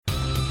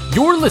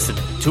You're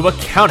listening to a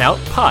Countout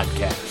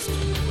Podcast.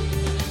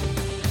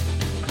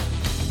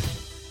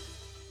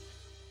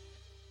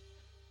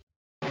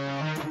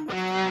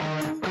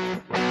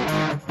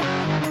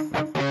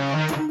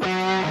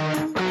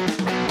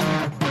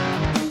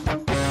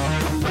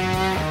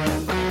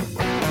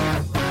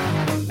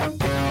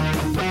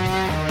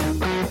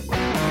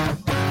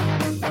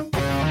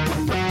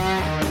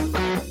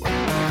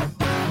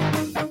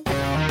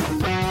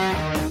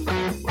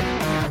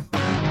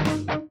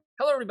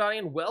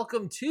 And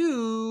welcome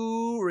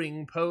to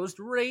Ring Post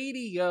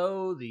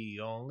Radio, the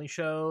only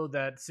show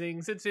that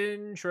sings its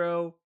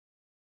intro.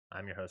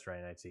 I'm your host,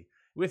 Ryan Knightsey.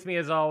 With me,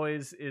 as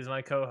always, is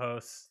my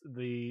co-host,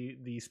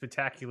 the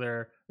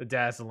spectacular, the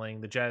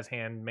dazzling, the jazz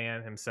hand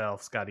man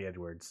himself, Scotty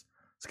Edwards.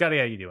 Scotty,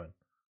 how you doing?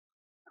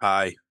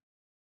 Hi,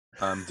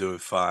 I'm doing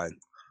fine.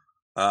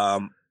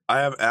 I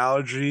have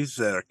allergies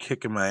that are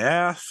kicking my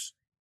ass.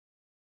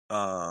 You're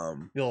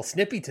a little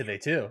snippy today,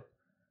 too.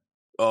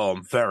 Oh,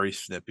 I'm very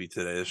snippy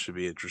today. This should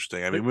be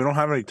interesting. I mean, we don't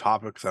have any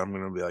topics that I'm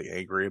going to be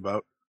angry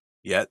about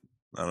yet.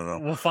 I don't know.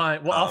 We'll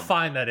find. Well, I'll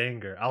find that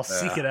anger. I'll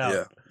seek it out.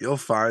 Yeah, you'll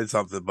find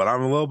something. But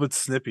I'm a little bit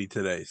snippy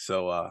today,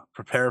 so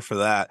prepare for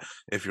that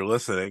if you're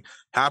listening.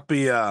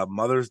 Happy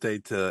Mother's Day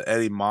to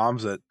any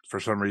moms that, for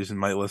some reason,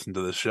 might listen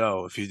to the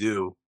show. If you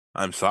do,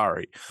 I'm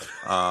sorry.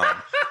 But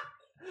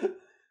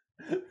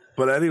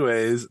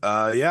anyways,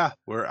 yeah,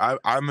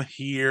 I'm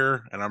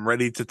here and I'm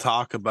ready to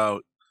talk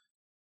about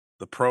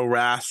the pro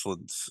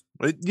wrestlings.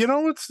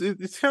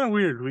 It's kind of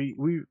weird.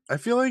 I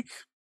feel like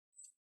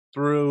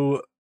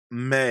through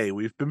May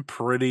we've been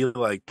pretty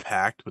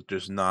packed with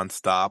just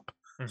nonstop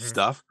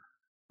stuff.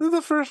 Then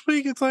the first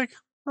week it's all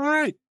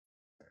right,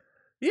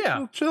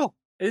 yeah, chill.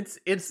 This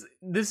is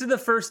the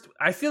first.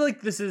 I feel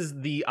like this is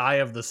the eye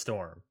of the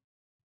storm.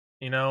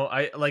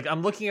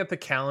 I'm looking at the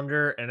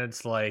calendar and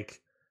it's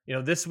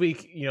this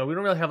week, we don't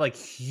really have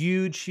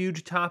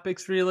huge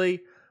topics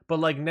really,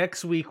 but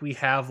next week we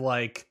have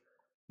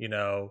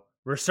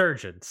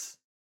Resurgence.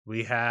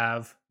 We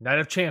have Night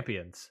of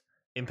Champions,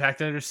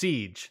 Impact Under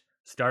Siege,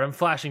 Stardom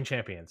Flashing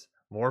Champions,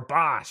 more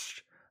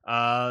BOSJ,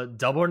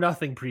 Double or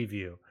Nothing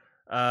preview.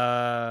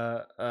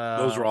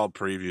 Those are all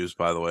previews,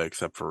 by the way,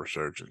 except for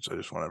Resurgence. I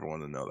just want everyone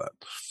to know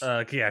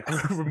that. Yeah,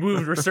 we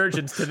moved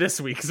Resurgence to this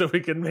week so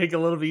we can make it a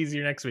little bit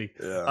easier next week.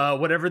 Yeah.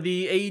 Whatever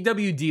the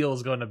AEW deal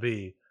is going to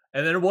be,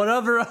 and then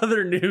whatever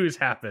other news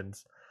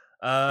happens.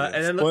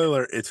 And then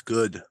spoiler, it's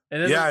good.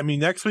 And then I mean,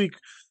 next week,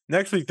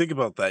 think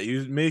about that.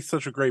 You made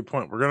such a great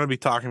point. We're going to be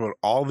talking about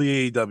all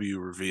the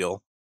AEW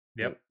reveal.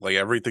 Yep.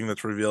 Everything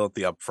that's revealed at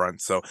the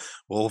upfront. So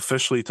we'll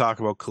officially talk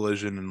about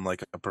Collision in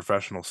a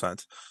professional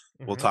sense.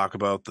 Mm-hmm. We'll talk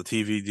about the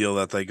TV deal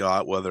that they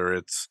got, whether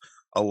it's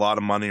a lot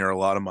of money or a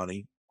lot of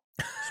money.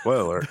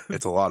 Spoiler,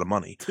 it's a lot of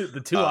money. The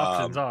two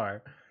options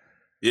are.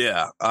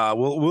 Yeah.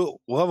 We'll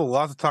have a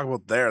lot to talk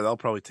about there. That'll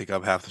probably take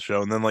up half the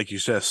show. And then, like you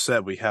just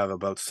said, we have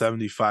about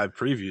 75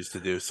 previews to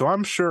do. So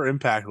I'm sure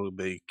Impact will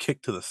be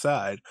kicked to the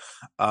side.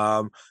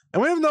 And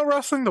we have no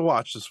wrestling to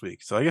watch this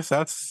week. So I guess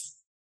that's...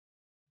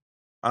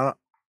 Well,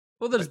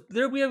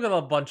 we have got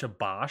a bunch of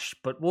BOSJ,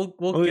 but we'll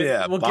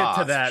get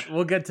to that.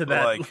 We'll get to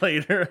that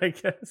later, I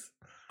guess.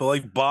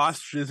 But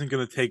BOSJ isn't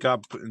going to take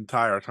up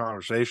entire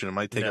conversation. It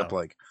might take up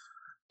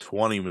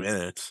 20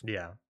 minutes.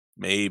 Yeah.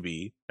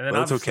 Maybe. And then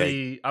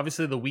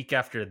obviously the week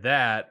after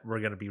that, we're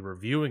going to be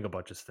reviewing a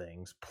bunch of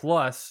things,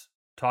 plus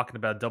talking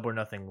about Double or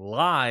Nothing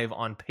live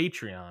on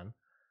Patreon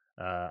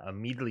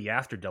immediately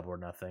after Double or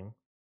Nothing,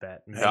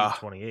 that May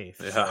 28th.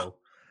 Yeah.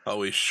 So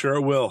we sure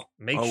will.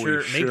 Make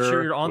sure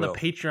you're on the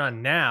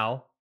Patreon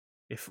now.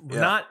 If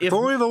it's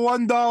only the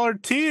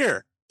 $1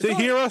 tier to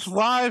hear us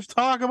live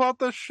talk about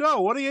the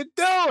show. What are you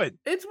doing?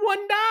 It's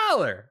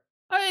 $1.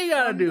 All you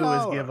gotta do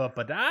is give up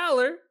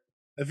 $1.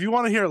 If you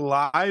want to hear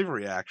live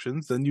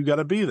reactions, then you got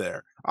to be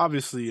there.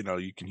 Obviously,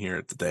 you can hear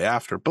it the day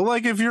after.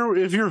 But if you're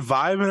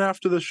vibing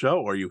after the show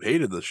or you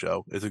hated the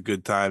show, it's a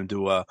good time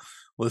to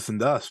listen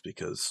to us,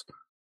 because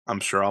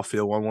I'm sure I'll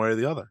feel one way or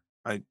the other.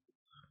 I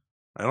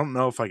don't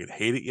know if I could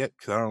hate it yet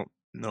because I don't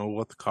know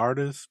what the card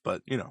is,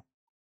 but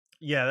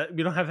Yeah,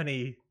 we don't have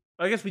any.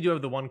 I guess we do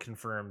have the one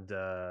confirmed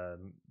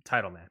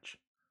title match.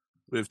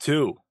 We have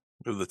two.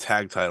 We have the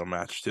tag title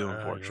match too.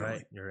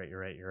 Unfortunately,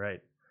 you're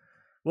right.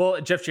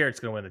 Well, Jeff Jarrett's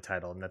going to win the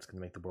title, and that's going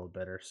to make the world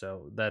better.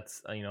 So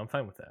that's I'm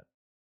fine with that.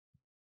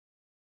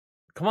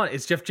 Come on,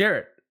 it's Jeff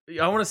Jarrett.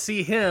 I want to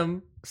see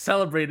him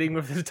celebrating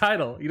with his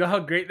title. You know how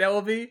great that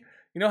will be?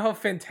 You know how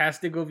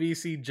fantastic it will be to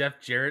see Jeff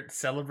Jarrett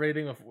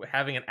celebrating with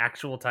having an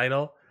actual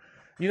title?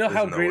 You know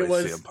how great it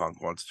was? CM Punk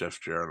wants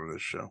Jeff Jarrett on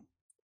his show.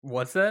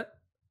 What's that?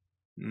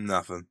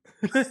 Nothing.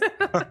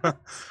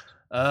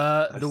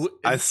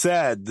 I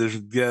said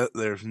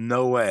there's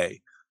no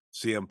way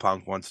CM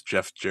Punk wants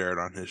Jeff Jarrett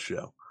on his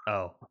show.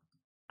 Oh.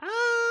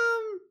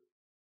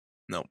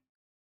 No.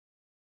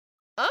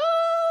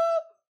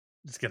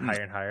 Just get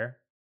higher and higher.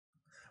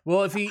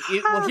 Well,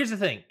 here's the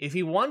thing. If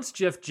he wants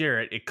Jeff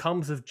Jarrett, it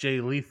comes with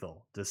Jay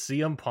Lethal. Does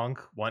CM Punk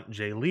want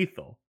Jay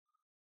Lethal?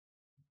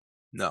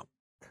 No.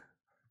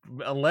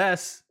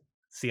 Unless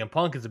CM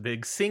Punk is a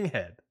big sing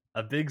head.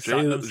 A big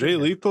Jay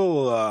Singh.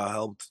 Lethal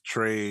helped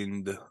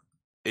train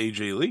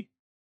AJ Lee.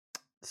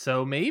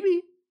 So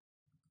maybe.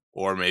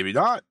 Or maybe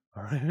not.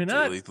 Or maybe Jay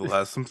not. Lethal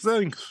has some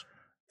things.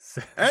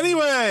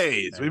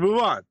 Anyways, we move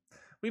on.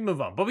 We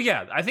move on. But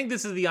yeah, I think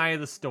this is the Eye of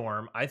the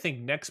Storm. I think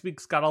next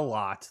week's got a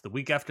lot. The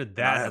week after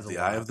that has the a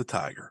lot. Eye of the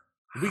Tiger.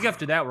 The week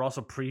after that, we're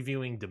also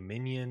previewing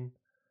Dominion.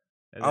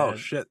 Oh,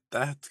 shit.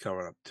 That's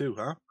coming up too,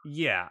 huh?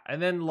 Yeah.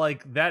 And then,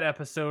 like, that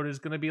episode is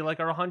going to be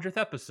like our 100th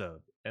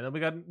episode. And then we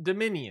got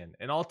Dominion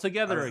and all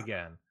together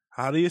again.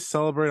 How do you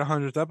celebrate a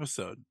 100th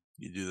episode?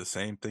 You do the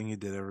same thing you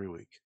did every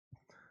week.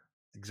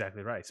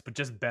 Exactly right. But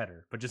just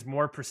better. But just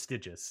more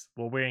prestigious.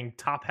 We're wearing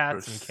top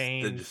hats and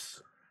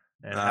canes.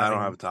 And I don't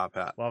have a top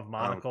hat. We'll have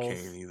monocles. I don't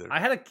have a cane either. I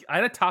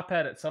had a top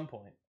hat at some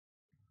point.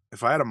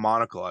 If I had a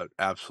monocle, I'd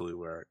absolutely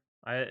wear it.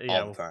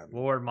 All the time.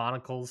 We'll wear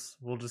monocles.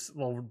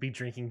 We'll be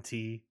drinking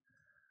tea.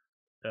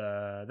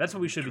 That's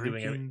what we should be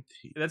doing.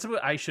 That's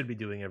what I should be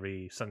doing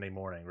every Sunday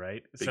morning,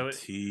 right? Big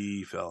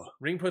tea fella.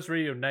 Ring Post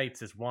Radio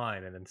nights is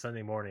wine, and then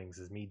Sunday mornings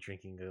is me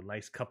drinking a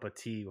nice cup of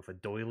tea with a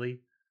doily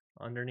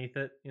underneath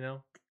it. You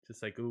know,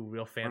 just like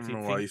real fancy. I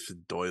don't know why you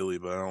said doily,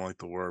 but I don't like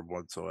the word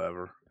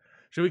whatsoever.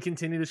 Should we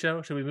continue the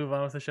show? Should we move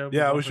on with the show?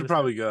 Yeah, we should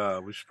probably go.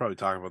 We should probably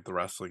talk about the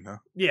wrestling, huh?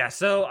 Yeah.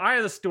 So, Eye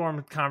of the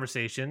Storm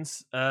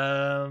conversations.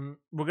 We're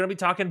gonna be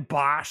talking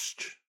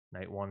BOSJ.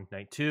 Night 1,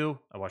 Night 2.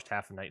 I watched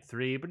half of Night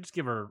 3, but just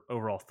give our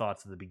overall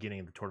thoughts at the beginning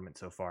of the tournament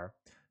so far.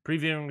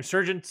 Previewing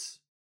Resurgence.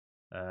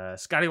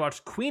 Scotty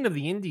watched Queen of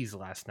the Indies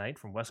last night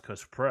from West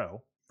Coast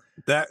Pro.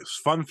 That's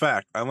fun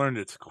fact. I learned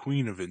it's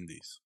Queen of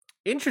Indies.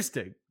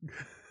 Interesting.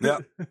 Yeah.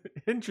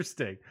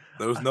 Interesting.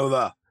 There was no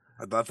the.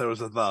 I thought there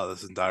was a the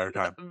this entire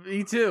time.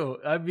 Me too.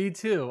 Me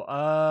too.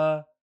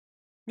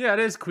 Yeah, it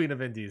is Queen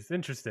of Indies.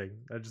 Interesting.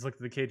 I just looked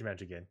at the cage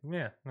match again.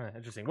 Yeah,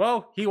 interesting.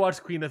 Well, he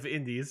watched Queen of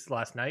Indies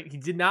last night. He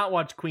did not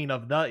watch Queen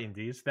of the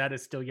Indies. That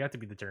is still yet to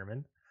be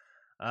determined.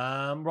 We're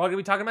all going to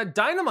be talking about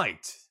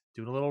Dynamite.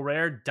 Doing a little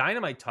rare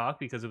Dynamite talk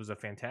because it was a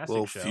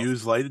fantastic show.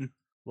 Fuse lighting.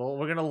 Well,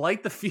 we're going to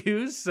light the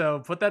fuse, so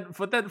put that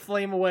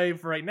flame away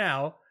for right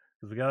now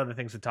because we got other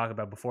things to talk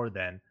about before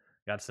then.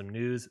 Got some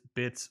news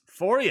bits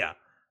for you.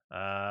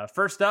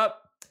 First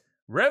up,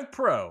 Rev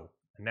Pro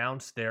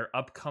announced their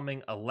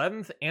upcoming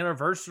 11th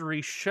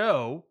anniversary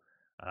show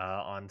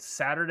on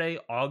Saturday,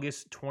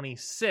 August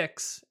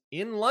 26th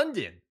in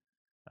London.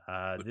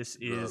 This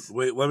is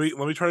wait. Let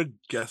me try to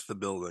guess the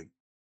building.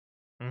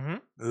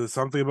 Mm-hmm. Is it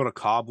something about a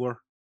cobbler?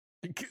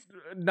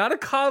 Not a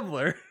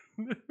cobbler,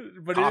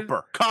 but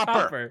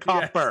copper.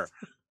 Yes.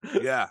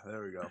 Yeah,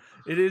 there we go.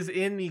 It is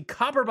in the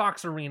Copper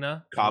Box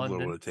Arena. Cobbler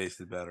would have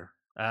tasted better.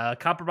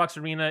 Copper Box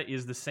Arena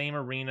is the same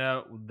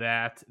arena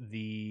that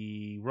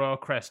the Royal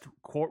Quest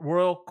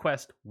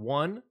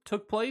 1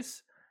 took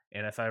place,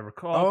 and if I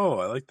recall,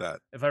 I like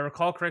that. If I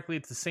recall correctly,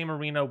 it's the same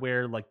arena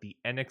where like the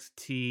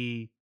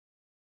NXT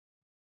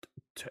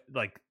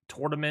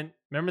tournament.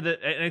 Remember the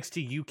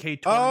NXT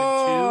UK tournament?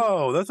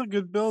 Oh, that's a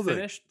good building.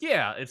 Finished.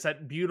 Yeah, it's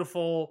that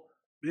beautiful.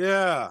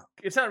 Yeah,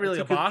 it's not really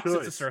a box; choice.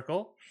 it's a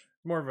circle.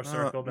 More of a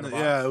circle than a box.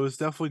 Yeah, it was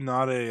definitely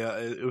not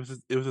a.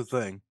 It was a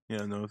thing.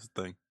 Yeah, no, it's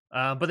a thing.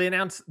 But they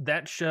announced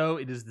that show.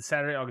 It is the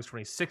Saturday, August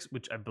 26th,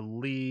 which I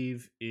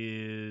believe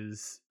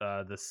is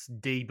the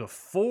day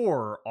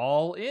before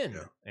All In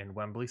in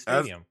Wembley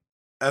Stadium.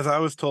 As I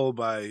was told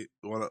by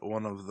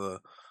one of the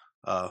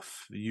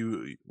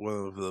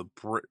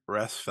Brit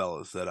Rest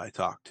fellas that I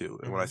talked to,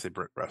 and when I say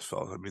Brit Rest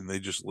fellas, I mean they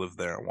just live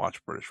there and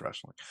watch British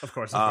wrestling. Of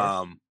course.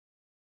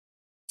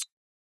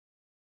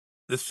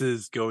 This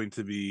is going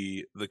to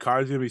be the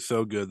card's going to be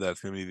so good that it's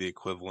going to be the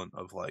equivalent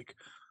of like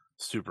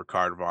Super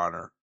Card of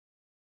Honor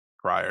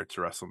prior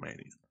to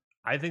WrestleMania.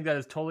 I think that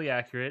is totally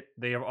accurate.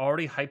 They have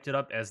already hyped it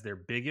up as their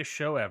biggest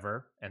show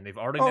ever, and they've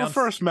already announced... the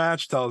first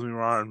match tells me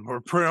we're on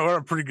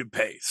a pretty good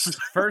pace.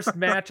 First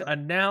match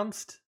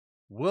announced,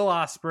 Will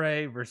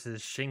Ospreay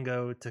versus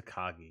Shingo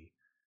Takagi.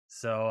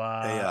 So,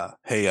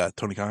 hey,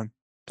 Tony Khan,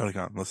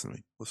 listen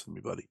to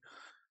me, buddy.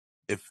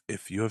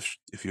 If you have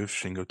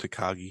Shingo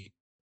Takagi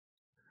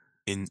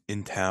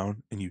in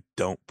town and you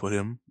don't put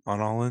him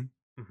on All In,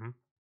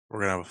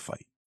 we're gonna have a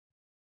fight.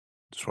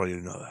 Just want you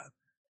to know that.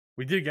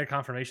 We did get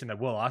confirmation that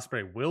Will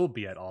Ospreay will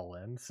be at All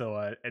In, so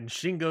and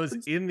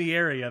Shingo's in the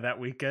area that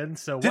weekend.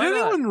 So did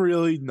anyone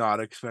really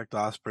not expect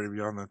Ospreay to be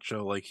on that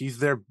show? Like he's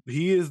there,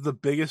 he is the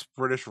biggest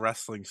British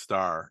wrestling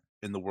star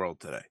in the world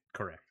today.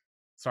 Correct.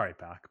 Sorry,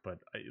 Pac, but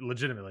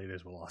legitimately it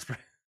is Will Ospreay.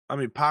 I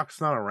mean,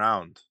 Pac's not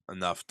around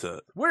enough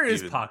to. Where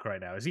is Pac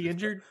right now? Is he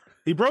injured?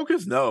 He broke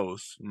his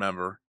nose.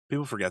 Remember,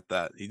 people forget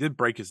that he did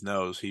break his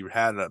nose. He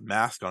had a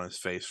mask on his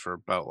face for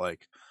about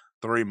like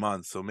 3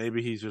 months, so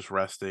maybe he's just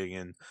resting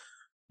and.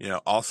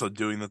 Also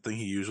doing the thing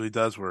he usually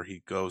does where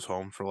he goes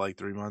home for like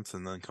 3 months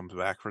and then comes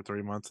back for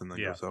 3 months and then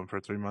goes home for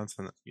 3 months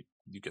and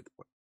you get the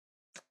point.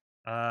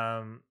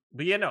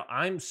 But yeah, no,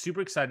 I'm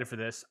super excited for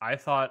this. I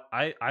thought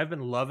I've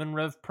been loving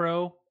Rev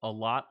Pro a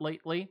lot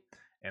lately,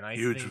 and I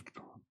think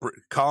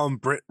call him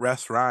Brit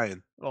Rest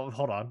Ryan. Well,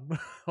 hold on.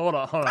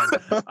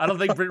 I don't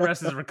think Brit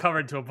Rest has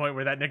recovered to a point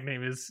where that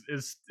nickname is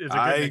a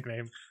good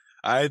nickname.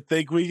 I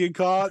think we can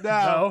call it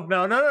now.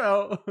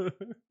 No.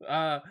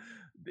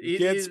 You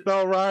can't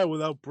spell right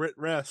without Brit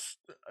Rest.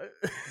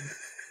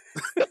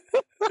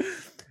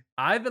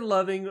 I've been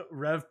loving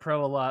Rev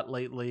Pro a lot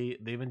lately.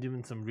 They've been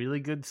doing some really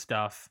good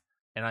stuff,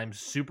 and I'm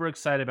super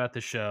excited about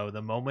the show.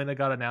 The moment it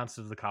got announced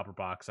as the Copper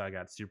Box, I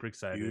got super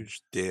excited.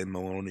 Huge Dan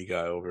Maloney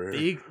guy over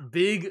here.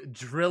 Big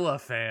Drilla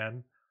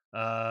fan.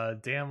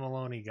 Dan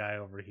Maloney guy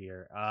over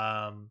here.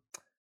 And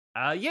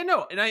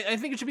I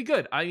think it should be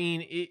good. I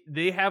mean,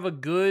 they have a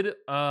good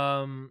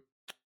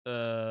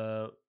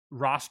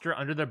roster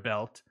under their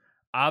belt.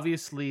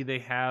 Obviously, they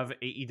have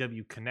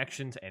AEW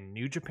connections and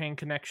New Japan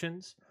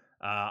connections.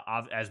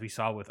 As we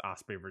saw with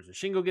Ospreay versus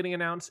Shingo getting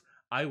announced,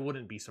 I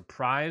wouldn't be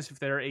surprised if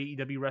there are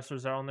AEW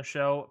wrestlers are on the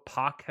show.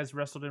 Pac has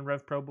wrestled in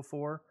Rev Pro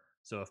before,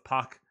 so if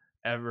Pac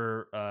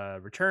ever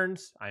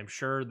returns, I'm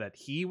sure that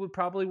he would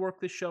probably work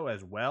this show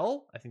as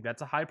well. I think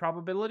that's a high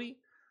probability.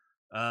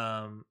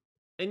 And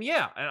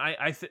yeah,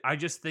 I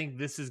just think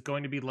this is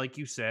going to be, like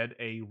you said,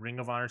 a Ring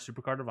of Honor,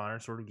 Supercard of Honor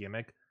sort of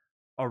gimmick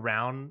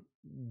around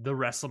the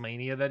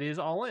WrestleMania that is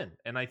All In.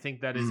 And I think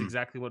that is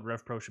exactly what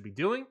Rev Pro should be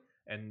doing.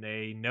 And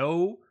they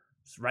know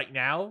right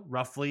now,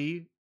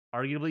 roughly,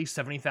 arguably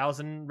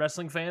 70,000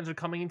 wrestling fans are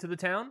coming into the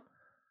town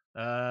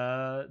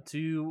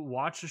to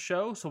watch the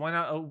show. So why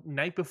not a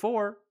night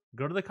before,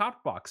 go to the Copper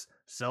Box,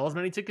 sell as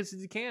many tickets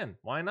as you can.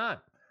 Why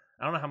not?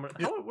 I don't know how much.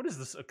 What is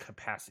this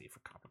capacity for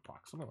Copper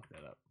Box? I'm gonna look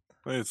that up.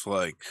 It's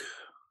like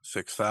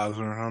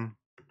 6,000 or something.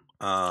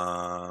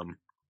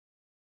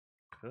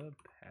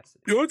 Capacity.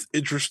 You know what's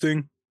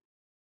interesting?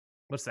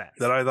 What's that?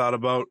 That I thought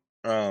about,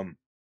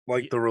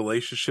 the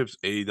relationships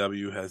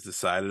AEW has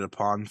decided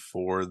upon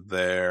for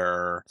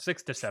their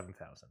 6,000 to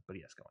 7,000. But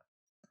yes, go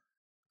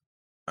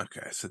on.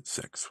 Okay, I said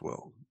 6.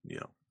 Well,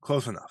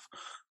 close enough.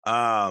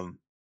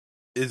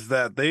 Is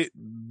that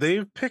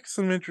they've picked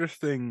some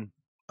interesting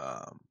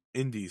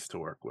indies to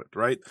work with,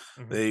 right?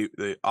 Mm-hmm.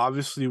 They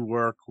obviously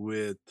work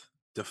with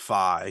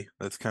Defy.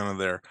 That's kind of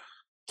their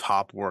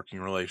top working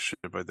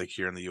relationship, I think,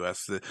 here in the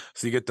US.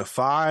 So you get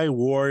Defy,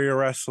 Warrior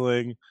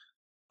Wrestling,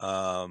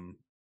 a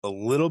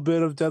little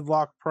bit of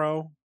Deadlock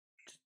Pro,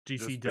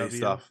 GCW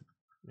stuff.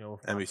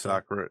 Emi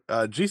Sakura.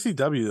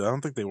 GCW, I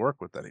don't think they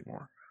work with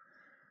anymore.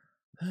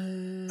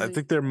 I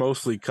think they're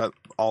mostly cut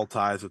all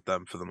ties with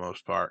them for the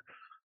most part.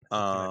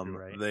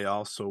 Right. They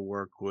also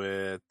work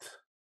with,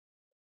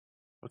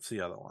 what's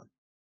the other one?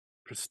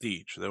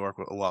 Prestige. They work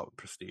with a lot with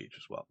Prestige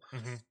as well.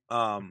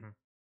 Mm-hmm.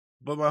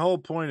 But my whole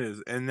point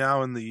is, and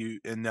now in the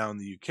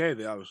UK,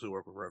 they obviously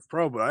work with Rev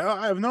Pro, but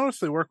I've noticed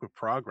they work with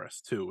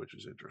Progress too, which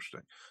is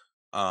interesting.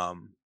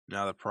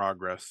 Now that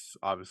Progress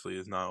obviously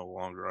is no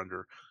longer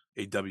under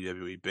a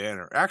WWE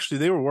banner. Actually,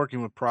 they were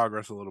working with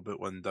Progress a little bit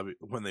when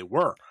they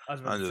were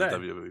under the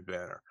WWE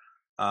banner.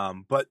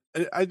 But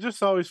I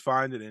just always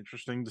find it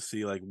interesting to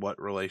see like what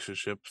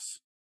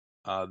relationships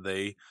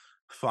they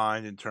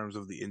find in terms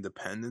of the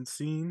independent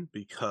scene,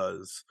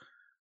 because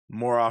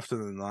more often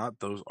than not,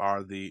 those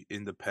are the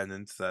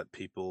independents that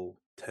people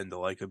tend to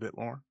like a bit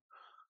more.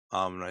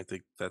 And I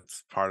think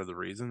that's part of the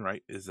reason,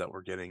 right, is that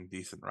we're getting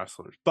decent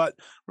wrestlers. But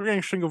we're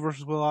getting Shingo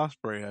versus Will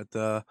Ospreay at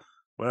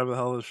whatever the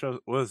hell the show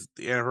was,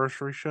 the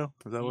anniversary show.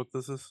 Is that what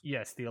this is?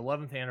 Yes, the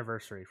 11th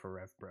anniversary for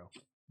Rev Pro.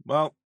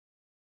 Well,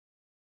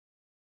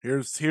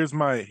 here's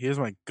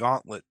my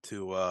gauntlet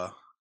to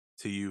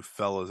you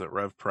fellas at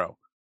Rev Pro.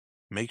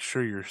 Make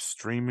sure your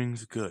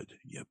streaming's good,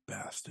 you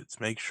bastards.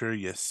 Make sure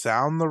you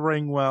sound the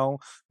ring well.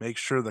 Make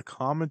sure the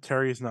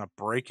commentary is not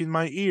breaking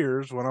my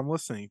ears when I'm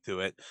listening to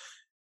it,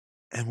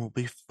 and we'll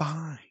be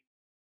fine.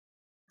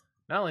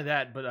 Not only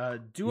that,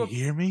 but you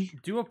hear me?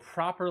 Do a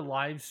proper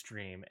live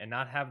stream and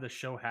not have the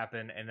show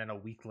happen and then a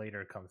week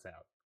later it comes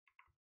out.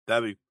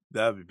 That'd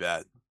be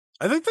bad.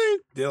 I think they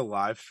did a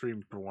live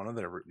stream for one of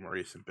their more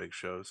recent big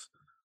shows,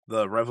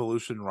 the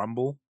Revolution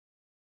Rumble.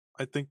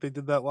 I think they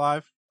did that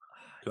live.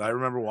 Because I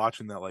remember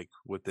watching that like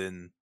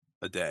within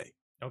a day.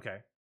 Okay,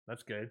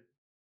 that's good.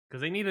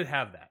 Because they need to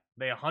have that.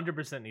 They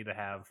 100% need to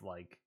have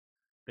like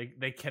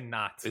they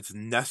cannot. It's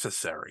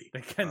necessary.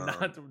 They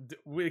cannot.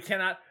 We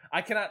cannot.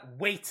 I cannot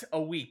wait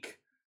a week.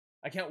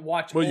 I can't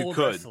watch old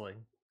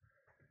wrestling.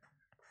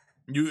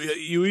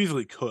 You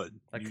easily could.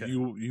 I could.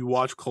 You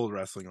watch cold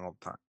wrestling all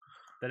the time.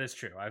 That is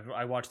true.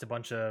 I watched a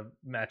bunch of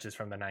matches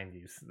from the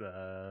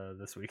 90s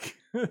this week.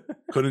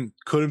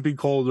 couldn't be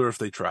colder if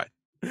they tried.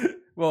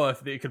 Well, it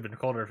could have been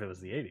colder if it was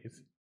the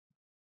 80s.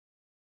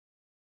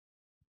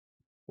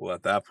 Well,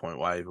 at that point,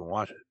 why even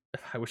watch it?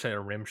 I wish I had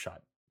a rim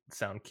shot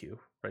sound cue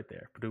right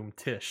there. Boom,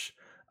 tish.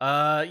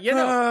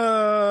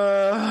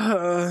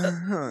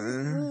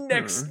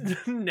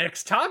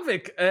 Next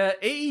topic.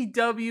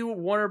 AEW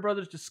Warner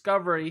Brothers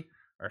Discovery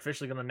are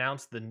officially going to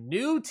announce the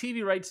new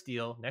TV rights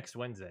deal next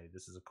Wednesday.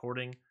 This is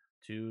according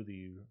to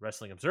the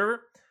Wrestling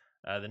Observer.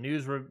 The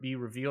news will be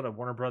revealed at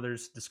Warner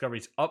Brothers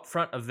Discovery's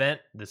Upfront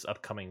event this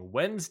upcoming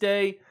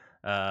Wednesday.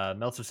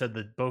 Meltzer said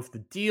that both the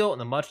deal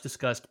and the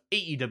much-discussed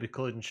AEW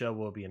Collision show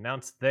will be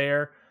announced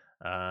there.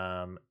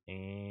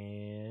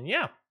 And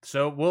yeah,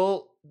 so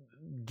we'll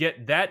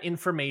get that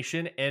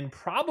information and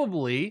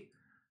probably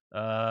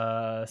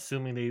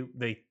assuming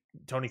they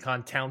Tony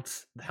Khan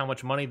counts how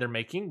much money they're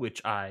making,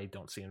 which I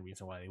don't see any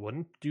reason why they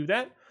wouldn't do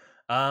that.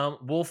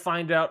 We'll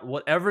find out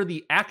whatever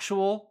the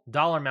actual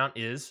dollar amount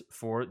is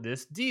for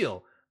this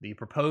deal. The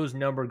proposed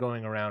number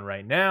going around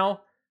right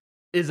now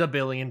is $1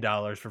 billion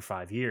for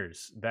 5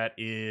 years. That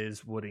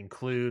would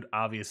include,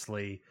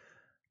 obviously,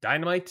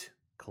 Dynamite,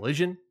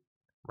 Collision,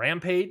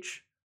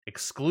 Rampage,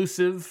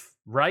 exclusive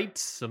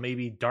rights. So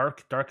maybe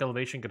Dark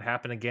Elevation could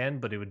happen again,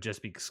 but it would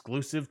just be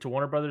exclusive to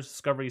Warner Brothers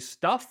Discovery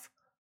stuff.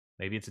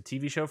 Maybe it's a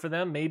TV show for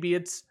them. Maybe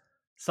it's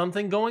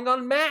something going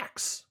on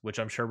Max, which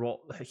I'm sure we'll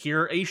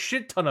hear a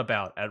shit ton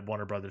about at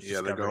Warner Brothers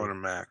Discovery. Yeah, they're going to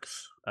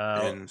Max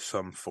in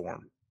some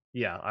form.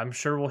 Yeah, I'm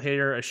sure we'll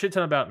hear a shit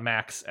ton about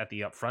Max at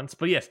the upfronts.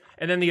 But yes,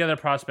 and then the other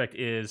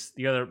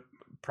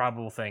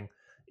probable thing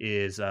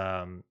is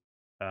all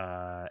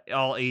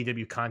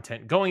AEW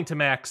content going to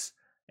Max,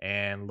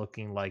 and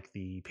looking like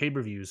the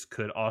pay-per-views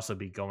could also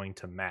be going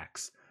to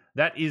Max.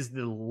 That is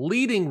the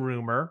leading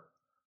rumor.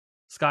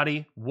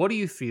 Scotty, what do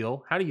you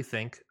feel? How do you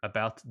think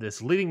about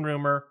this leading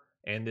rumor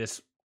and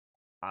this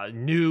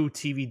new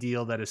TV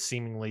deal that has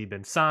seemingly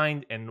been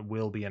signed and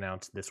will be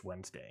announced this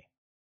Wednesday?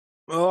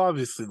 Well,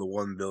 obviously the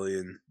 $1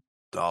 billion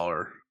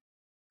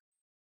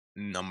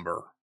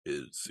number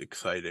is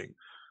exciting,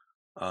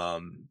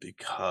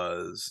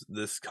 because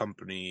this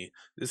company,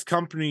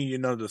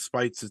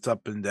 despite its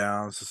up and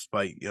downs,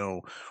 despite,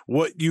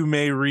 what you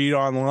may read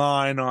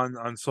online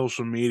on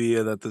social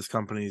media that this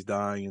company's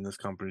dying and this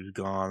company's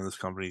gone, and this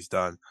company's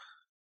done,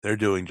 they're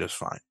doing just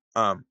fine.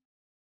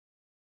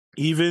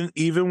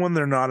 Even when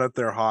they're not at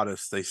their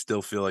hottest, they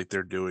still feel like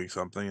they're doing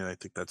something, and I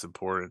think that's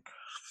important.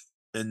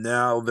 And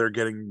now they're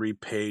getting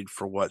repaid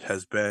for what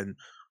has been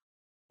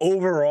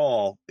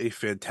overall a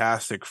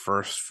fantastic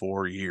first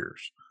 4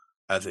 years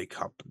as a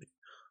company.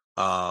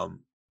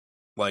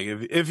 Like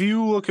if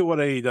you look at what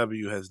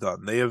AEW has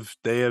done, they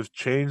have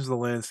changed the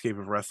landscape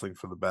of wrestling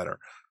for the better.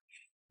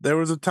 There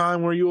was a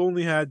time where you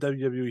only had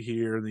WWE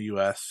here in the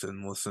US,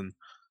 and listen,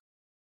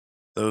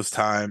 those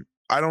time,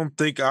 I don't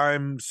think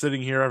I'm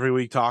sitting here every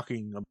week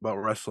talking about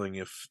wrestling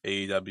if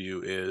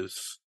AEW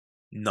is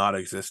not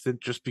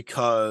existent, just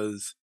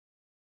because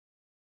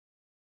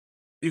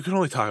you can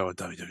only talk about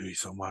WWE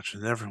so much,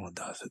 and everyone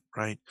does it,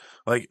 right?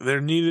 Like,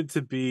 there needed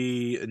to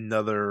be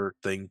another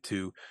thing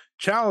to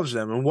challenge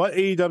them. And what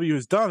AEW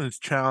has done is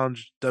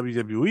challenged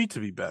WWE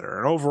to be better.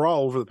 And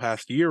overall, over the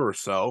past year or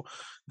so,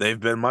 they've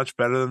been much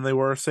better than they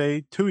were,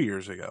 say, 2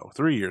 years ago,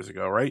 3 years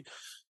ago, right?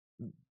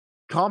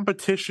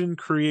 Competition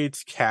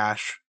creates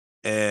cash,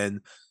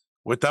 and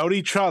without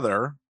each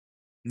other,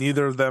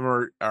 neither of them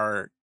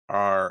are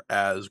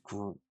as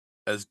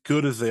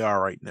good as they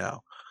are right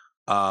now.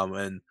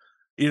 And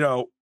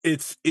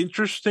it's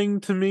interesting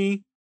to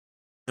me,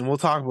 and we'll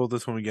talk about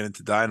this when we get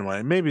into Dynamite,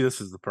 and maybe this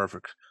is the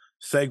perfect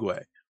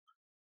segue.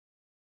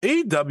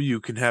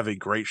 AEW can have a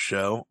great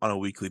show on a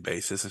weekly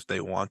basis if they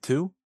want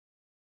to.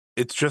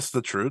 It's just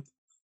the truth.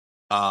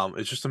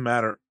 It's just a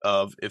matter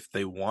of if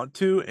they want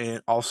to,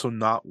 and also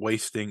not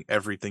wasting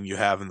everything you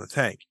have in the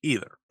tank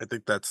either. I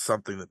think that's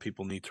something that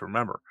people need to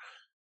remember.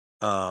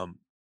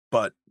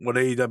 But what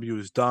AEW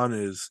has done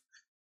is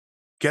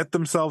get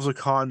themselves a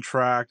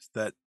contract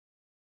that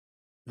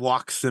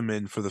locks them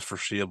in for the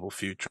foreseeable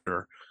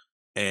future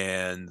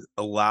and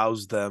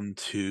allows them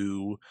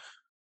to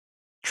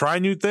try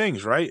new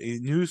things, right? A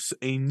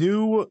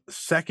new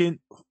second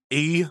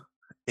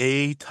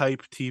A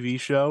type TV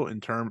show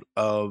in terms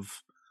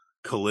of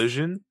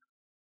Collision.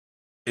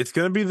 It's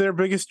going to be their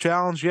biggest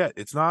challenge yet.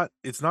 It's not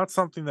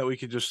something that we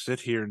could just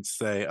sit here and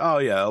say, "Oh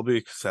yeah, it'll be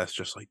a success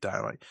just like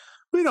Dynamite."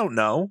 We don't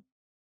know.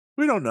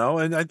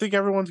 And I think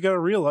everyone's got to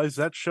realize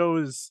that show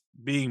is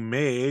being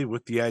made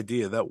with the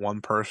idea that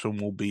one person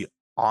will be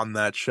on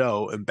that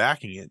show and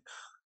backing it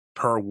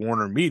per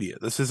Warner Media.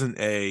 This isn't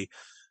it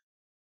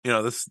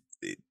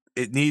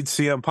needs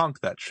CM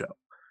Punk, that show.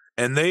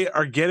 And they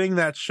are getting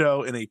that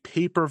show in a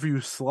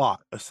pay-per-view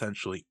slot,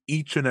 essentially,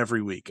 each and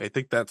every week. I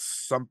think that's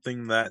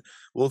something that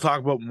we'll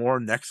talk about more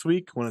next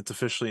week when it's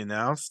officially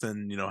announced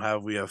and,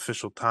 we have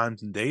official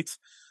times and dates.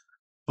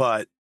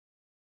 But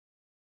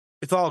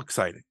it's all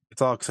exciting.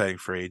 It's all exciting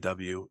for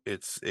AEW.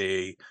 It's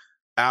a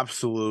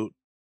absolute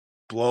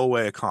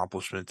blow-away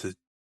accomplishment to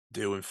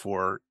do in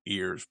 4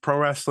 years. Pro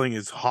wrestling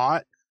is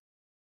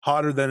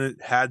hotter than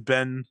it had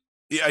been.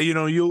 Yeah,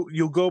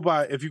 you'll go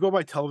by, if you go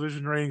by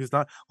television ratings,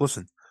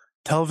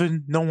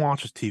 television, no one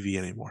watches TV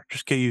anymore.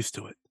 Just get used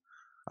to it.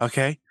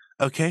 Okay?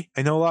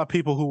 I know a lot of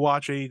people who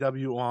watch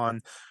AEW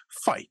on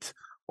Fight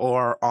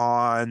or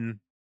on,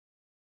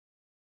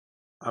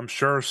 I'm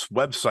sure,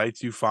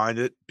 websites. You find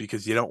it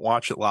because you don't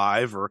watch it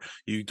live or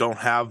you don't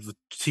have the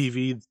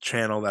TV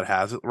channel that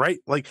has it, right?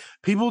 Like,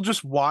 people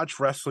just watch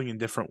wrestling in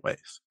different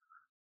ways.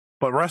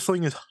 But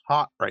wrestling is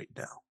hot right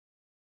now.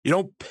 You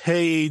don't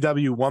pay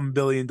AEW $1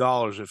 billion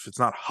if it's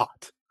not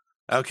hot.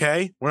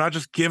 Okay? We're not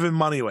just giving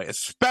money away,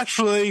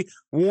 especially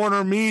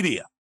Warner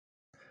Media.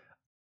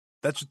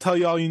 That should tell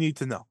you all you need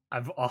to know.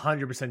 I've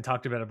 100%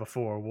 talked about it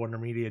before. Warner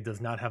Media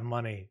does not have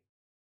money.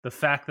 The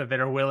fact that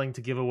they're willing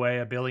to give away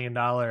 $1 billion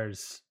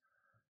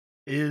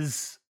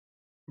is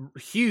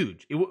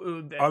huge.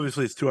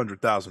 Obviously, it's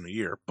 200,000 a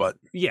year, but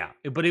yeah,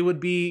 but it would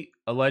be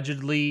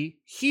allegedly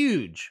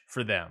huge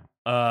for them.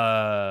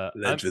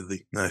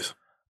 allegedly, nice.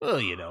 Well,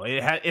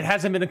 it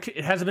hasn't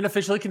been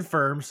officially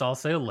confirmed, so I'll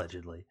say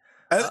allegedly.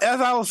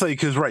 As I will say,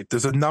 because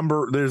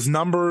there's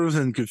numbers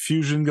and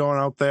confusion going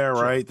out there,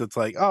 Sure. right? That's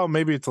like, oh,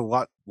 maybe it's a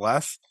lot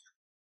less.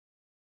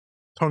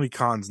 Tony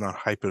Khan's not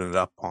hyping it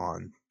up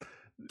on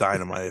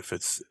Dynamite if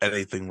it's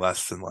anything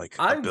less than like.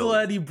 I'm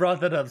glad you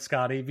brought that up,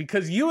 Scotty,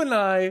 because you and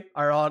I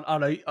are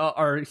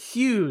are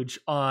huge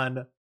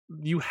on.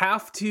 You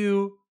have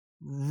to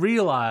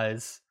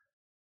realize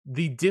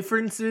the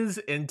differences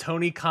in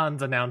Tony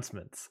Khan's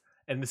announcements,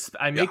 and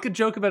I make a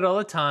joke about it all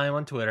the time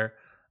on Twitter.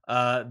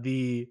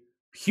 The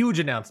huge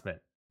announcement,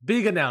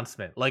 big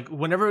announcement, like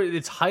whenever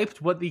it's hyped,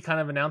 what the kind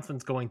of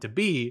announcement's going to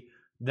be.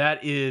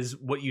 That is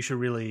what you should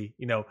really,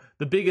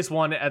 the biggest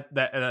one at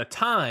a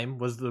time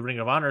was the Ring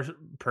of Honor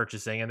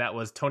purchasing, and that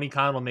was Tony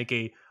Khan will make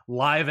a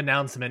live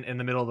announcement in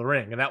the middle of the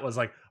ring, and that was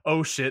like,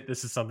 oh shit,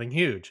 this is something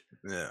huge.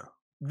 Yeah.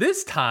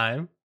 This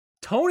time,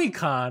 Tony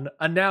Khan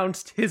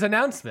announced his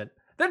announcement.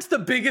 That's the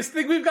biggest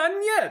thing we've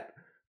gotten yet.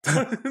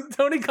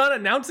 Tony Khan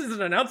announces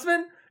an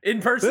announcement in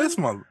person. This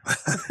mother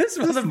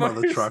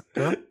truck.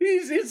 Huh?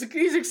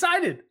 He's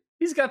excited.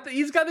 He's got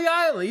the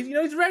island.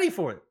 He's ready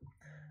for it.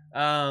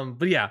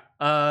 But yeah,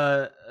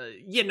 but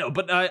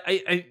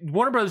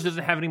Warner Brothers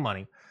doesn't have any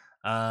money.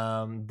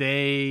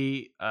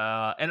 Brandon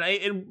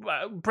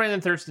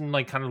Thurston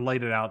like kind of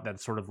laid it out that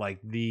sort of like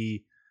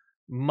the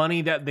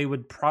money that they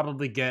would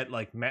probably get,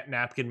 like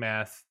napkin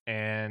math,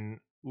 and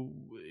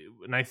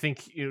I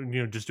think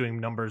just doing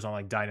numbers on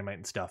like Dynamite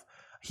and stuff.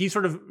 He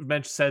sort of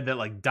said that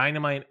like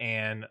Dynamite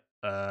and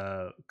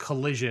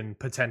Collision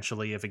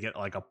potentially, if it get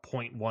like a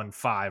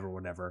 0.15 or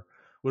whatever,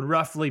 would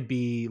roughly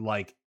be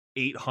like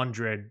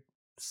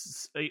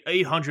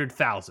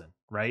 800,000,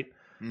 right?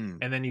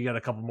 And then you got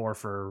a couple more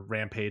for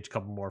Rampage, a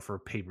couple more for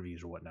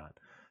pay-per-views or whatnot.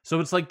 So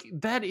it's like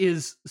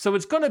so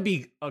it's going to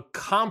be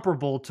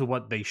comparable to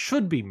what they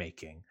should be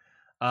making.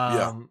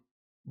 But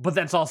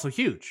that's also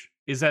huge.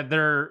 Is that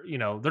they're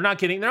not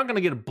going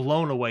to get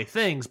blown away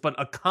things, but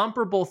a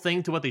comparable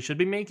thing to what they should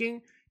be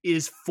making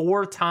is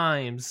 4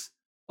 times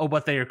of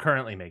what they are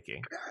currently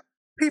making.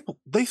 People,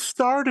 they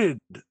started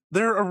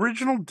their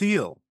original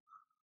deal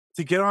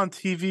to get on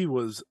TV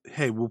was,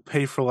 hey, we'll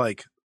pay for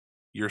like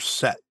your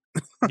set.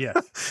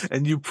 Yes.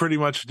 And you pretty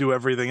much do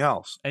everything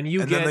else. And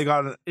then they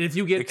got if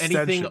you get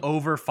anything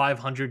over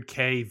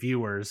 500K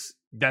viewers,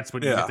 that's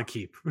what you get to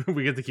keep.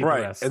 We get to keep the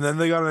rest. And then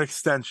they got an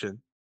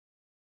extension,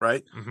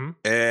 right? Mm-hmm.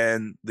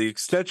 And the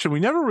extension, we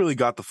never really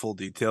got the full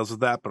details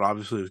of that, but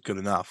obviously it was good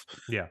enough.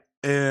 Yeah.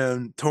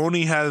 And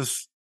Tony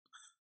has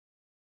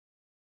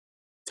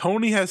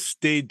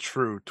stayed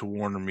true to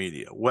Warner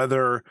Media.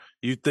 Whether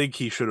you think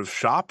he should have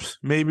shopped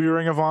maybe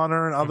Ring of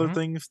Honor and other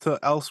things to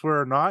elsewhere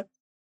or not,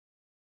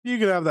 you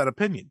can have that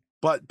opinion.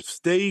 But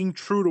staying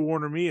true to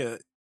Warner Media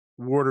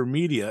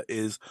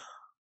is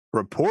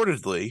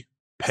reportedly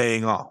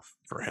paying off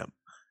for him.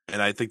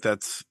 And I think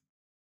that's,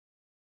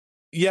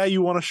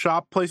 you want to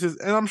shop places,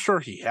 and I'm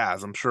sure he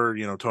has. I'm sure,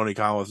 Tony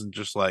Khan wasn't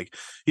just like,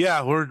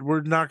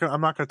 I'm not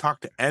gonna talk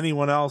to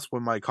anyone else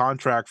when my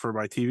contract for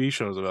my TV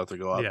show is about to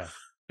go up. Yeah.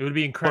 It would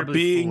be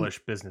incredibly foolish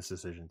business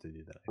decision to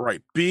do that.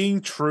 Right.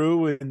 Being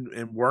true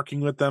and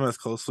working with them as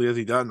closely as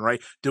he done, right?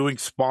 Doing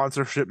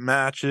sponsorship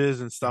matches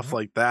and stuff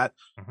like that.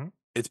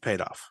 It's paid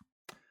off.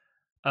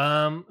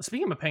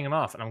 Speaking of paying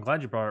off, and I'm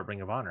glad you brought up Ring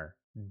of Honor,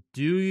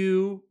 do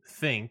you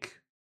think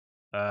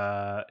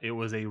it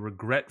was a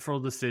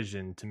regretful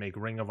decision to make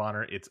Ring of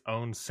Honor its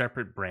own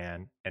separate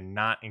brand and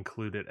not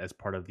include it as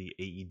part of the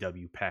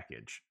AEW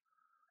package?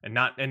 And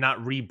not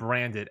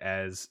rebrand it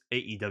as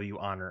AEW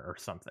Honor or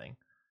something?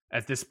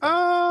 At this point,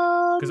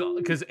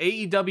 because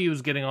AEW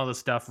is getting all this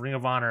stuff, Ring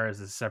of Honor as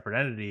a separate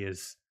entity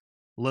is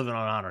living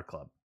on Honor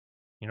Club.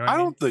 You know what I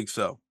mean? Don't think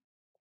so.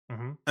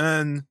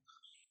 And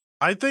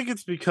I think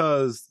it's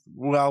because,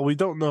 we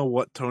don't know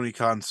what Tony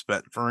Khan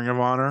spent for Ring of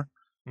Honor.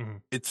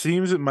 It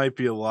seems it might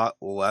be a lot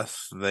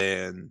less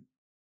than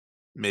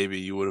maybe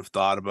you would have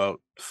thought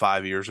about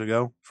 5 years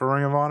ago for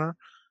Ring of Honor.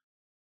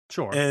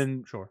 Sure.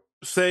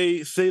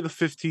 Say the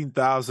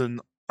 15,000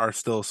 are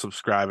still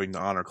subscribing to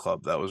Honor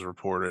Club. That was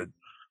reported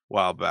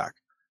while back.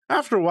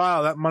 After a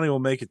while, that money will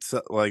make it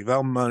like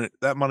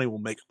that money will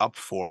make up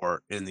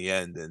for in the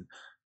end. And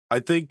I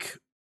think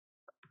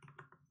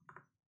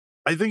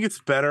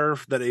it's better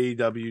that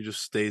AEW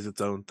just stays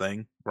its own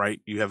thing, right?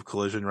 You have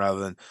Collision rather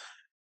than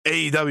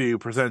AEW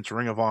presents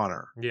Ring of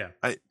Honor. Yeah.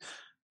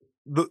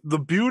 The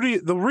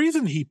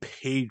reason he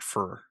paid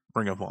for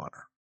Ring of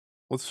Honor,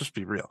 let's just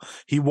be real.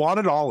 He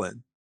wanted All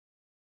In.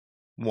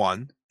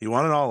 1, he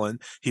wanted All In.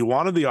 He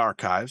wanted the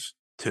archives.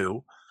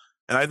 2.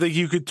 And I think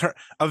you could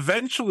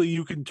eventually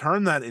you can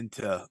turn that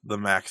into the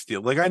max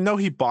deal. Like, I know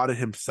he bought it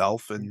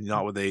himself and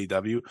not with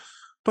AEW,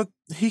 but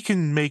he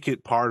can make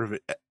it part of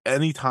it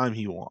anytime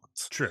he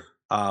wants. True.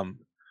 And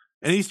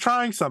he's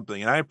trying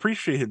something, and I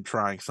appreciate him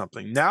trying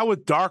something. Now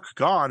with Dark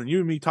gone, and you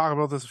and me talked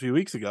about this a few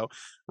weeks ago,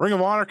 Ring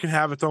of Honor can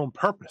have its own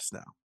purpose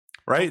now.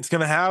 right? It's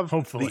going to have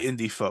Hopefully. the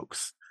indie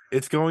folks.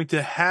 It's going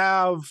to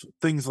have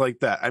things like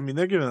that. I mean,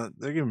 they're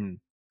giving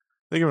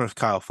us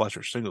Kyle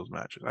Fletcher singles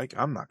matches.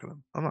 I'm not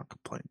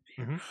complaining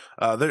here.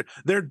 Mm-hmm.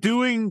 They're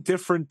doing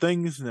different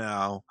things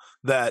now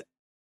that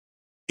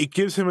it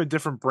gives him a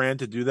different brand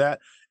to do that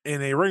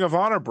in a Ring of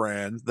Honor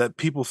brand that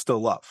people still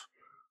love.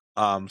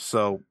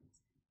 So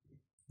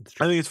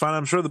I think it's fine.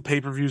 I'm sure the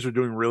pay-per-views are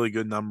doing really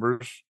good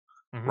numbers,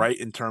 right?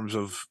 In terms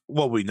of,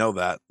 well, we know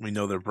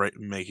they're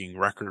making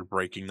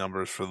record-breaking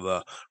numbers for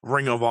the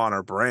Ring of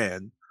Honor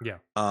brand. Yeah.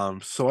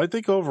 So I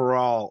think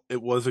overall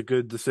it was a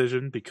good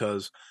decision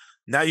because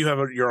now you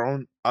have your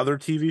own other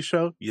TV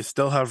show. You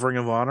still have Ring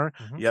of Honor.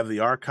 You have the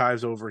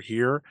archives over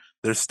here.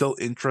 There's still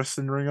interest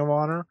in Ring of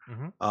Honor.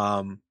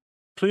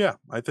 So yeah,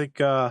 I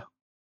think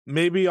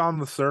maybe on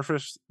the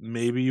surface,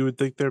 maybe you would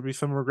think there'd be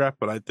some regret,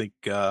 but I think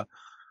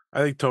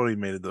Tony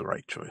made the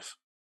right choice.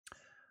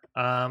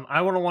 I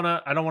don't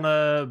want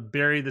to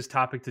bury this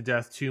topic to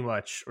death too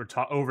much or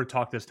over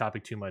talk this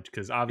topic too much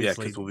because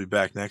obviously because we'll be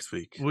back next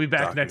week. We'll be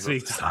back next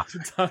week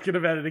talking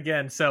about it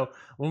again. So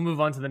we'll move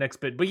on to the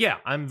next bit. But yeah,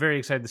 I'm very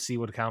excited to see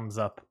what comes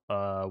up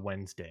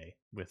Wednesday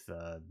with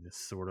this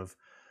sort of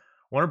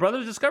Warner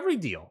Brothers Discovery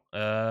deal.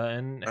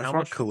 And I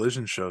want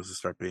Collision shows to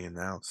start being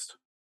announced.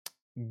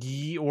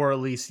 Or at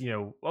least,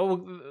 you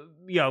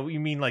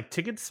mean like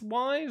tickets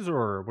wise,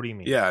 or what do you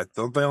mean? Yeah,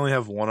 don't they only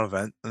have one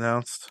event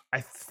announced?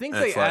 I think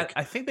they had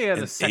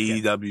a second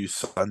AEW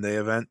Sunday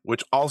event,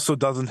 which also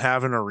doesn't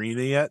have an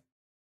arena yet.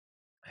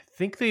 I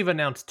think they've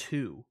announced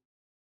 2.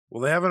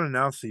 Well, they haven't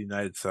announced the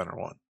United Center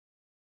one.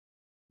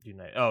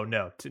 Oh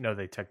no,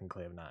 they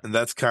technically have not. And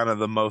that's kind of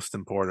the most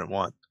important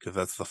one because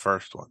that's the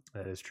first one.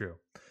 That is true.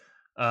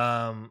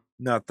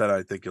 Not that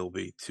I think it'll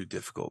be too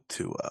difficult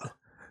to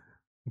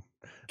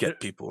get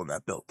people in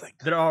that building.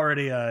 They're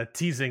already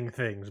teasing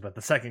things about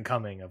the second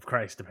coming of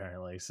Christ,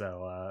 apparently.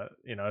 So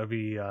it'll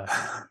be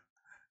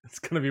it's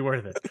gonna be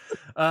worth it.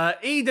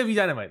 AEW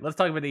Dynamite. Let's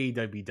talk about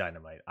AEW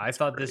Dynamite. I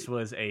thought this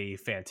was a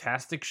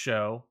fantastic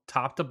show,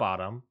 top to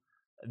bottom.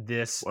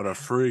 What a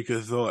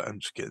freakazoid! I'm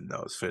just kidding.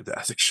 No, it's a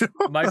fantastic show.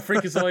 My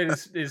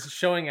freakazoid is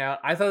showing out.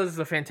 I thought this was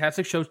a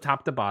fantastic show,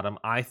 top to bottom.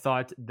 I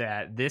thought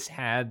that this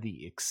had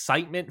the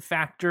excitement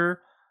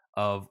factor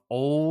of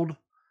old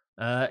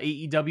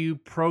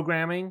AEW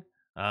programming.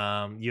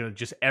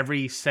 Just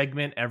every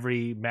segment,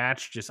 every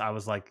match, I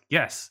was like,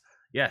 yes,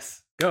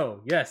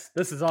 go, yes,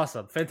 this is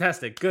awesome,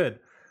 fantastic, good.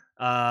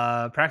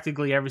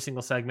 Practically every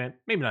single segment,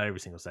 maybe not every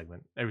single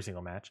segment, every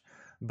single match,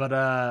 but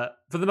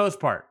for the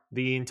most part,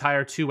 the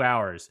entire 2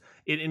 hours,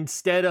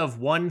 instead of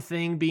one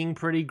thing being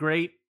pretty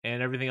great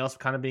and everything else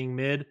kind of being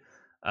mid,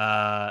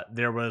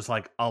 there was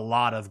like a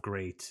lot of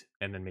great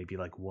and then maybe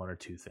like one or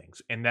two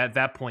things, and at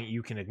that point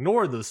you can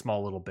ignore those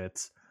small little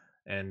bits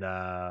and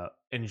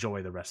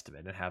enjoy the rest of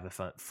it and have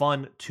a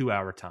fun 2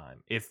 hour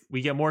time. If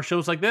we get more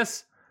shows like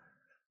this,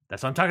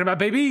 that's what I'm talking about,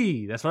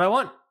 baby. That's what I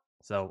want.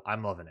 So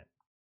I'm loving it.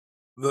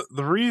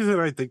 The reason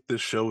I think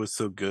this show is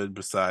so good,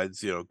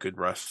 besides good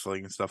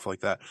wrestling and stuff like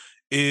that,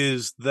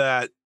 is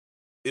that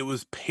it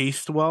was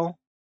paced well.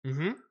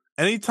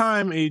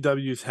 Anytime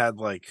AEW's had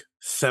like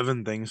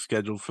 7 things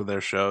scheduled for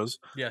their shows,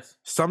 yes,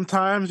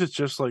 sometimes it's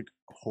just like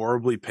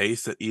horribly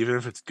paced that even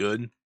if it's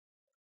good,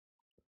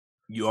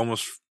 you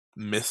almost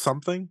miss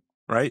something,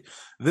 right?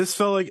 This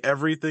felt like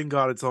everything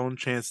got its own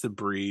chance to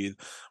breathe.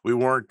 We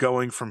weren't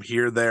going from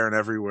here, there, and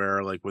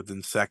everywhere like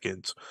within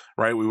seconds,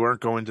 right? We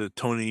weren't going to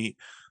Tony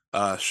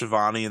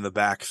Schiavone in the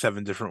back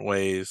 7 different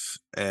ways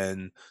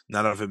and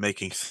none of it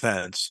making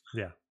sense.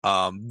 Yeah.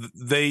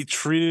 They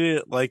treated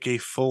it like a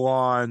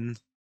full-on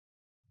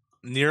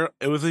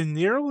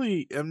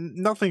nearly, and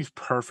nothing's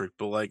perfect,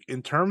 but like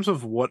in terms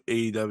of what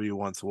AEW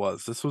once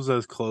was, this was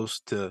as close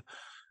to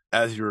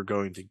as you were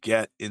going to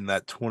get in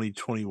that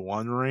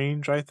 2021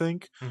 range, I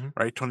think.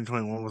 Right?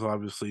 2021 was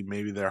obviously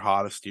maybe their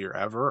hottest year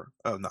ever.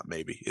 Oh, not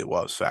maybe, it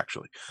was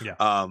factually. Yeah.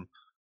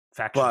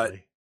 Factually. But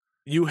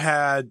you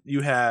had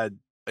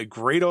a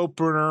great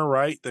opener,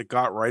 right? That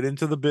got right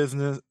into the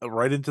business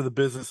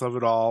of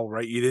it all,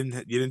 right? You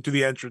didn't do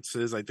the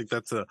entrances. I think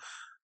that's a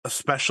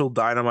special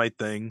Dynamite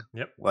thing.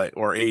 Yep.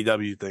 Or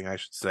AEW thing, I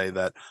should say,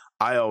 that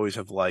I always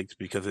have liked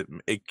because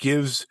it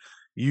gives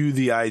you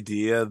the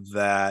idea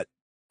that,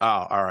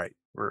 oh, all right,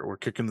 we're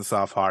kicking this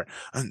off hard.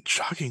 And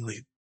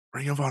shockingly,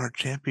 Ring of Honor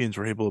champions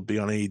were able to be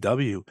on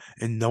AEW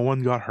and no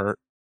one got hurt.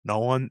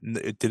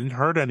 It didn't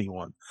hurt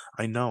anyone.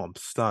 I know, I'm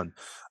stunned.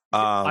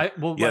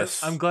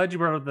 Yes. I'm glad you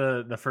brought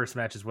up the first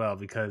match as well,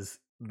 because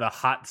the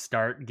hot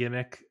start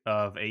gimmick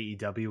of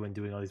AEW and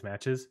doing all these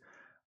matches,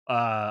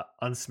 on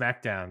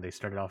SmackDown, they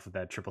started off with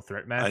that triple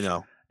threat match. I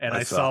know. And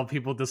I saw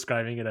people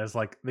describing it as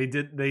like they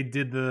did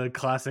the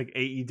classic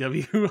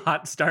AEW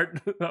hot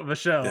start of a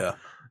show. Yeah.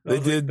 They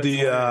did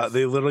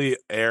they literally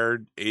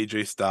aired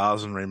AJ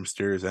Styles and Rey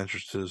Mysterio's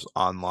entrances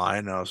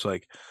online. And I was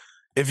like,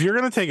 if you're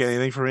going to take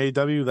anything from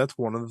AEW, that's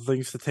one of the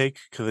things to take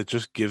because it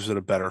just gives it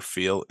a better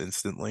feel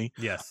instantly.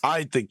 Yes.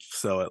 I think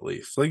so, at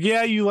least. Like,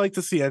 yeah, you like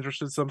to see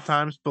entrances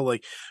sometimes, but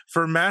like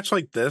for a match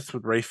like this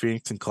with Ray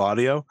Phoenix and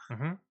Claudio,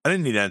 Mm-hmm. I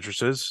didn't need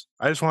entrances.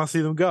 I just want to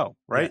see them go,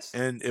 right? Yes.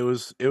 And it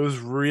was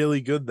really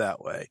good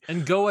that way.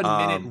 And go at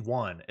minute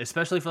one,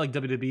 especially for like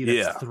WWE. That's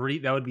Yeah. three.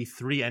 That would be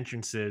 3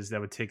 entrances that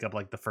would take up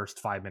like the first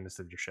 5 minutes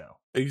of your show.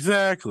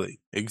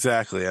 Exactly.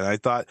 And I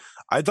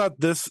thought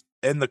this,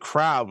 and the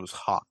crowd was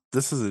hot.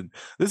 This is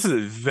a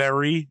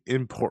very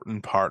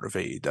important part of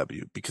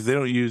AEW because they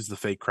don't use the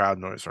fake crowd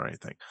noise or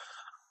anything.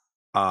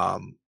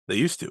 They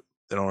used to.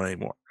 They don't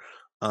anymore.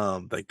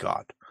 Thank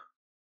God.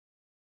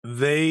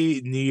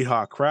 They need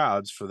hot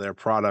crowds for their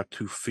product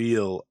to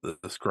feel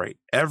this great.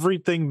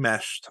 Everything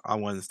meshed on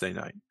Wednesday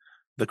night.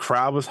 The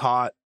crowd was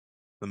hot.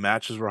 The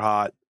matches were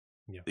hot.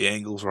 Yeah. The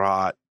angles were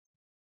hot.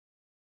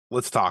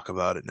 Let's talk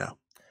about it now.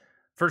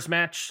 First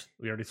match,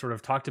 we already sort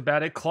of talked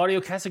about it. Claudio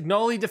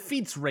Castagnoli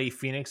defeats Ray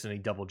Phoenix in a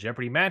double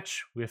Jeopardy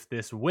match. With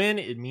this win,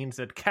 it means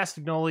that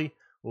Castagnoli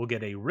will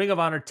get a Ring of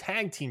Honor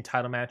tag team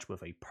title match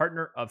with a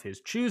partner of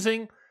his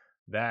choosing.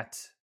 That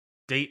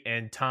date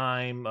and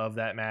time of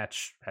that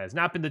match has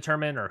not been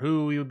determined, or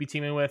who he would be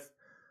teaming with.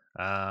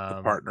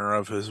 The partner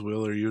of his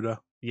Wheeler Yuta.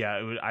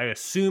 Yeah, I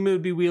assume it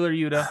would be Wheeler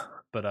Yuta,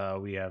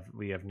 but we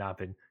have not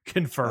been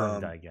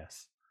confirmed, I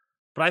guess.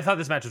 But I thought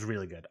this match was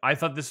really good. I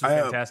thought this was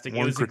fantastic.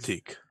 One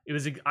critique. It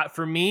was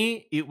for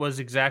me. It was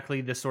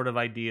exactly the sort of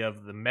idea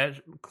of the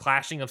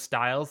clashing of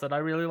styles that I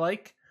really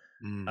like.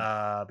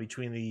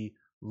 Between the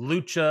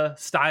lucha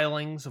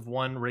stylings of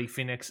one Ray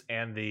Phoenix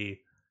and the,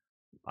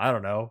 I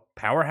don't know,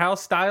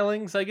 powerhouse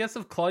stylings, I guess,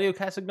 of Claudio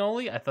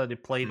Castagnoli. I thought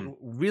it played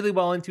really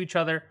well into each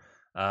other,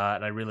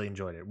 and I really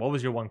enjoyed it. What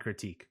was your one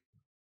critique?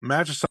 The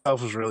match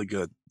itself was really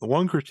good. The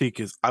one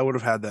critique is I would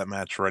have had that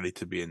match ready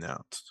to be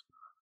announced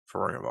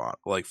for Ring of Honor,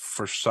 like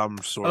for some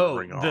sort of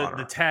Ring of Honor.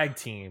 The tag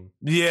team.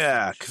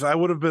 Yeah, because I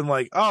would have been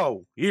like,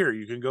 oh, here,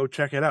 you can go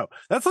check it out.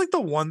 That's like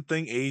the one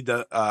thing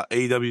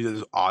AEW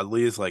does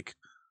oddly is like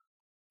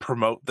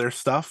promote their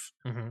stuff.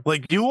 Mm-hmm.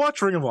 Like you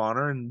watch Ring of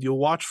Honor and you'll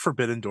watch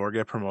Forbidden Door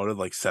get promoted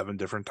like 7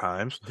 different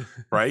times,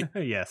 right?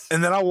 Yes.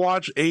 And then I'll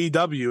watch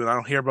AEW and I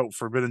don't hear about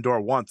Forbidden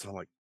Door once. And I'm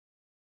like,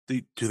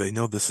 do they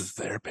know this is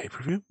their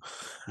pay-per-view?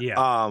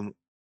 Yeah.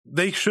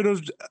 They should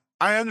have.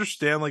 I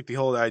understand like the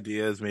whole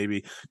idea is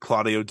maybe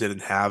Claudio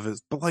didn't have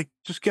his, but like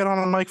just get on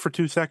a mic for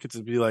 2 seconds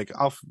and be like,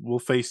 we'll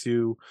face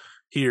you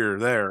here,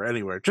 there,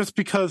 anywhere. Just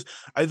because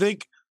I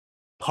think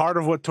part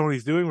of what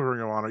Tony's doing with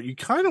Ring of Honor, you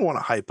kind of want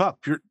to hype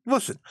up.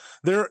 Listen,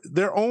 they're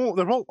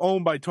both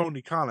owned by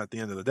Tony Khan at the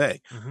end of the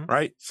day,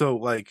 right? So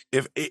like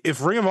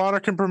if Ring of Honor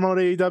can promote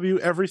AEW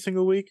every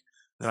single week,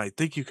 then I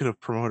think you could have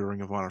promoted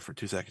Ring of Honor for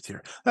 2 seconds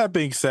here. That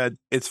being said,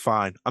 it's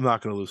fine. I'm not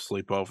going to lose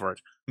sleep over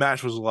it.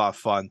 Match was a lot of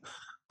fun.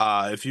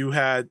 If you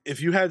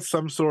had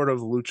some sort of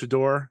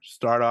luchador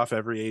start off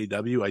every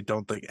AEW, I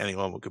don't think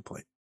anyone would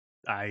complain.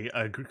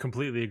 I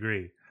completely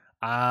agree.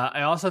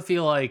 I also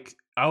feel like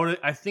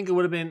I think it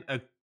would have been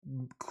a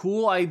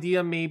cool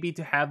idea maybe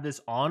to have this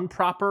on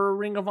proper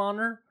Ring of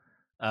Honor,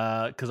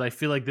 because I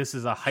feel like this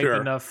is a hype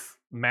enough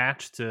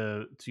match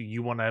to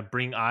you want to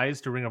bring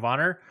eyes to Ring of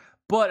Honor.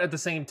 But at the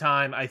same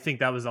time, I think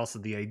that was also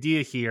the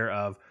idea here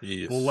of,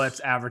 well, let's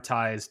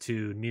advertise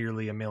to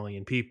nearly 1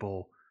 million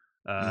people.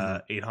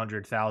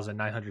 800,000,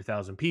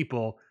 900,000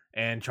 people,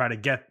 and try to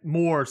get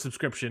more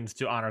subscriptions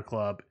to Honor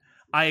Club.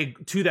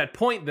 To that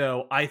point,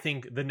 though, I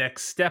think the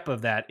next step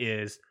of that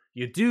is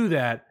you do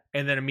that,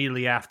 and then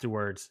immediately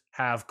afterwards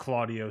have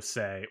Claudio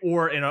say,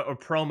 or in a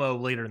promo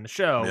later in the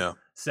show,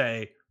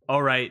 say,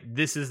 all right,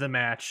 this is the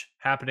match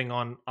happening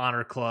on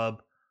Honor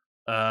Club,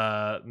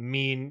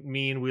 me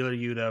and Wheeler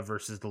Yuta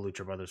versus the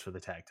Lucha Brothers for the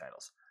tag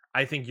titles.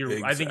 I think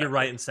you're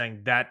right in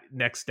saying that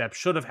next step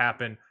should have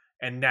happened.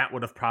 And that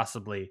would have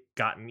possibly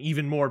gotten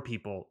even more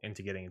people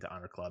into getting into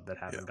Honor Club that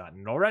haven't gotten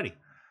it already.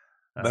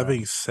 That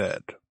being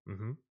said,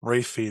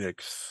 Ray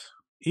Phoenix,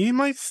 he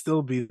might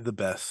still be the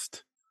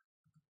best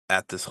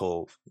at this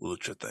whole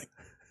lucha thing.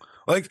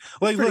 Like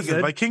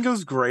listen,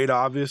 Vikingo's great,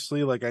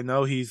 obviously. Like I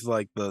know he's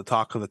like the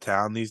talk of the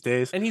town these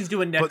days, and he's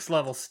doing next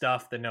level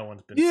stuff that no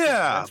one's been.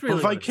 Yeah,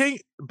 really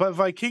but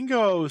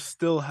Vikingo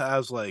still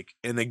has like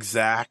an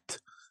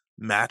exact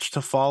match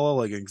to follow,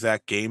 like an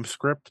exact game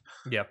script.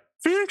 Yep.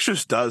 Phoenix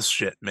just does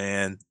shit,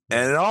 man,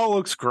 and it all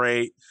looks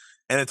great,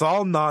 and it's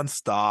all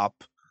nonstop.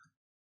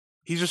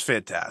 He's just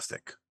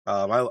fantastic.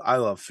 I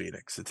love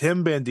Phoenix. It's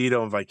him,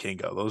 Bandito, and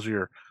Vikingo. Those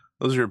are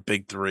your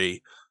big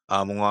 3,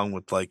 along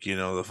with like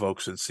the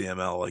folks in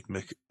CML like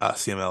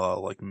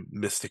CMLL like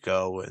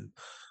Mystico and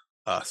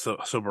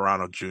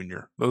Soberano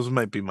Jr. Those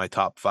might be my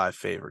top 5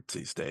 favorites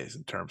these days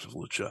in terms of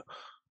lucha.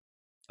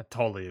 I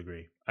totally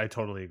agree.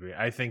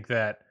 I think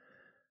that.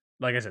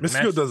 Like I said,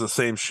 Mystico does the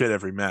same shit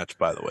every match,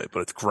 by the way, but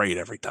it's great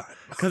every time.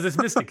 Because it's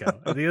Mystico.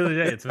 At the end of the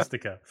day, it's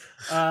Mystico.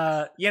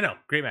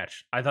 Great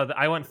match. I thought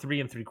I went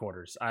 3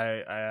 3/4.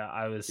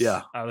 I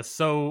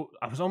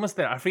was almost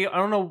there.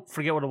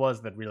 Forget what it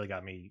was that really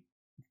got me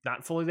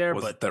not fully there,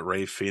 Was but it that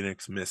Ray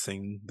Phoenix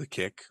missing the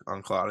kick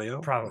on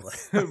Claudio? probably.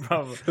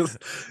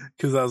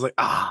 Because I was like,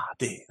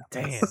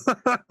 damn.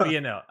 But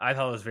I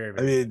thought it was very, I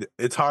very mean, good.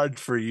 it's hard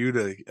for you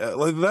to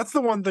like. That's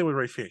the one thing with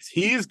Ray Phoenix.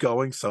 He's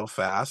going so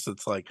fast.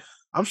 It's like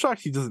I'm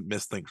shocked he doesn't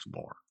miss things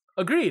more.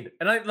 Agreed,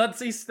 and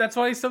that's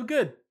why he's so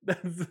good.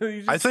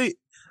 I say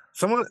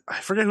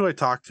I forget who I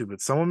talked to,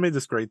 but someone made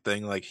this great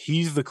thing. Like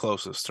he's the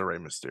closest to Rey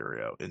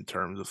Mysterio in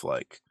terms of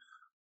like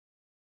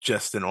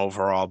just an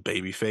overall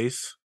baby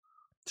face.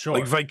 Sure.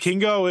 Like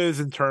Vikingo is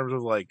in terms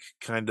of like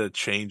kind of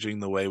changing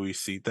the way we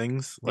see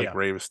things, like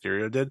Rey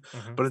Mysterio did.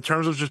 Mm-hmm. But in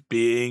terms of just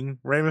being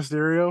Rey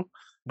Mysterio,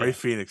 Ray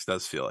Phoenix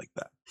does feel like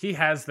that. He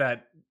has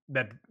that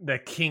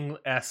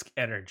king-esque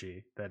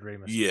energy that Rey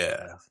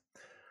Mysterio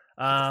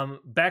has.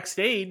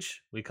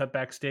 Backstage, we cut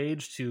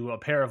backstage to a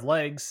pair of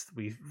legs.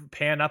 We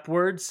pan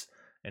upwards,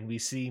 and we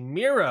see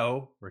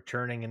Miro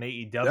returning in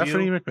AEW.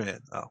 Stephanie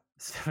McMahon. Oh,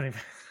 Stephanie.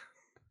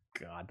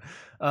 God.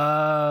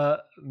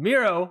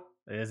 Miro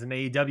is in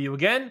AEW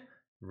again.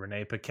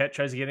 Renee Paquette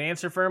tries to get an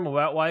answer for him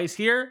about why he's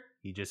here.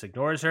 He just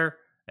ignores her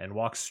and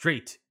walks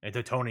straight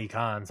into Tony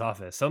Khan's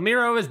office. So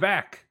Miro is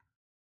back.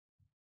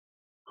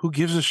 Who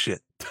gives a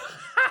shit?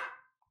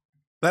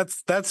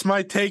 That's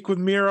my take with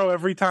Miro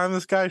every time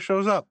this guy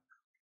shows up.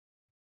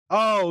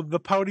 Oh, the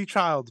pouty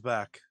child's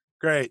back.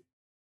 Great.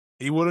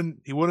 He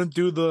wouldn't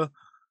do the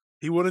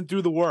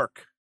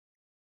work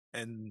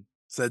and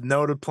said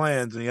no to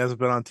plans, and he hasn't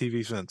been on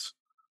TV since.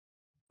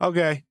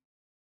 Okay.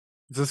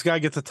 If this guy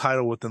gets a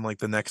title within like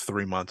the next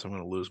 3 months, I'm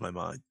gonna lose my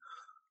mind.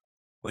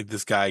 Like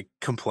this guy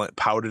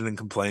pouted and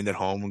complained at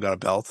home and got a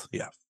belt.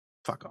 Yeah,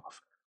 fuck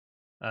off.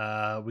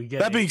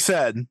 That being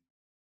said,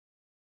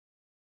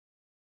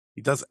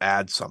 he does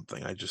add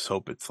something. I just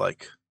hope it's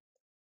like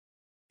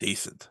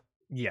decent.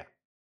 Yeah.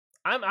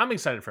 I'm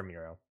excited for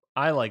Miro.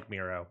 I like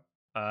Miro.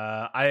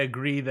 I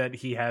agree that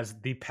he has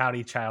the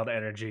pouty child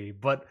energy,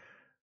 but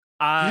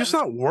he's just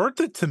not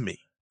worth it to me.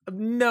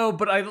 No,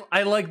 but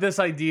I like this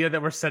idea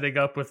that we're setting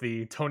up with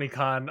the Tony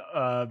Khan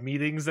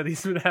meetings that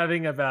he's been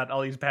having about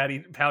all these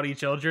pouty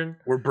children.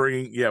 We're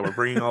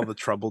bringing all the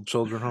troubled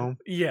children home.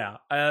 Yeah,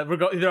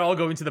 they're all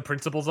going to the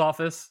principal's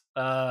office.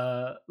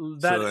 And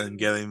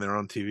getting their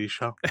own TV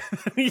show.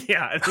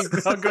 Yeah, I think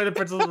they'll go to the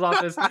principal's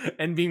office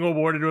and being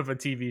awarded with a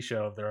TV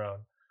show of their own.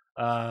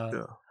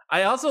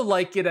 I also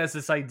like it as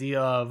this idea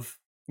of,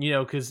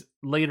 because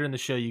later in the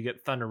show you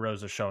get Thunder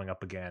Rosa showing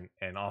up again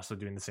and also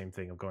doing the same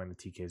thing of going to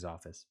TK's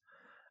office.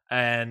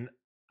 And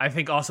I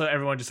think also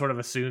everyone just sort of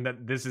assumed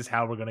that this is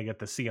how we're going to get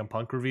the CM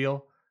Punk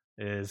reveal,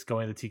 is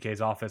going to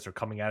TK's office or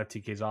coming out of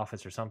TK's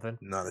office or something.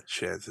 Not a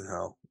chance in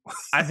hell.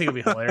 I think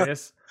it'd be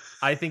hilarious.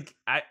 I think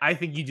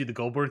you do the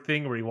Goldberg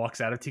thing where he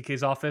walks out of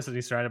TK's office and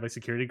he's surrounded by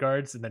security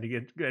guards and then he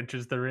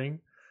enters the ring.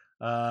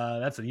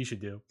 That's what you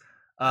should do.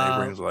 And he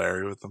brings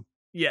Larry with him.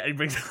 Yeah, he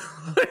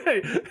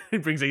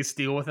brings Ace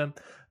Steel with him.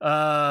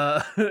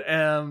 No,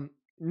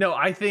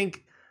 I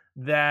think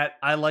that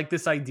I like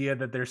this idea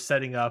that they're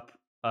setting up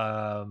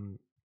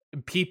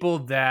people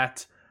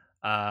that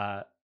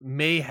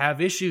may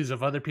have issues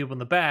of other people in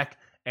the back,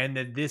 and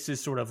that this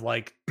is sort of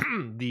like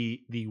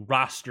the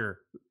roster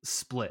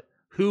split.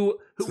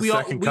 We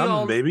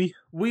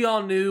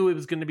all knew it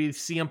was going to be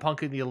CM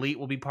Punk and the Elite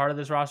will be part of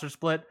this roster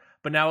split,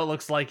 but now it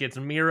looks like it's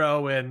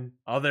Miro and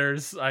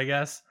others, I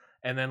guess.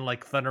 And then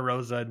like Thunder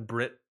Rosa and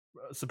Britt,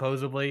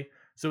 supposedly.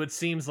 So it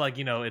seems like,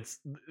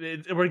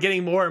 we're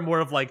getting more and more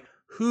of like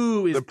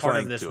who is part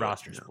of this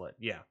roster split.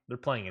 Yeah, they're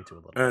playing into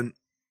it a little bit.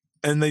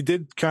 And they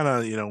did kind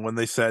of, when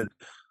they said,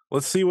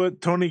 let's see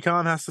what Tony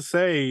Khan has to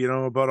say,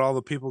 about all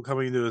the people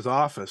coming into his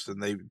office.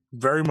 And they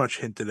very much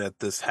hinted at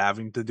this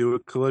having to do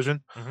with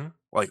Collision,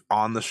 like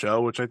on the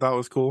show, which I thought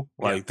was cool.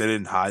 Like they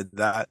didn't hide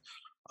that.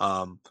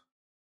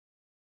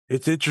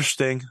 It's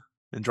interesting.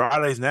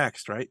 Andrade's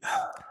next, right?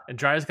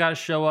 Andrade's got to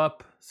show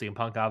up. CM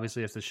Punk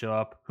obviously has to show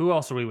up. Who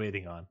else are we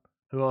waiting on?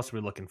 Who else are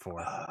we looking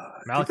for?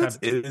 That's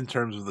it in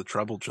terms of the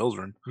troubled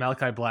children.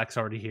 Malachi Black's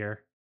already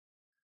here.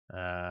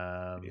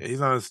 He's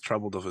not as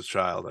troubled of his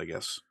child, I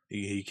guess.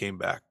 He came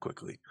back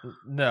quickly.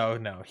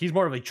 No. He's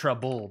more of a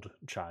troubled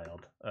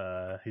child.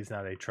 He's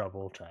not a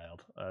troubled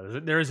child.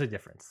 There is a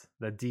difference.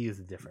 The D is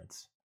the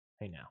difference.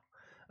 Hey, now.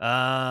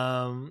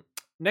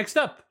 Next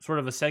up, sort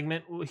of a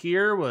segment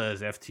here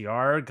was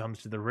FTR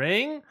comes to the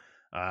ring.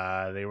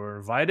 They were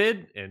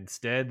invited.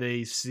 Instead,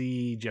 they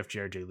see Jeff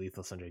Jarrett, Jay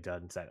Lethal, Sanjay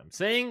Dutt, and Saddam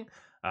Singh.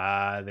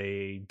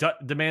 They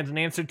demand an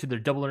answer to their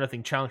Double or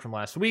Nothing challenge from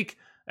last week.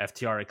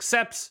 FTR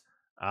accepts.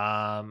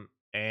 And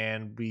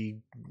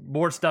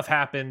more stuff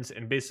happens,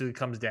 and basically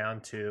comes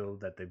down to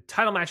that the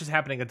title match is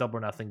happening at Double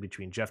or Nothing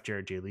between Jeff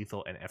Jarrett, Jay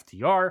Lethal, and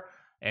FTR.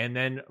 And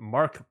then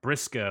Mark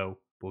Briscoe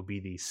will be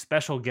the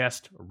special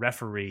guest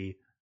referee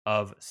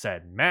of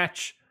said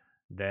match.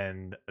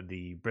 Then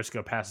the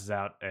Briscoe passes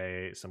out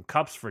some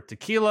cups for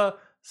tequila.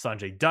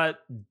 Sanjay Dutt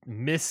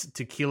miss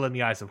tequila in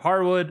the eyes of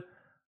Harwood.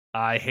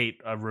 I hate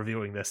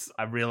reviewing this,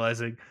 I'm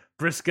realizing,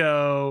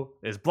 Briscoe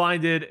is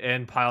blinded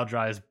and pile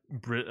drives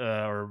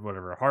or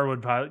whatever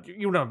Harwood pile.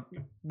 You know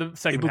the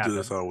segment People happened. do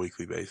this on a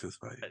weekly basis.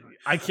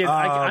 I can't.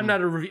 I'm not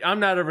a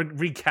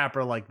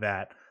recapper like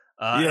that.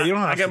 Yeah, you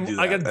don't have to do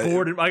that. I got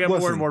bored. I got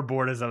more and more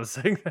bored as I was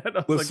saying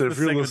that. Listen, like, if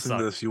you're listening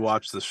to this, you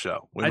watch the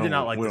show. I did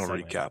not like. We don't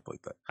segment. Recap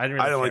like that. I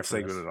didn't like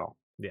segment at all.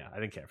 Yeah, I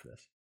didn't care for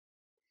this.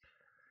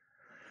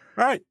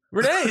 All right,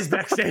 Renee's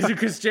backstage with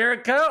Chris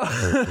Jericho.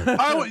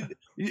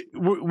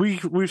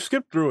 We've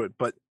skipped through it,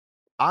 but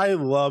I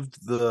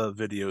loved the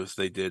videos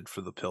they did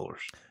for the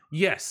pillars.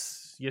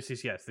 Yes.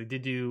 They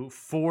did do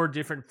 4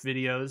 different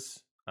videos.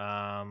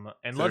 And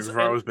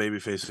Guevara was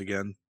babyface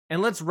again.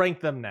 And let's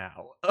rank them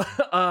now.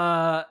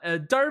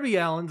 Darby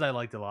Allin's I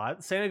liked a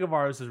lot. Sammy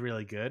Guevara's was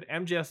really good.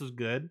 MJF's was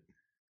good.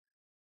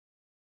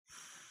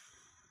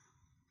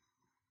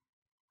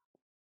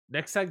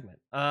 Next segment.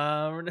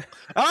 Okay.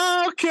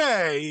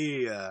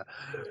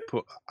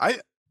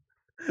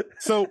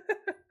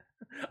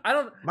 I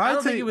don't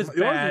think it was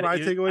bad. I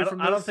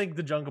don't think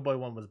the Jungle Boy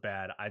one was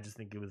bad. I just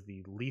think it was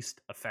the least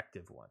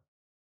effective one.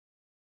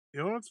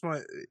 You know what's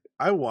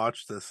I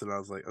watched this and I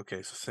was like,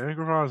 okay, so Sammy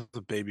Guevara is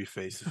a baby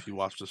face if you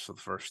watch this for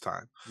the first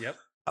time. Yep.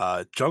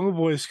 Jungle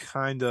Boy's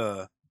kind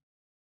of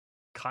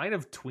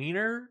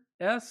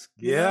tweener-esque.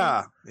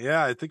 Yeah.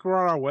 I think we're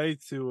on our way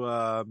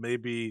to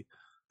maybe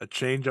a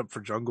change up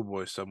for Jungle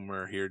Boy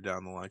somewhere here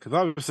down the line, because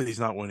obviously he's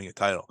not winning a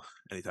title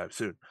anytime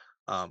soon,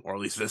 or at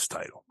least this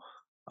title.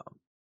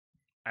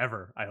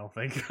 Ever, I don't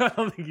think. I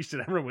don't think he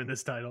should ever win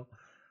this title.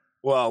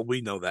 Well, we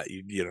know that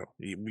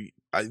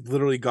I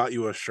literally got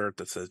you a shirt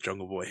that says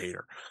Jungle Boy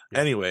Hater. Yeah.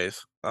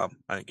 Anyways, I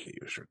didn't get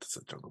you a shirt that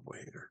said Jungle Boy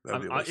Hater.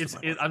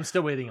 I'm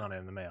still waiting on it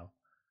in the mail.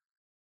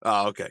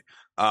 Oh, okay.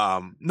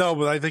 No,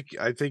 but I think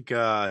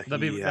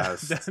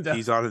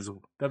he's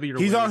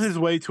on his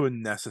way to a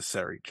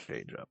necessary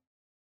change up.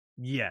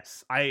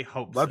 Yes, I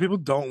hope. A lot of people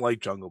don't like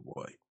Jungle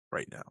Boy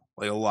right now.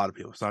 Like a lot of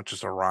people. It's not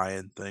just a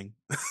Ryan thing.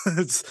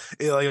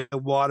 Like a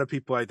lot of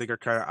people I think are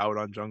kind of out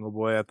on Jungle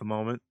Boy at the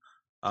moment.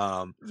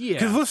 Yeah.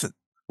 Because listen,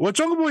 what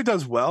Jungle Boy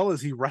does well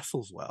is he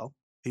wrestles well.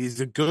 He's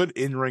a good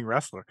in-ring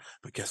wrestler.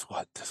 But guess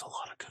what? There's a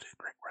lot of good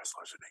in-ring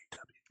wrestlers in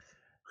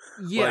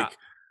AEW. Yeah. Like,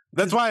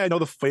 that's why I know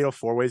the Fatal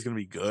 4-Way is going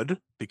to be good,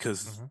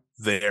 because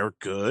they're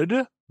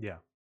good. Yeah.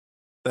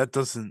 That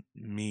doesn't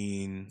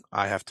mean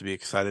I have to be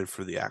excited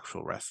for the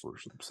actual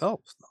wrestlers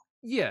themselves, though.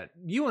 Yeah,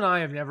 you and I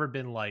have never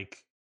been like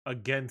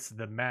against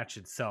the match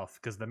itself,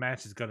 because the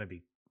match is going to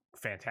be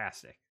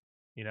fantastic.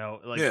 You know,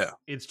 like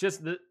it's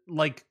just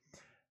like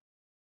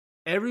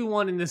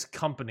everyone in this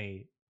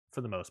company,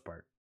 for the most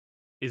part,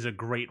 is a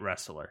great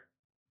wrestler,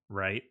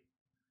 right?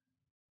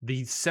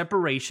 The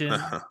separation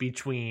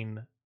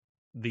between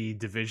the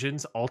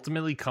divisions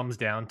ultimately comes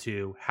down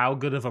to how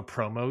good of a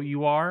promo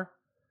you are.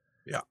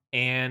 Yeah.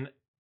 And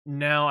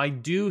now I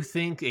do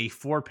think a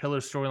 4-pillar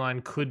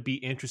storyline could be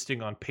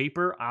interesting on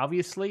paper.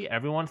 Obviously,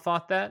 everyone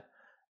thought that.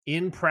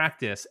 In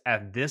practice,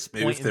 at this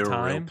point in time,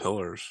 were real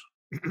pillars.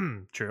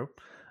 True.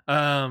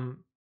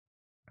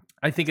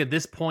 I think at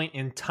this point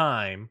in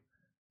time,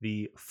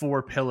 the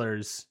 4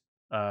 pillars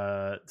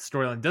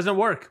storyline doesn't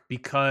work,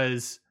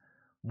 because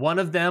one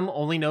of them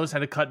only knows how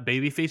to cut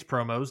babyface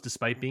promos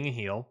despite being a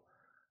heel.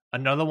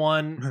 Another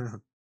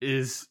one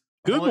is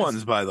good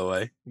ones, by the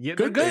way. Yeah,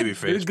 good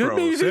babyface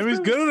promo.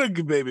 Sammy's good at a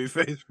good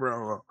babyface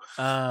promo.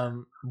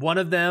 One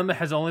of them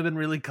has only been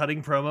really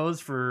cutting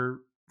promos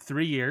for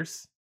 3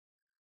 years.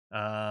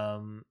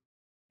 And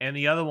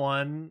the other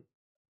one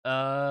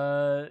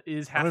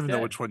is half. I don't even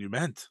know which one you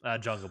meant.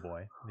 Jungle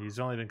Boy. He's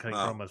only been cutting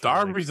promos.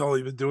 Darby's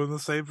only been doing the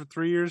same for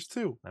 3 years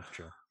too. That's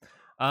true.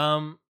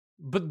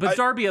 But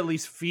Darby at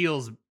least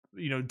feels,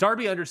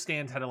 Darby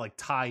understands how to like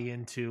tie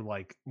into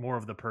like more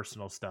of the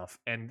personal stuff,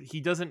 and he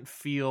doesn't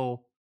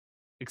feel,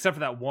 except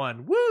for that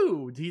one,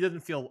 he doesn't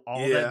feel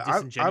all that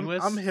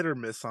disingenuous. I'm hit or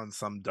miss on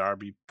some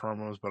Darby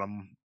promos, but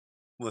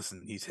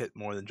listen, he's hit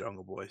more than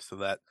Jungle Boy, so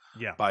that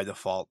by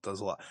default does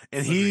a lot.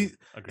 And Agreed.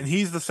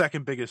 He's the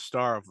second biggest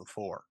star of the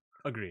 4.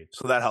 Agreed.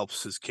 So that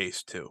helps his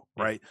case too,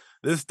 right?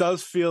 This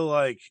does feel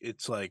like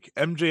it's like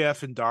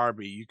MJF and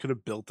Darby. You could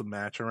have built a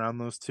match around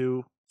those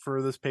two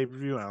for this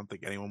pay-per-view. I don't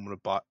think anyone would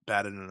have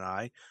batted an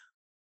eye.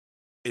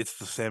 It's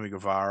the Sammy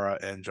Guevara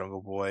and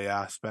Jungle Boy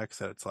aspects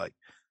that it's like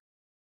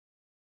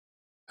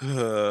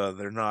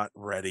they're not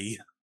ready.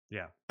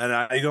 Yeah. And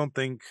I don't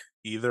think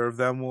either of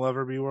them will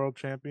ever be world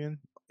champion.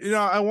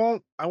 I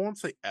won't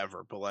say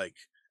ever, but like,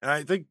 and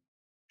I think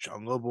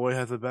Jungle Boy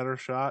has a better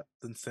shot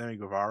than Sammy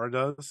Guevara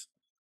does.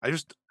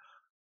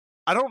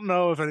 I don't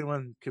know if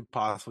anyone could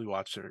possibly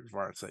watch Sammy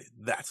Guevara and say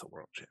that's a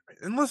world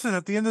champion. And listen,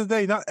 at the end of the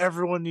day, not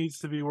everyone needs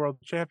to be world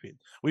champion.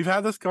 We've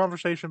had this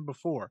conversation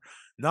before.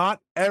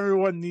 Not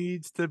everyone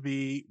needs to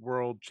be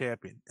world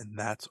champion, and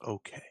that's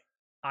okay.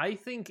 I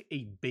think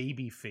a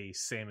babyface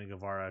Sammy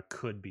Guevara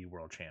could be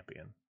world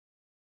champion.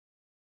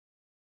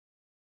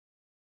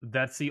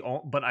 That's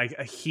but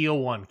a heel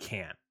one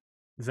can't.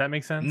 Does that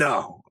make sense?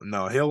 No,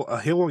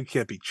 a heel one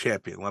can't be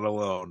champion, let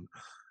alone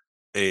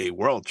a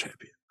world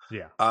champion.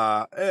 Yeah.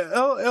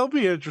 It'll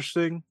be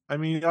interesting. I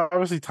mean,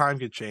 obviously time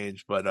could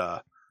change,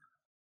 but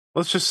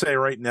let's just say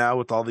right now,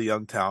 with all the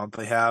young talent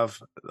they have,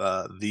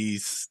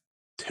 these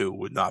two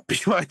would not be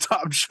my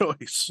top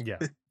choice Yeah.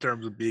 in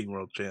terms of being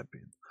world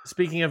champion.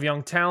 Speaking of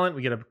young talent,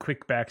 we get a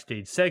quick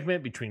backstage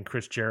segment between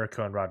Chris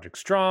Jericho and Roderick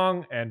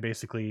Strong, and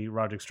basically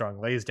Roderick Strong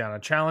lays down a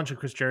challenge to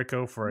Chris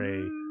Jericho for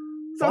a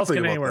Falls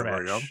Count Anywhere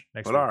match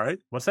next but week. all right.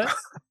 What's that?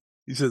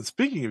 You said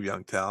speaking of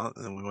young talent,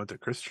 and then we went to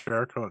Chris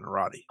Jericho and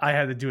Roddy. I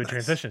had to do a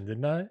transition,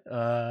 didn't I?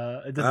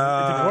 It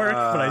didn't work,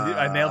 but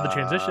I nailed the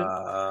transition.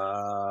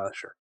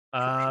 Sure.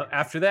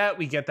 After that,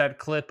 we get that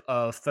clip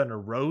of Thunder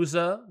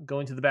Rosa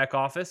going to the back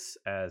office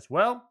as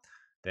well.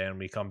 Then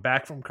we come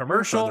back from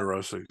commercial. Thunder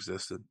Rosa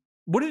existed.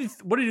 What did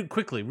you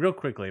real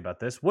quickly about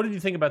this? What did you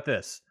think about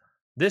this?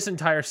 This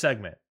entire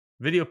segment,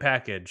 video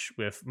package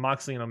with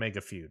Moxley and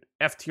Omega feud,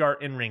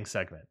 FTR in-ring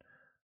segment,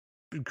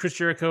 Chris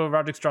Jericho,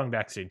 Roderick Strong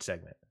backstage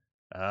segment,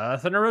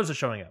 Thunder Rosa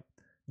showing up.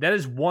 That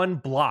is one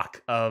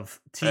block of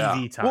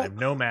TV time, well,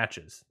 no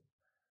matches.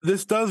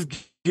 This does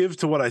give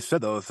to what I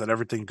said, though, is that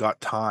everything got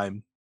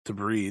time to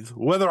breathe.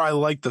 Whether I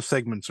like the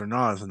segments or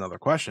not is another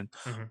question.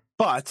 Mm-hmm.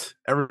 But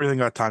everything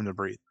got time to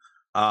breathe.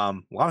 A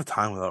lot of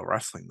time without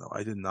wrestling, though.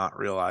 I did not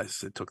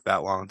realize it took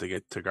that long to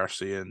get to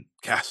Garcia and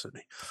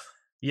Cassidy.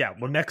 Yeah,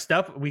 well, next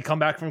up, we come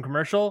back from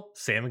commercial,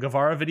 Sam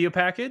Guevara video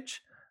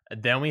package.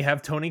 And then we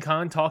have Tony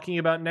Khan talking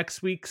about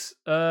next week's,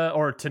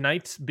 or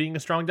tonight's being a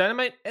strong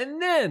Dynamite. And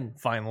then,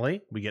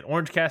 finally, we get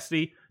Orange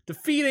Cassidy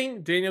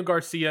defeating Daniel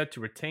Garcia to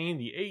retain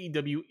the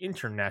AEW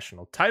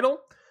International title.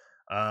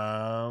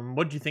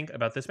 What do you think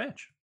about this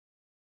match?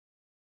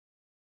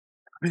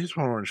 I just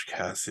want Orange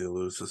Cassidy to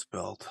lose this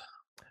belt.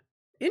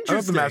 Interesting.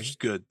 I thought the match was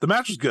good. The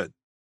match was good.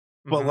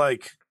 But,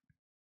 like,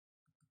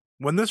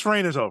 when this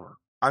reign is over,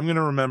 I'm going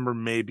to remember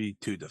maybe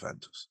 2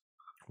 defenses.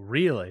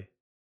 Really?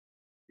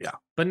 Yeah.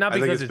 But not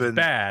because it's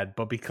bad,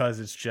 but because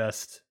it's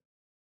just...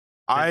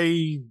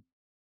 I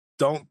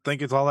don't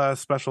think it's all that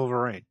special of a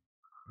reign.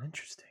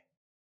 Interesting.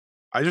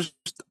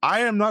 I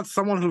am not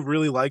someone who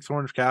really likes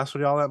Orange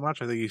Cassidy all that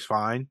much. I think he's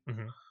fine.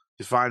 Mm-hmm.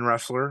 He's a fine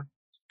wrestler.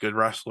 Good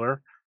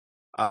wrestler.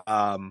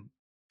 But,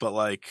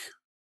 like...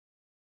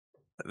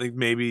 I think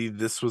maybe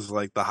this was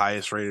like the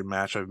highest rated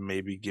match I've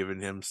maybe given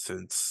him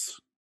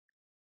since.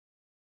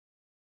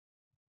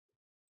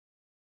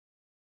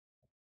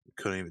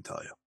 Couldn't even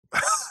tell you.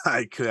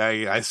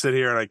 I sit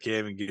here and I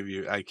can't even give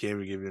you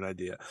an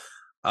idea.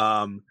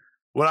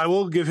 What I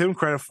will give him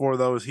credit for,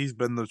 though, is he's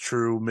been the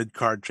true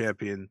mid-card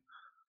champion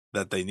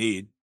that they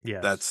need.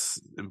 Yes.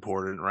 That's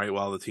important, right?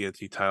 While the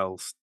TNT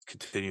title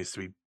continues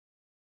to be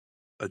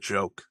a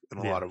joke in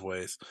a lot of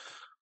ways.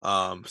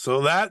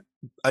 So that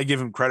I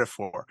give him credit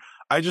for.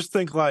 I just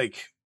think,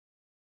 like,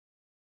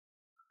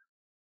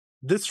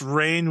 this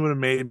reign would have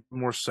made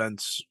more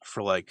sense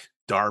for, like,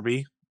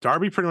 Darby.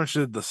 Darby pretty much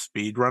did the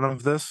speed run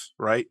of this,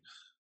 right?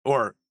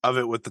 Or of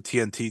it with the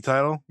TNT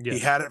title. Yes. He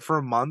had it for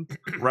a month,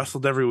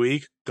 wrestled every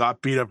week,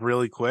 got beat up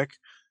really quick,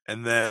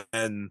 and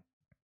then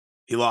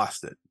he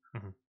lost it.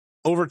 Mm-hmm.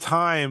 Over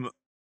time,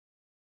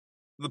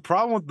 the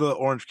problem with the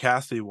Orange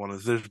Cassidy one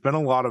is there's been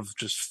a lot of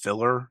just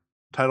filler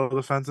title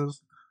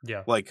defenses.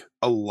 Yeah. Like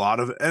a lot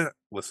of, and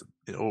listen,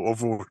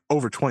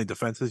 over 20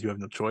 defenses, you have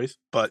no choice,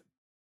 but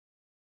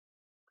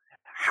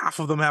half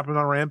of them happened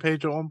on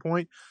Rampage at one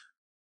point.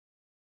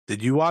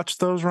 Did you watch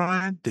those,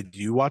 Ryan? Did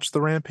you watch the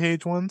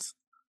Rampage ones?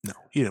 No,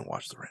 you didn't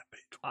watch the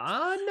Rampage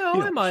ones.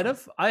 No, I might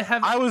have.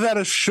 I was at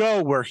a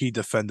show where he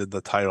defended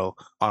the title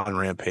on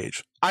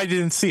Rampage. I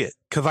didn't see it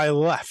because I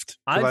left.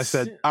 I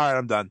said, all right,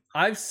 I'm done.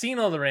 I've seen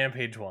all the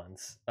Rampage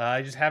ones.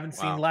 I just haven't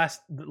seen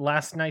last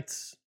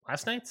night's?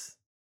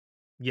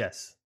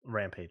 Yes.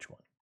 Rampage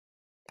one.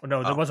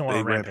 No, there wasn't one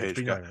on Rampage.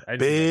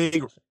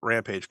 Big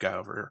Rampage guy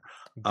over here.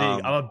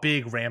 I'm a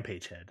big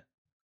Rampage head.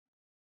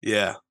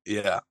 Yeah.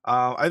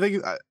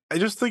 I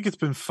just think it's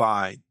been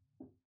fine.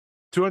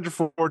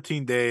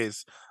 214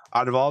 days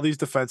out of all these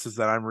defenses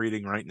that I'm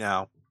reading right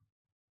now.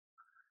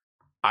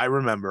 I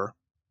remember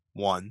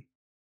 1,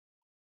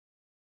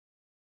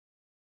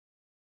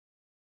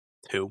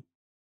 2.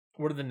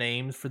 What are the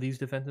names for these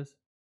defenses?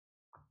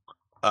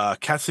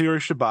 Katsuyori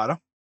Shibata.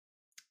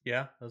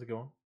 Yeah, that was a good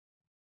one.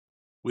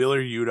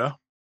 Wheeler Yuta.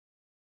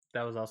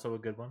 That was also a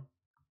good one.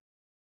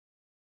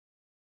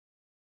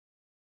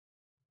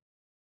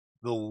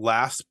 The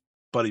last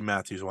Buddy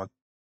Matthews one.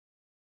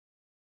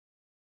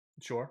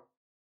 Sure.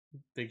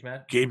 Big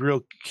Matt.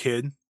 Gabriel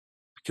Kidd,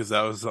 because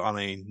that was on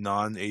a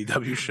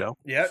non-AEW show.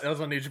 Yeah, that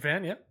was on New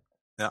Japan, yeah.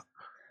 Yeah.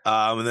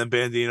 And then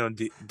Bandino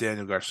and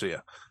Daniel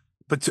Garcia.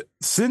 But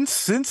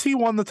since he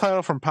won the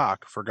title from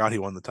Pac, forgot he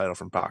won the title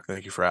from Pac.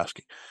 Thank you for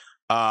asking.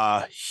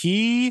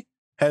 He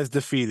has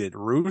defeated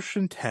Rush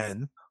and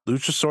 10,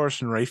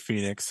 Luchasaurus and Ray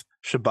Phoenix,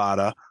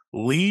 Shibata,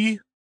 Lee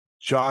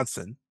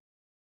Johnson,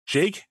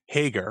 Jake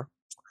Hager,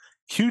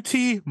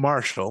 QT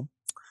Marshall,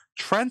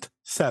 Trent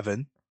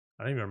Seven.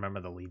 I don't even remember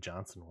the Lee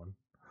Johnson one.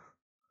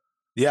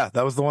 Yeah,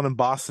 that was the one in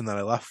Boston that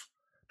I left.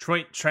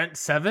 Trent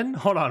Seven?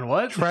 Hold on,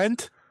 what?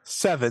 Trent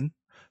Seven.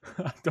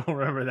 I don't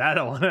remember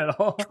that one at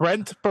all.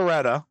 Trent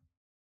Beretta.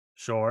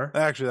 Sure.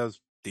 Actually, that was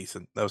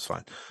decent. That was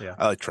fine. Yeah.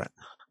 I like Trent.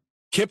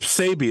 Kip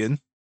Sabian.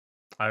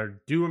 I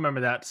do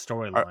remember that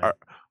storyline.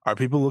 Are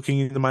people looking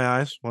into my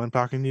eyes when I'm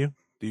talking to you?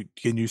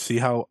 Can you see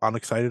how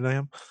unexcited I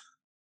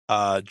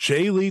am?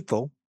 Jay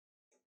Lethal.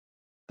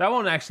 That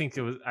one, actually,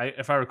 it was.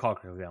 If I recall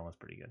correctly, that one was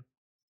pretty good.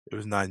 It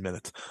was 9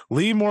 minutes.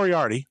 Lee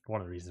Moriarty.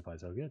 One of the reasons why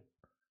it's so good.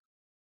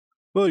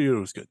 Well, it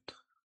was good.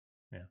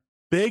 Yeah.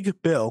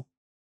 Big Bill.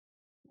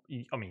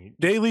 I mean,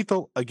 Jay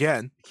Lethal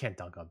again. You can't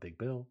dunk on Big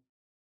Bill.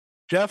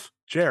 Jeff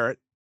Jarrett.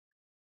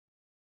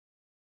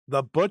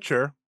 The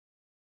Butcher.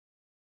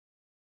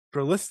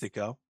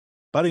 Dralistico.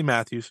 Buddy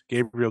Matthews.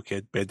 Gabriel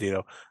Kidd.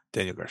 Bandito.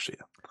 Daniel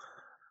Garcia.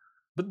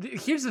 But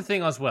here's the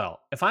thing as well.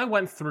 If I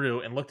went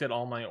through and looked at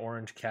all my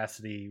Orange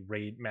Cassidy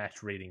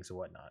match ratings and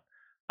whatnot,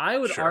 I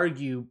would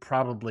argue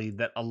probably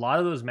that a lot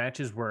of those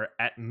matches were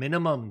at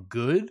minimum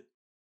good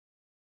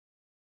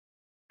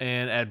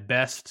and at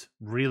best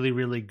really,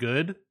 really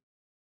good.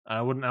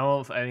 I wouldn't know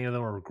if any of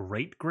them were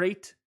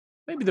great.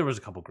 Maybe there was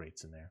a couple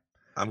greats in there.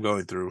 I'm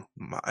going through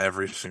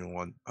every single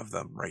one of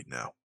them right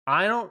now.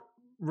 I don't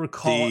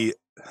recall.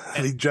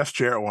 The Jeff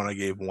Jarrett one I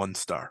gave 1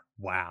 star.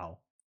 Wow.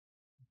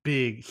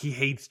 Big. He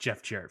hates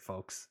Jeff Jarrett,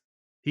 folks.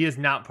 He is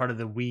not part of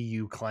the Wii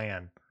U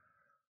clan.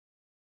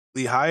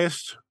 The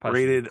highest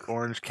rated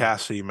Orange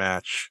Cassidy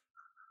match,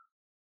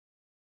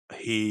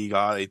 he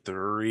got a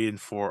 3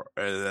 3/4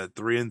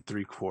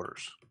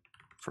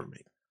 for me.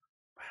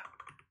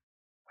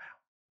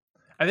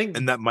 I think,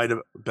 and that might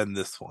have been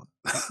this one.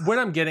 What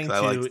I'm getting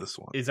to like this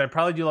one. is I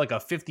probably do like a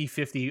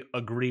 50-50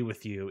 agree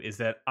with you, is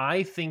that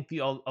I think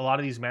a lot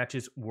of these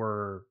matches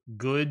were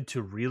good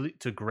to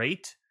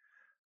great,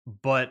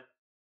 but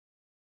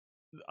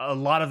a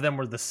lot of them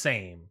were the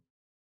same.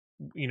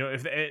 You know,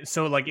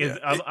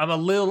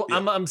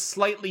 I'm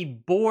slightly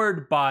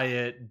bored by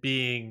it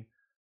being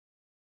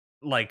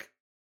like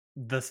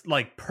this,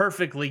 like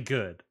perfectly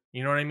good.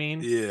 You know what I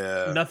mean?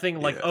 Yeah. Nothing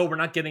like, we're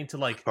not getting to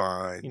like,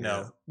 fine.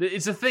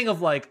 It's a thing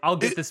of like, I'll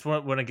get this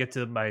one when I get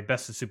to my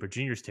Best of Super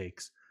Juniors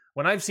takes.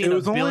 When I've seen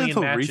a billion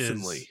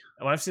matches,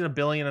 when I've seen a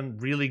billion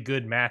really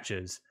good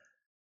matches,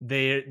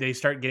 they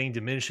start getting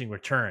diminishing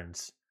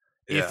returns.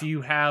 Yeah. If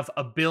you have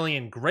a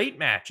billion great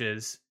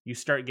matches, you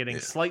start getting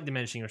slight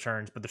diminishing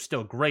returns, but they're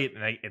still great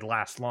and it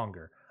lasts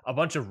longer. A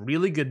bunch of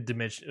really good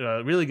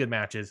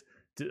matches,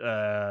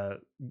 I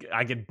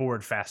get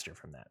bored faster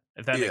from that.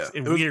 If that makes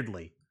it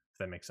weirdly, if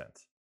that makes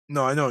sense.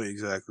 No, I know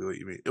exactly what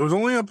you mean. It was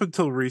only up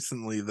until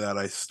recently that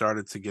I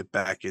started to get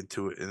back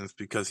into it, and it's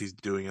because he's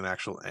doing an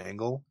actual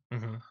angle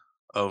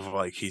of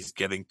like he's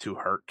getting too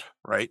hurt,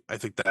 right? I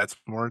think that's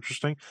more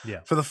interesting.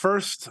 Yeah. For the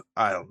first,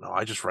 I don't know,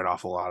 I just read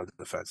off a lot of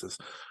defenses.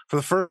 For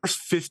the first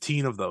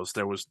 15 of those,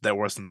 there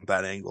wasn't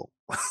that angle.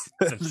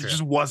 It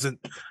just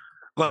wasn't.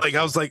 Like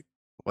I was like,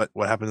 what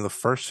happened to the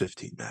first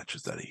 15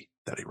 matches that he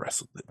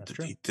wrestled?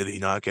 Did he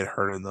not get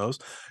hurt in those?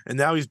 And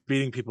now he's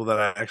beating people that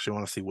I actually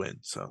want to see win.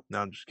 So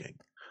now I'm just getting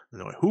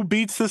annoyed. Who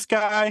beats this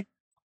guy?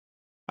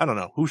 I don't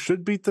know. Who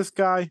should beat this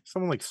guy?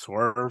 Someone like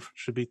Swerve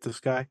should beat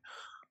this guy.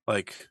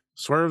 Like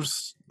Swerve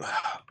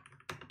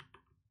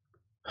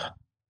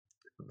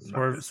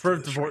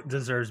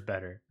deserves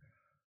better.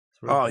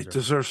 He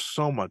deserves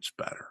so much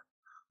better.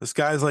 This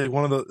guy's like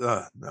one of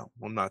the no,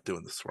 I'm not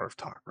doing the Swerve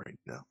talk right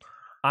now.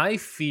 I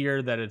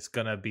fear that it's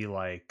gonna be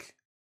like,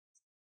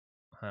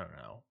 I don't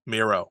know,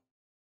 Miro.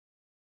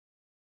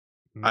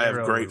 I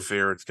have great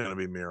fear it's gonna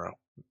be Miro.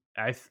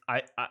 I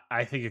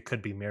think it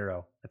could be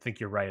Miro. I think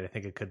you're right. I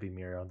think it could be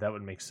Miro. That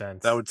would make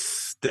sense. That would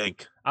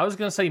stink. I was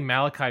gonna say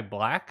Malachi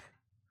Black.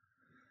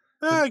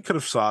 I could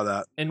have saw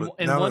that. In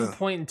one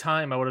point in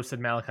time, I would have said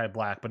Malachi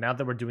Black, but now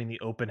that we're doing the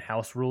open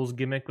house rules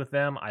gimmick with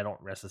them, I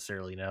don't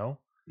necessarily know.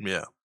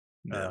 Yeah.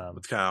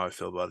 That's kind of how I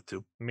feel about it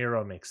too.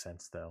 Miro makes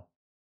sense though.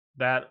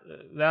 That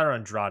or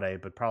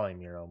Andrade, but probably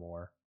Miro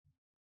more.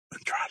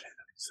 Andrade.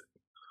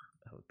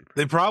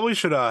 They probably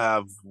should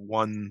have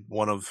one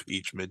of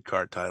each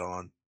mid-card title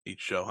on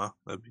each show,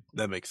 huh?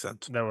 That makes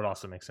sense. That would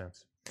also make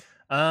sense.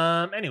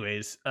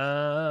 Anyways, we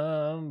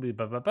got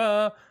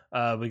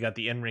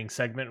the in-ring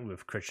segment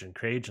with Christian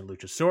Cage and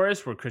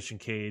Luchasaurus, where Christian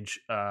Cage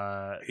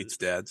hates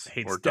dads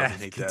or doesn't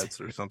hate dads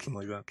or something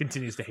like that.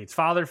 Continues to hate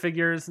father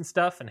figures and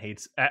stuff, and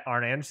hates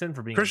Arn Anderson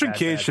for being Christian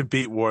Cage should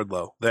beat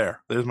Wardlow.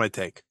 There's my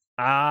take.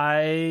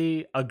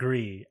 I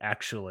agree.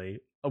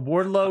 Actually,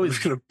 Wardlow is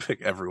gonna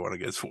pick everyone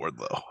against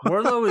Wardlow.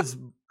 Wardlow is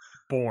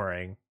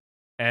boring.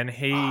 And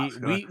I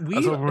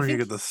was hoping we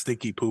get the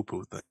stinky poo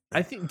poo thing.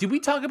 I think, did we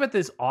talk about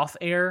this off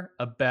air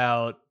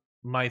about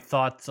my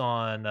thoughts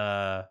on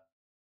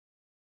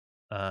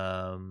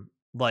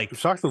like,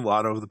 we've talked a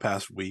lot over the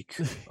past week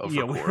of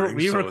recording,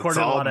 we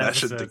recorded a lot of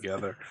episodes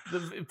together.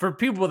 For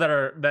people that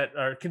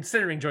are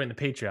considering joining the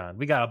Patreon,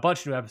 we got a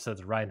bunch of new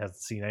episodes. Ryan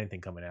hasn't seen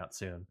anything coming out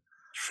soon.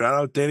 Shout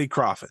out Danny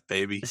Crawford,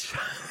 baby.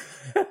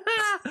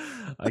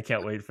 I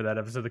can't wait for that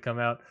episode to come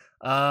out.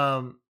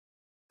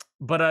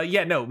 But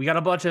we got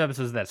a bunch of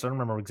episodes of that, so I don't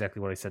remember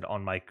exactly what I said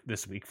on mic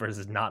this week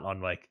versus not on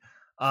mic.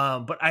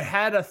 But I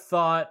had a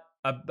thought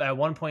at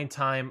one point in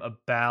time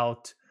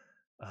about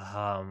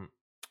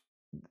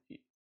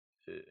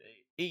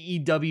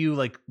AEW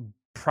like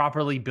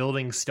properly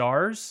building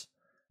stars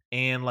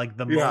and like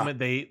the Yeah. moment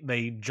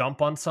they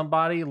jump on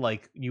somebody,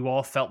 like you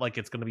all felt like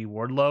it's going to be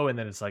Wardlow, and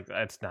then it's like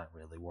it's not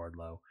really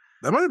Wardlow.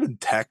 That might have been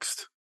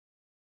text.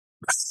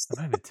 It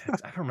might have been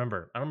text. I don't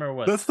remember.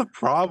 what. That's the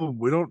problem.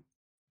 We don't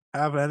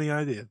have any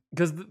idea.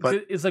 Because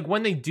it's like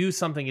when they do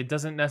something, it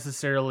doesn't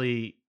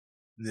necessarily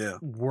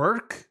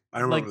work. I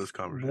remember like, this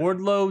conversation.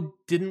 Wardlow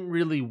didn't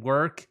really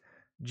work.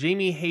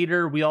 Jamie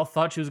Hayter, we all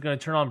thought she was going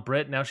to turn on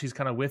Britt. Now she's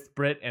kind of with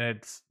Britt, and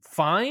it's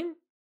fine.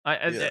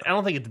 I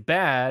don't think it's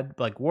bad,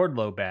 like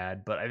Wardlow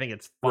bad, but I think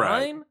it's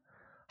fine. Right.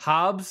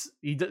 Hobbs,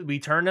 we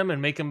turn him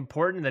and make him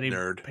important, then he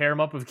pair him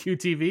up with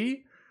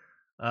QTV.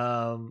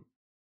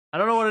 I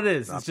don't know what it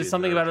is. It's just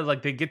something about it.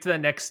 Like they get to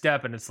that next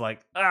step, and it's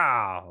like,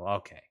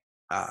 okay.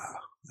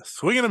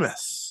 Swing and a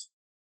miss.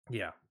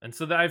 Yeah, and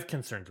so I have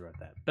concerns about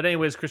that. But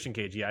anyways, Christian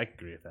Cage, I can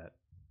agree with that.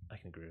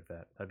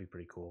 That'd be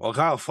pretty cool. Well,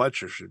 Kyle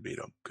Fletcher should beat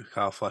him.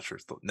 Kyle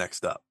Fletcher's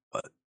next up,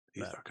 but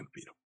he's not going to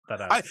beat him.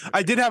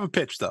 I did have a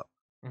pitch though.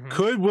 Mm-hmm.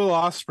 Could Will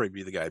Ospreay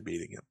be the guy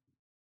beating him?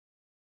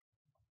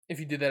 If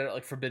you did that at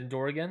like Forbidden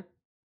Door again?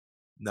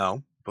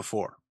 No,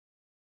 before.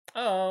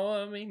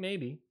 Oh, I mean,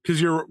 maybe.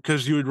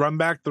 Because you would run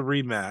back the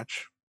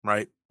rematch,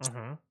 right?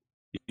 Mm-hmm.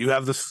 You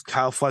have this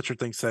Kyle Fletcher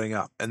thing setting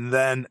up, and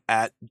then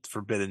at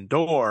Forbidden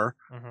Door,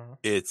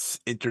 it's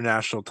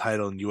international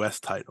title and U.S.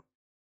 title.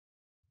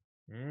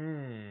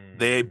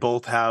 They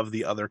both have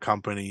the other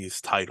company's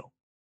title.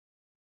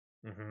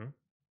 Mm-hmm.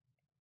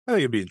 I think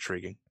it'd be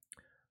intriguing.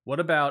 What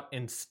about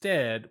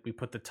instead we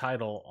put the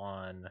title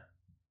on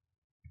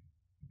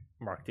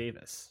Mark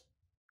Davis?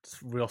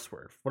 It's real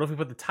swerve. What if we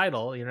put the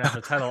title,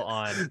 international title,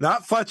 on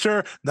not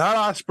Fletcher, not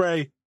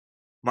Ospreay,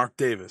 Mark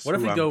Davis? What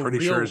if we go I'm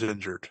pretty sure is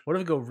injured. What if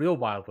we go real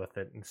wild with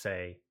it and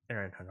say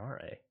Aaron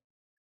Hanare?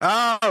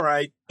 All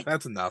right,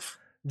 that's enough.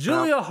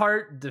 Julia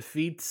Hart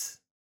defeats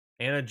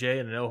Anna Jay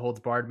in a no holds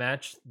barred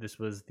match. This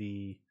was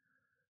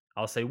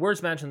I'll say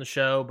worst match in the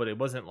show, but it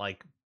wasn't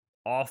like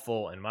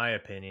awful in my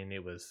opinion.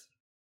 It was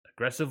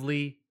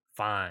aggressively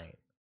fine.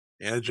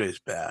 Anna Jay's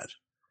bad.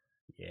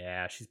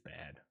 Yeah, she's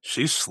bad.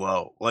 She's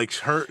slow. Like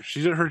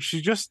she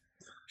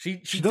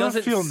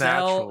doesn't feel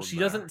natural. She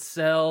doesn't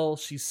sell.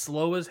 She's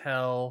slow as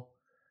hell.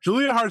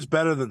 Julia Hart's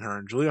better than her,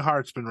 and Julia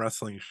Hart's been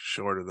wrestling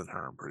shorter than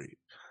her, I'm pretty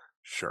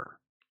sure.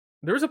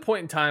 There was a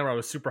point in time where I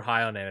was super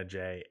high on Anna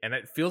Jay, and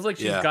it feels like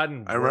she's gotten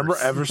worse. I remember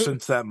ever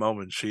since that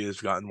moment, she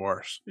has gotten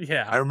worse.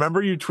 Yeah. I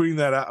remember you tweeting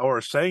that out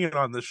or saying it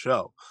on this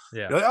show.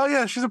 Yeah. You're like, oh,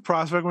 yeah, she's a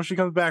prospect when she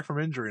comes back from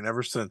injury. And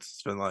ever since,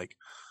 it's been like,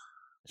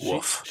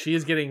 woof. She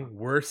is getting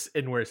worse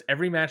and worse.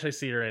 Every match I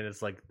see her in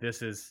is like,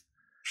 this is...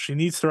 She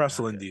needs to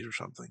wrestle indies or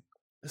something.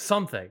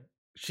 Something.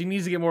 She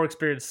needs to get more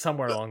experience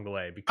somewhere along the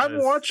way. Because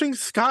I'm watching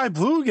Sky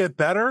Blue get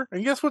better,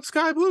 and guess what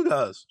Sky Blue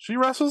does? She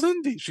wrestles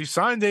indies. She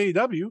signed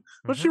AEW,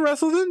 but she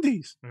wrestles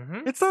indies.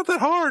 It's not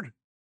that hard.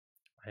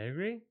 I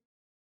agree.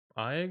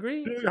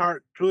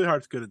 Julia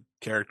Hart's good at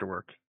character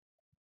work.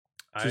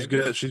 She's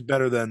good. She's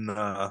better than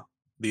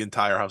the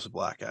entire House of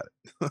Black at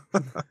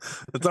it.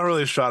 It's not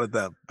really a shot at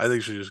them. I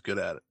think she's just good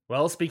at it.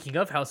 Well, speaking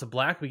of House of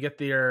Black, we get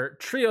their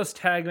trios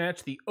tag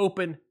match, the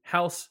open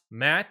house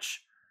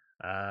match.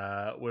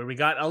 Where we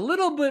got a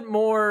little bit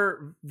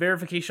more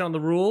verification on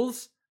the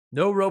rules.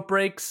 No rope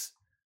breaks.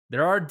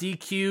 There are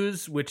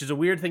DQs, which is a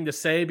weird thing to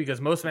say because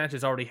most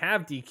matches already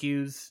have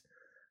DQs.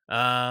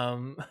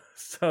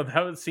 So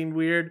that seemed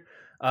weird.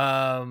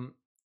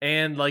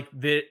 And like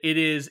it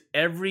is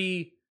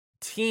every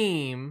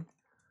team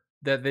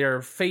that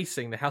they're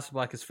facing, the House of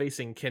Black is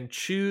facing, can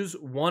choose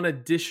one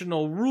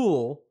additional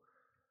rule.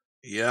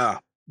 Yeah.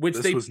 Which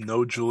this was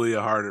no Julia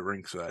Hart at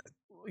ringside.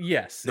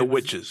 Yes. No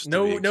witches.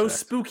 No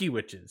spooky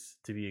witches,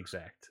 to be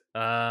exact.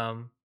 I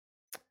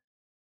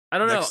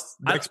don't know.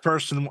 Next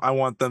person, I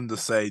want them to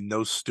say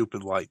no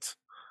stupid lights.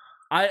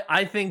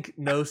 I think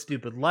no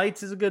stupid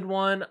lights is a good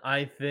one.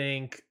 I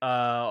think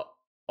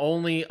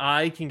only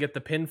I can get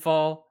the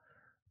pinfall.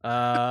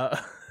 No.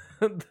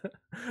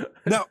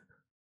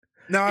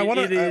 I want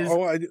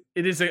to.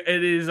 It is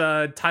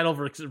a title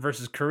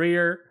versus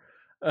career.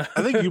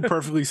 I think you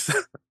perfectly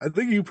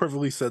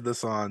said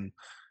this on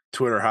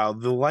Twitter, how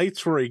the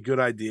lights were a good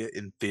idea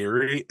in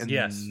theory and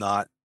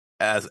not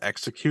as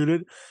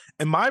executed.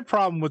 And my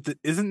problem with it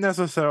isn't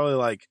necessarily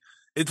like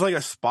it's like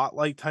a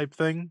spotlight type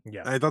thing. Yeah,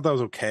 and I thought that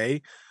was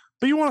okay,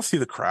 but you want to see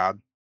the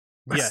crowd.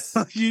 Yes,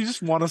 you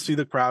just want to see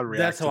the crowd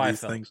react to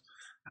these things,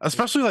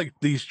 especially like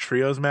these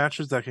trios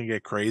matches that can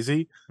get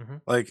crazy.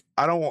 Like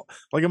I don't want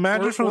like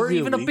imagine or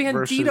even a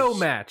Bandito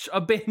match.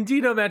 A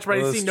Bandito match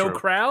where I see no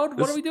crowd.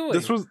 What are we doing?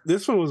 This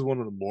one was one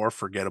of the more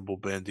forgettable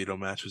Bandito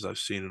matches I've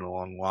seen in a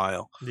long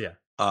while. Yeah.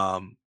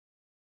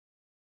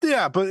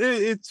 Yeah, but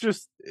it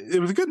was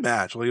a good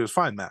match. Like it was a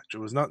fine match. It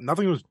was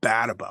nothing was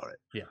bad about it.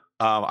 Yeah.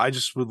 I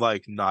just would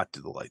like not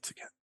do the lights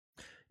again.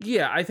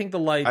 Yeah, I think the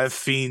lights. I have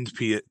fiend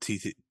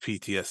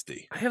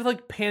PTSD. I have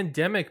like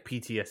pandemic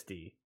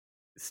PTSD.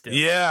 Still.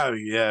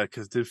 Yeah,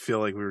 because it did feel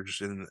like we were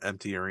just in an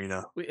empty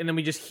arena, and then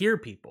we just hear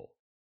people.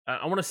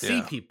 I want to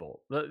see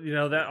people,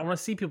 that I want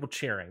to see people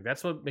cheering.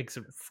 That's what makes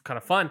it kind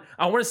of fun.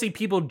 I want to see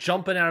people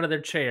jumping out of their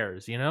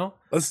chairs,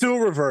 Let's do a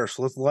reverse.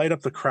 Let's light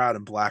up the crowd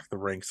and black the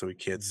ring so we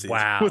can't see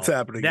what's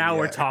happening. Now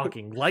we're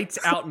talking. Lights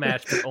out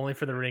match, but only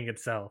for the ring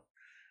itself.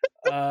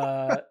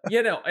 And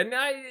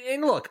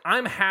look,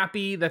 I'm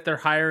happy that they're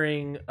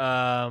hiring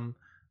the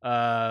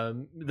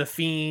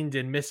Fiend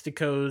and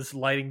Mystico's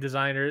lighting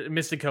designer.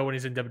 Mystico when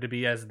he's in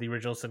WWE as the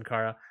original Sin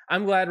Cara.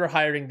 I'm glad we're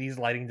hiring these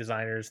lighting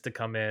designers to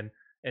come in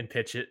and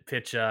pitch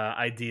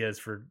ideas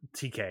for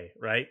TK,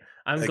 right?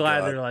 I'm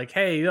glad they're like,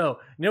 hey, you know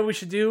what we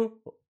should do?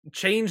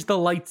 Change the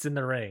lights in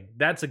the ring.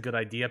 That's a good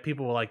idea.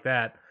 People will like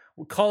that.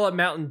 We'll call it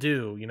Mountain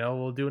Dew.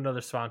 We'll do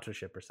another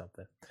sponsorship or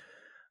something.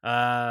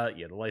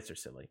 The lights are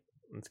silly.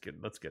 Let's get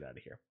out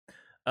of here.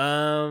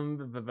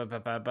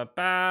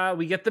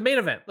 We get the main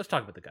event. Let's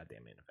talk about the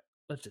goddamn main event.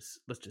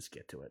 Let's just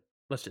get to it.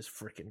 Let's just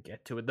freaking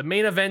get to it. The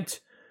main event,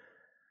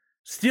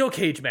 steel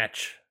cage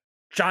match.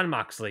 Jon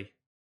Moxley,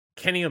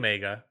 Kenny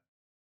Omega.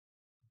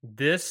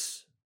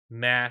 This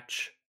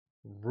match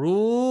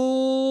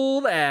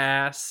ruled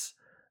ass.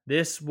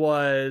 This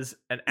was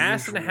an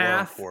ass and a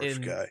half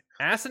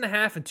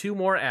and two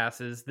more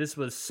asses. This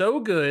was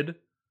so good.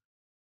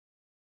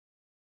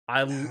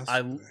 I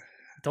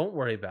don't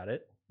worry about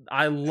it.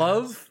 I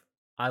loved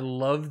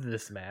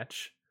this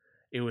match.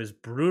 It was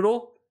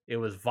brutal. It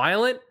was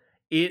violent.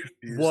 It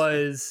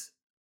was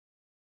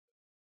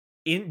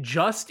in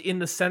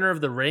the center of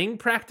the ring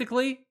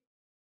practically.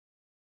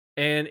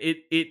 And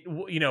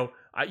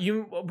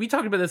we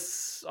talked about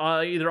this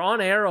either on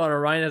air or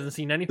Ryan hasn't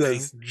seen anything.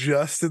 That's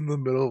just in the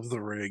middle of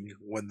the ring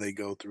when they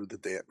go through the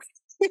damn.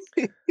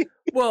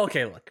 Well,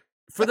 okay, look.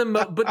 But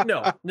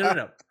no.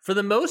 For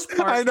the most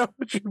part, I know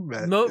what you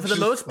meant. For the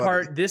most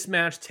part, this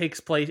match takes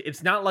place.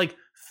 It's not like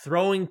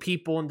throwing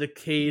people into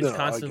cage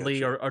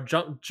constantly or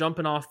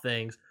jumping off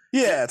things.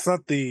 Yeah, it's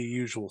not the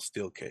usual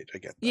steel cage. I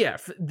get that. Yeah,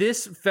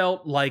 this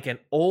felt like an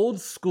old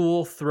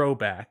school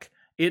throwback.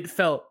 It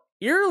felt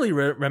eerily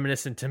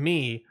reminiscent to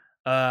me.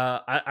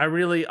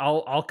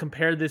 I'll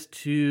compare this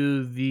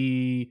to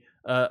the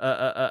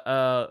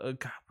God,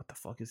 what the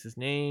fuck is his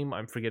name?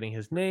 I'm forgetting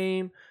his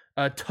name.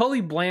 Tully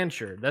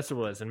Blanchard, that's what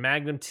it was, and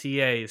Magnum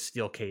TA's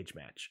steel cage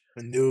match.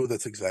 I knew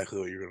that's exactly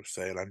what you were going to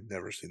say, and I've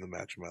never seen the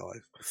match in my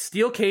life.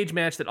 Steel cage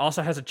match that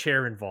also has a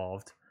chair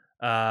involved.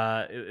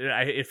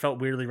 It felt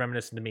weirdly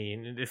reminiscent to me,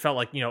 and it felt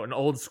like an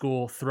old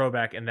school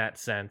throwback in that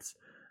sense,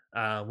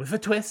 with a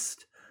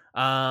twist.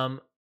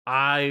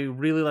 I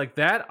really like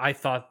that. I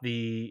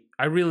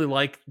really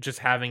liked just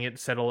having it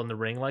settle in the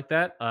ring like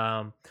that.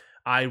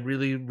 I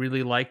really,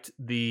 really liked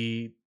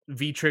the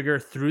V-trigger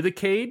through the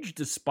cage,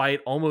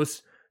 despite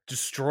almost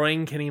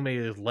destroying Kenny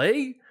Omega's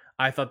leg.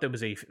 I thought that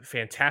was a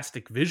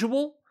fantastic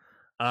visual.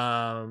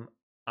 I'm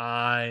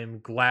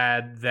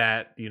glad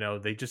that,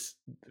 they just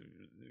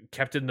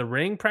kept it in the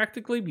ring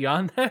practically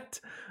beyond that.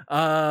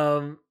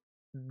 The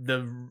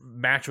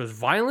match was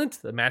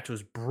violent. The match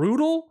was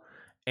brutal.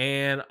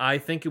 And I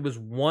think it was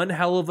one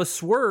hell of a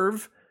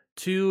swerve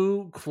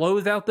to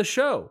close out the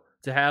show,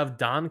 to have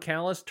Don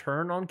Callis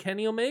turn on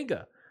Kenny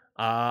Omega.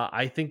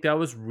 I think that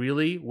was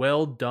really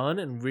well done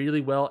and really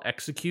well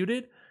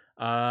executed.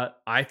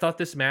 I thought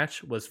this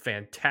match was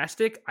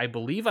fantastic. I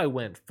believe I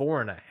went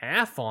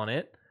 4.5 on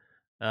it.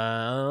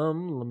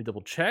 Let me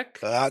double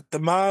check.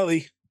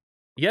 Tamale.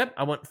 Yep,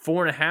 I went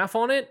 4.5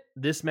 on it.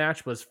 This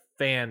match was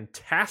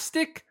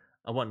fantastic.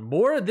 I want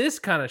more of this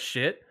kind of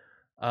shit.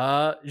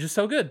 Just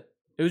so good.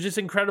 It was just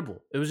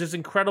incredible. It was just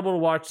incredible to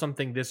watch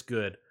something this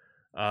good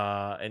in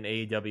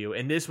AEW.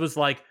 And this was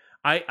like,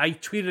 I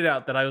tweeted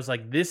out that I was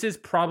like, this is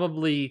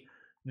probably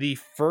the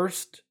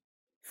first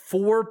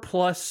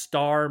 4+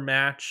 star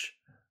match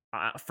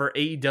for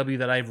AEW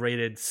that I've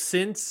rated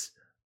since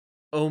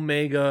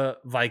Omega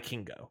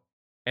Vikingo.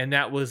 And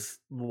that was,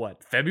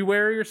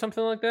 February or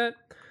something like that?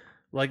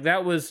 Like,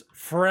 that was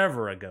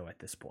forever ago at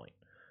this point.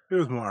 It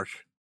was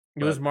March.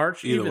 It was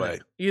March?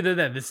 Either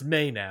then. This is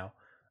May now.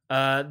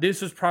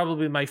 This was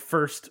probably my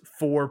first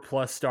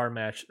 4+ star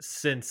match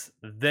since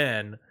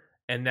then,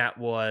 and that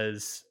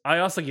was, I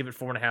also gave it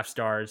 4.5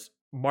 stars,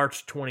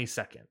 March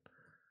 22nd,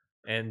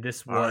 and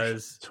this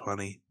was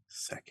March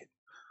 22nd.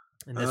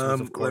 And this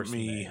was, of course, let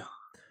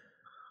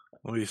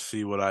me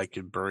see what I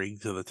can bring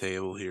to the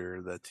table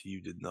here that you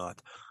did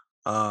not.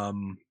 I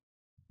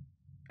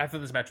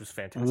thought this match was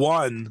fantastic.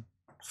 One,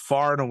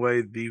 far and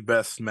away the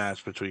best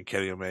match between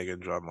Kenny Omega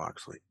and Jon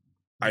Moxley.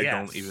 I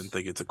don't even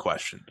think it's a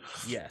question.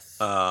 Yes.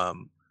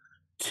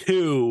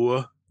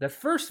 Two. That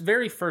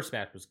very first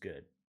match was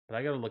good, but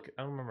I gotta look.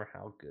 I don't remember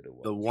how good it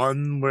was. The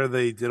one where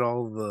they did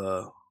all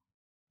the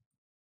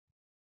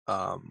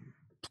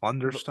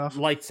plunder stuff.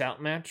 Lights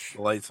out match.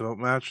 The lights out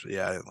match.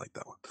 Yeah, I didn't like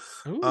that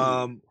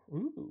one.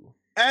 Ooh.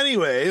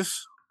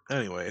 Anyways,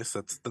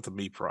 that's a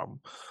me problem.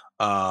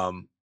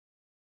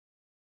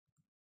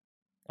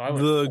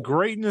 The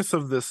greatness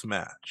of this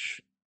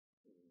match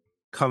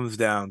comes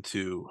down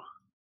to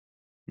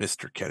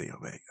Mr. Kenny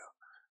Omega.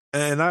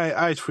 And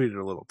I tweeted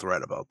a little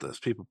thread about this.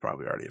 People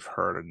probably already have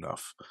heard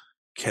enough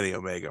Kenny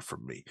Omega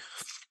from me.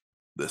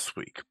 this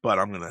week, but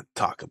I'm gonna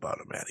talk about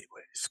him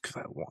anyways because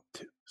I want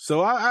to.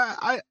 So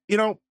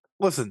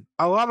listen,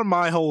 a lot of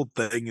my whole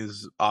thing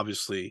is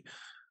obviously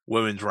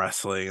women's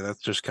wrestling, and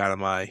that's just kind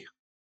of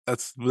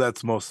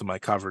that's most of my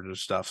coverage and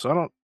stuff. So I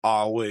don't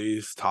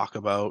always talk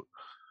about,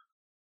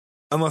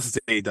 unless it's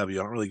AEW,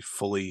 I don't really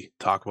fully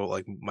talk about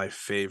like my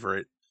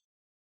favorite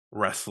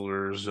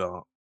wrestlers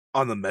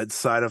on the med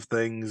side of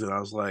things. And I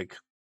was like,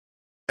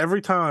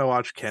 every time I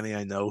watch Kenny,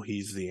 I know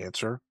he's the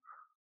answer.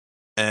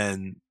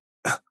 And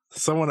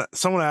someone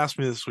asked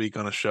me this week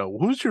on a show,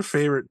 who's your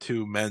favorite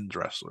two men's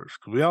wrestlers?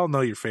 Because we all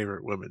know your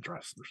favorite women's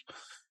wrestlers.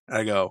 And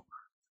I go,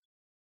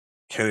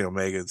 Kenny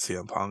Omega and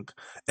CM Punk.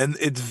 And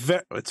it's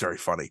very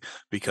funny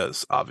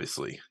because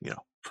obviously,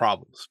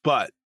 problems.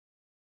 But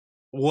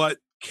what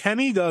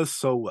Kenny does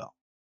so well,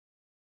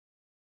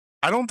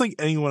 I don't think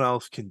anyone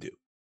else can do.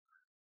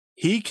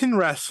 He can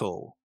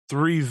wrestle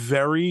three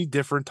very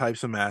different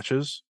types of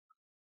matches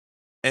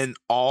and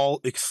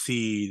all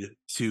exceed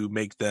to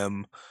make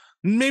them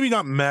maybe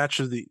not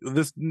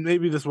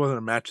maybe this wasn't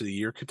a match of the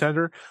year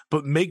contender,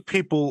 but make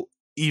people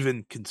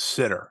even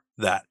consider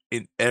that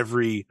in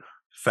every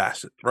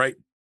facet, right?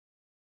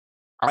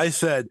 I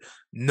said,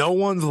 no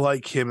one's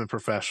like him in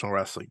professional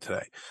wrestling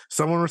today.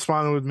 Someone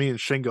responded with me in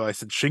Shingo. I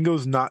said,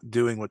 Shingo's not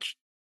doing what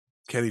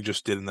Kenny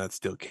just did in that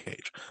steel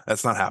cage.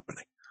 That's not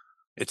happening.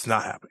 It's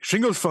not happening.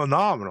 Shingo's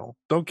phenomenal.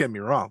 Don't get me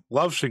wrong.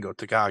 Love Shingo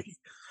Takagi.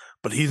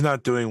 But he's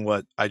not doing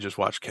what I just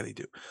watched Kenny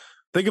do.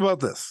 Think about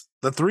this.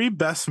 The three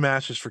best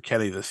matches for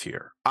Kenny this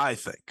year, I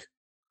think,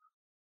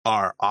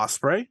 are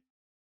Ospreay,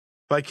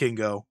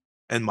 Vikingo,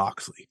 and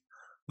Moxley.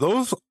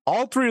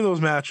 All three of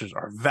those matches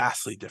are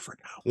vastly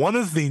different. One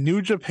is the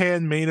New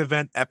Japan main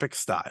event epic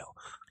style.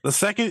 The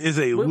second is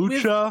a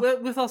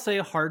lucha with I'll say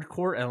a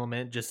hardcore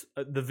element, just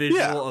the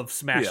visual of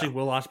smashing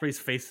Will Ospreay's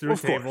face through a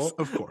table.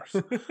 Of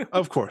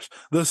course.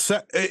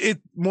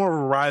 It more of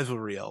a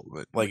rivalry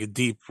element, like a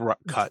deep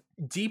cut,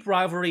 deep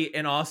rivalry,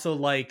 and also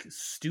like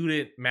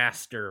student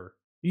master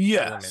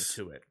element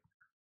to it.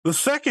 The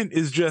second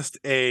is just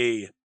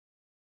a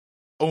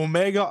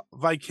Omega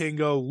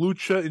Vikingo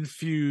lucha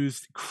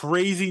infused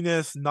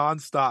craziness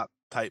nonstop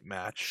type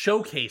match,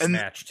 showcase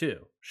match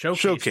too.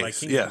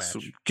 Showcase yes,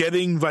 match.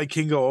 Getting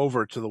Vikingo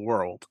over to the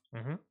world,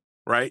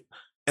 right?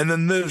 And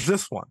then there's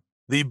this one,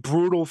 the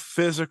brutal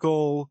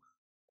physical,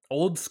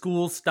 old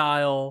school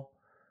style,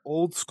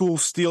 old school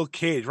steel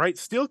cage, right?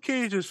 Steel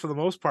cages for the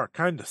most part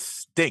kind of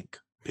stink,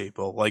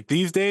 people. Like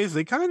these days,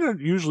 they kind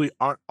of usually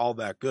aren't all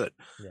that good.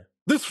 Yeah,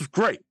 this was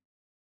great.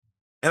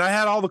 And I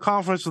had all the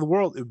confidence in the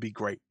world it would be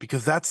great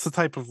because that's the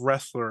type of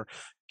wrestler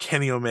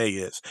Kenny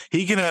Omega is.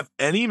 He can have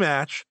any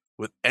match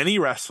with any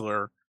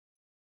wrestler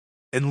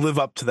and live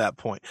up to that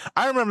point.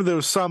 I remember there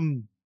was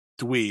some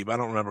dweeb, I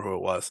don't remember who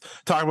it was,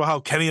 talking about how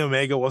Kenny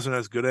Omega wasn't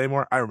as good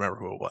anymore. I remember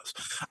who it was.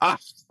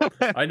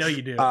 I know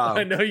you do.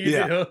 I know you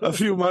do. a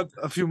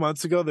few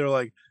months ago, they were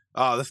like,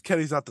 "Oh, this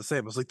Kenny's not the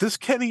same." I was like, "This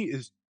Kenny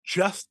is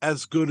just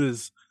as good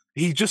as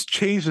he just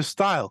changed his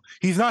style.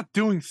 He's not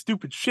doing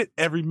stupid shit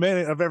every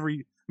minute of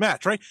every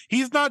match, right?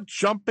 He's not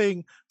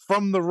jumping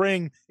from the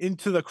ring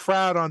into the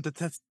crowd onto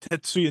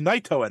Tetsuya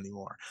Naito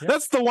anymore. Yep.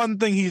 That's the one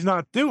thing he's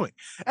not doing.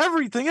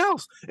 Everything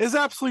else is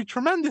absolutely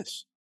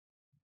tremendous.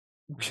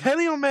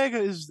 Kenny Omega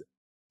is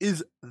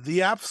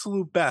the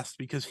absolute best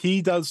because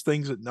he does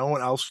things that no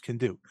one else can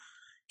do.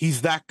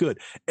 He's that good.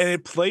 And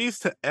it plays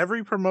to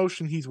every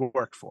promotion he's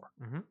worked for,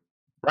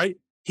 right?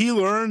 He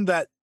learned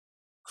that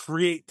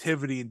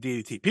creativity in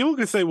DDT. People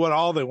can say what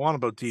all they want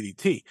about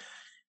DDT.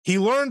 He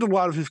learned a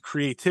lot of his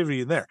creativity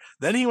in there.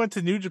 Then he went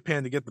to New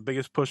Japan to get the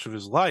biggest push of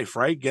his life,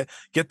 right? Get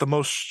the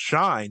most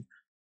shine,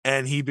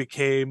 and he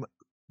became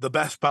the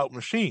best bout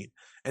machine.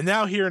 And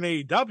now here in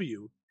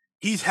AEW,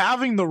 he's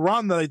having the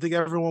run that I think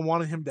everyone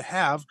wanted him to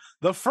have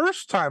the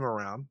first time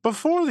around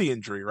before the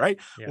injury, right?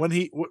 Yeah. When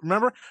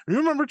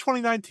remember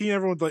 2019,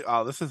 everyone's like,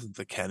 "Oh, this isn't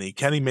the Kenny.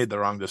 Kenny made the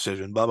wrong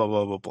decision." Blah blah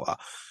blah blah blah.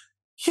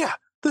 Yeah,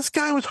 this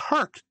guy was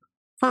hurt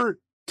for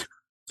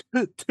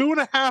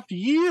 2.5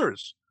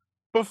 years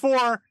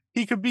before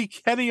he could be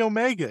Kenny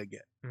Omega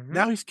again.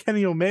 Now he's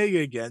Kenny Omega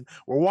again.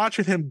 We're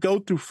watching him go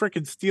through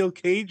freaking steel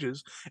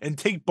cages and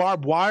take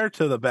barbed wire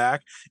to the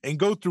back and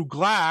go through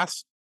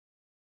glass.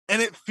 And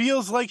it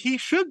feels like he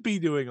should be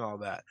doing all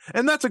that.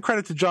 And that's a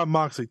credit to Jon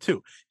Moxley,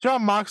 too.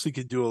 Jon Moxley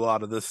could do a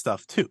lot of this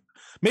stuff, too.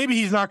 Maybe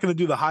he's not going to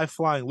do the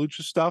high-flying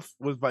lucha stuff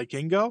with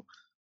Vikingo,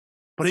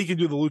 but he can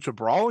do the lucha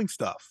brawling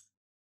stuff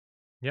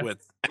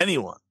with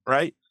anyone,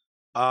 right?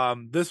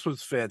 This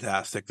was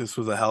fantastic. This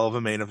was a hell of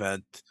a main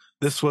event.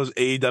 This was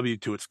AEW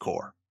to its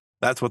core.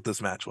 That's what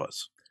this match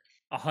was.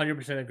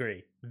 100%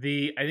 agree. I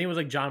think it was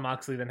like Jon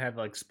Moxley then had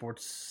like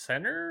Sports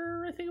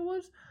Center, I think it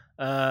was.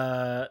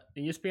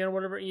 ESPN or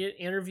whatever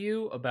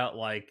interview about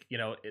like,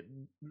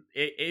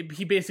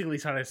 he basically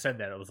kind of said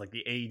that it was like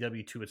the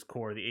AEW to its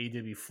core, the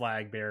AEW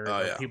flag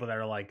bearer, people that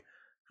are like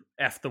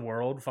F the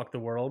world, fuck the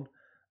world.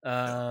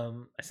 I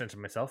censored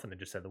myself and then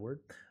just said the word.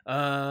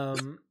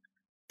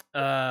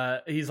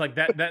 He's like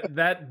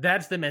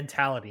that's the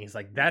mentality. He's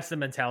like, that's the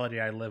mentality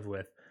I live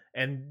with,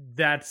 and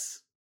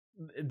that's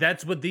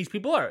that's what these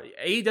people are.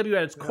 AEW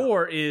at its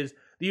core is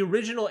the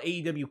original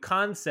AEW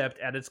concept.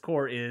 At its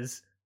core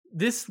is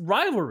this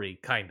rivalry,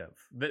 kind of.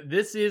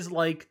 This is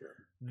like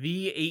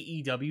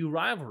the AEW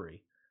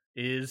rivalry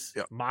is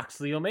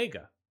Moxley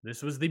Omega.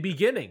 This was the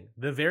beginning,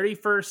 the very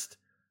first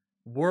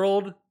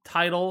world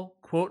title,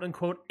 quote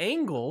unquote,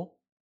 angle,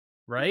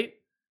 right?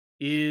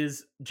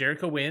 Is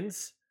Jericho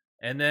wins,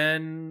 and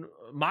then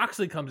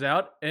Moxley comes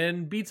out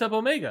and beats up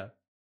Omega,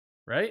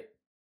 right?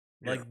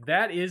 Like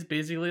that is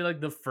basically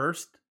like the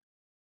first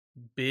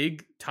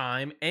big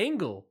time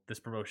angle this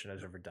promotion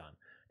has ever done.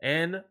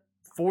 And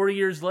 4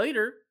 years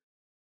later,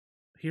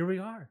 here we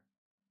are.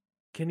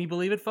 Can you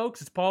believe it,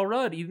 folks? It's Paul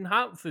Rudd eating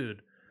hot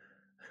food,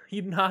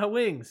 eating hot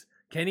wings.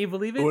 Can you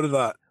believe it? Who would have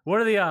thought? What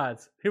are the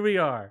odds? Here we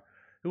are.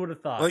 Who would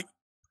have thought? Like,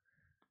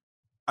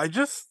 I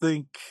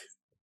think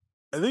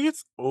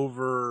it's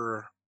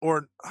over,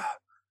 or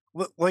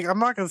like, I'm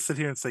not going to sit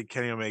here and say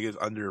Kenny Omega is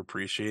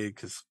underappreciated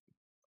because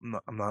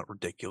I'm not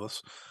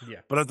ridiculous. Yeah.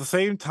 But at the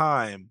same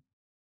time,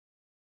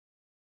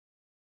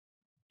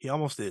 he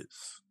almost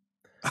is.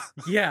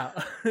 Yeah.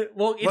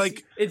 Well,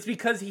 it's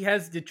because he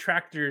has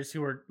detractors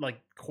who are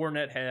like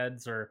cornet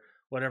heads or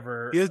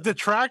whatever. He has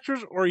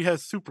detractors or he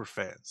has super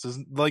fans.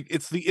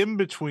 It's the in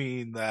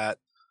between that.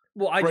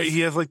 Well,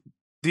 he has like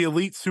the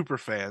elite super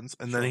fans,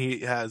 and then he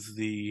has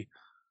the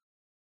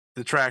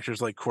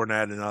detractors like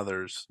Cornette and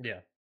others. Yeah.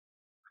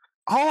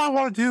 All I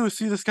want to do is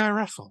see this guy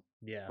wrestle.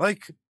 Yeah.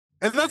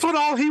 And that's what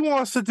all he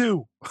wants to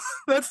do.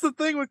 That's the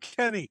thing with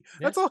Kenny.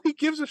 Yeah. That's all he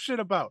gives a shit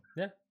about.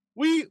 Yeah.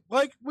 We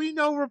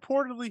know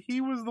reportedly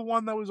he was the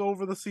one that was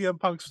over the CM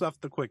Punk stuff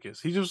the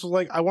quickest. He just was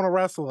like, I want to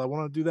wrestle. I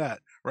want to do that.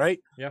 Right?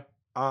 Yeah.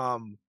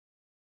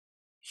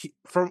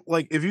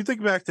 If you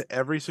think back to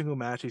every single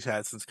match he's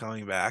had since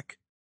coming back,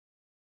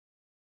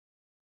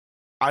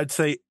 I'd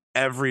say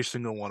every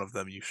single one of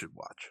them you should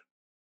watch.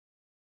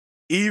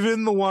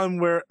 Even the one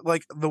where,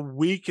 like, the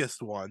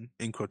weakest one,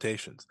 in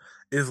quotations,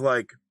 is,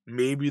 like,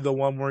 maybe the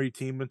one where he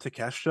teamed with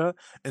Takeshita,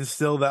 and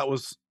still that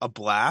was a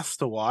blast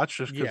to watch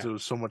just because it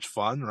was so much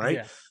fun, right?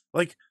 Yeah.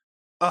 Like,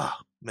 oh,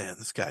 man,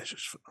 this guy's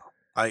just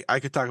phenomenal. I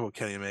could talk about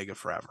Kenny Omega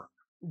forever.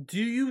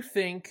 Do you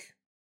think,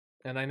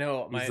 and I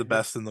know he's the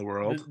best in the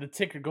world. The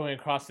ticker going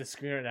across the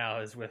screen right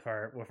now is with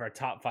our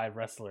top 5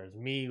 wrestlers.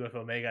 Me with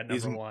Omega at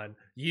number 1.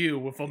 You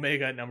with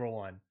Omega at number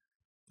 1.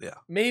 Yeah.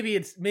 Maybe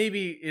it's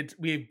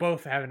we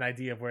both have an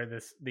idea of where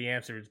the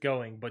answer is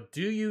going, but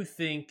do you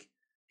think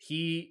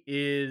he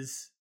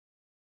is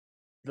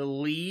the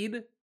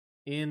lead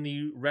in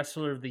the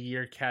Wrestler of the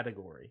Year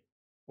category?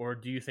 Or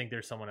do you think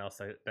there's someone else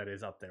that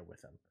is up there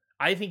with him?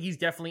 I think he's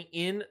definitely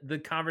in the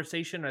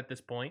conversation at this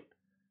point.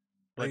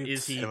 But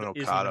is he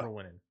number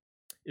 1 in?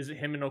 Is it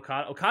him and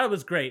Okada? Okada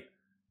was great,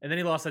 and then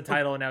he lost the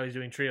title, and now he's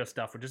doing trio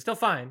stuff, which is still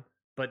fine.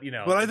 But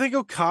But I think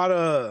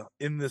Okada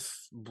in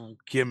this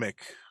gimmick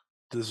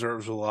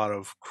deserves a lot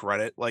of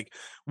credit. Like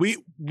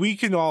we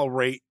can all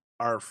rate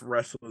our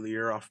Wrestler of the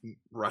Year off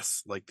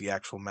like the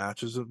actual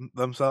matches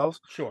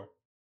themselves. Sure.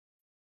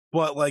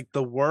 But like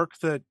the work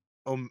that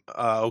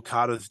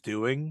Okada's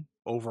doing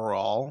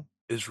overall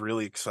is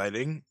really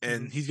exciting,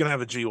 and he's gonna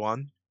have a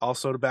G1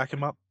 also to back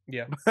him up.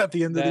 Yeah. At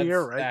the end of the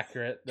year, right?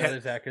 Accurate. That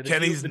is accurate. The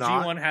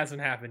G1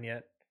 hasn't happened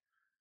yet.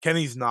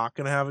 Kenny's not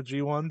gonna have a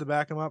G1 to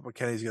back him up, but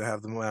Kenny's gonna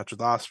have the match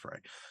with Ospreay.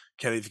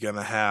 Kenny's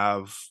gonna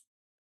have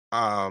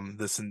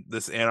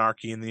this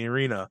Anarchy in the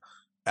Arena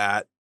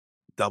at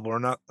Double or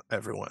Not.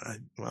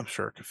 Everyone, I'm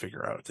sure, could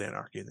figure out it's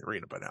Anarchy in the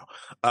Arena by now.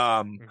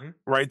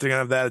 Right, they're gonna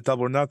have that at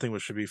Double or Nothing,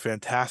 which should be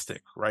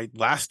fantastic. Right,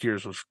 last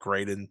year's was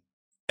great, and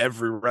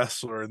every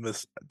wrestler in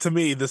this, to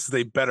me, this is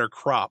a better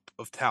crop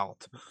of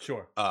talent.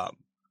 Sure.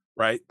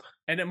 Right,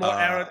 and I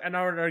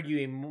would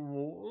argue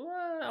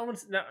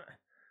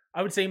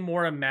I would say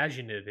more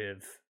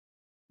imaginative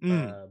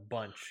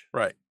bunch.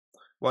 Right,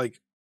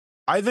 like.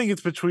 I think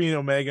it's between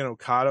Omega and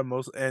Okada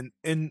most, and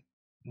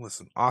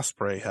listen,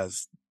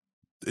 Ospreay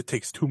it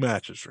takes 2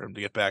 matches for him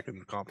to get back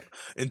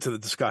into the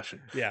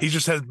discussion. Yeah. He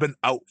just has been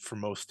out for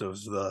most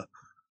of the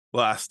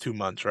last 2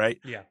 months, right?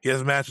 Yeah. He has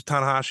a match with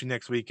Tanahashi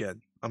next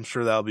weekend. I'm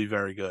sure that'll be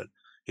very good.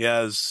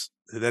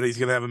 Then he's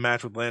going to have a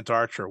match with Lance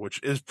Archer,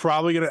 which is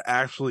probably going to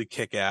actually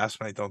kick ass,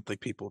 and I don't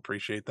think people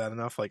appreciate that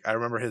enough. Like, I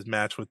remember his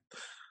match with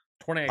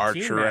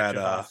Archer at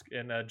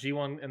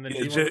G1 and the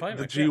G1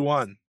 climax. The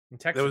G1. In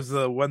Texas. It was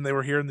when they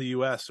were here in the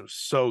U.S. It was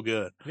so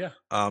good. Yeah.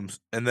 And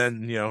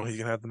then he's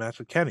gonna have the match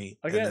with Kenny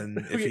again. And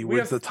then if he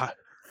wins the title,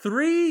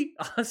 3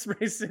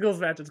 Ospreay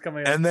singles matches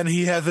coming up. And then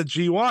he has a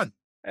G1.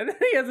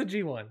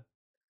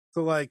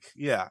 So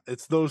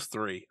it's those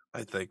 3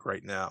 I think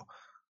right now.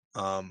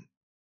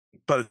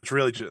 But it's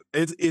really just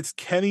it's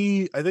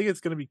Kenny. I think it's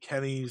gonna be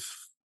Kenny's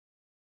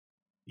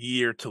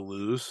year to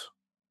lose.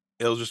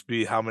 It'll just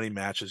be how many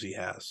matches he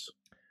has.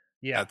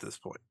 Yeah. At this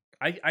point.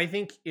 I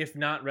think if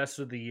not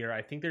Wrestler of the Year,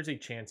 I think there's a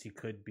chance he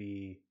could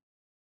be.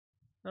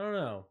 I don't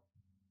know.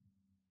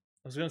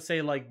 I was gonna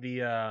say like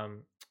the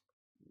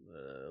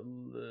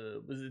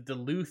was it the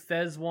Lou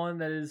Thez one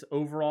that is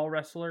overall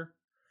wrestler?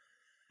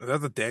 Is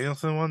that the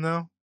Danielson one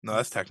now? No,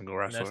 that's technical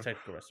wrestler. That's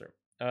technical wrestler.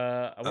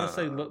 I want to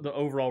say the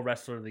overall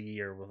wrestler of the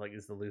year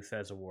is the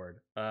Luthez award.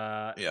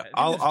 Yeah,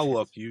 I'll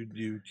look.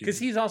 You because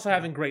he's also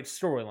having great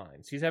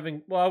storylines. He's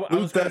having I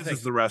was Luthez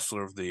is the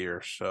wrestler of the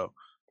year. So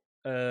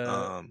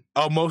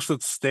most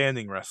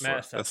outstanding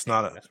wrestler. That's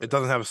not it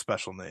doesn't have a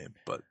special name,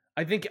 but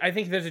I think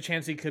there's a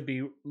chance he could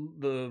be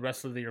the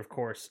wrestler of the year, of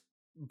course.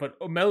 But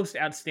most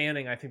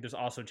outstanding, I think there's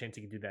also a chance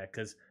he could do that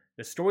because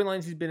the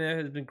storylines he's been in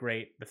has been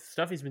great. The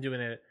stuff he's been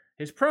doing in it.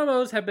 His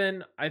promos have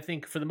been, I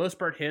think, for the most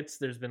part, hits.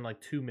 There's been like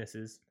 2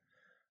 misses,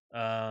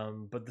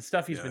 but the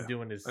stuff he's been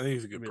doing is. I think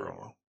he's a good really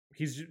promo.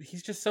 Good.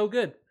 He's just so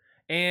good,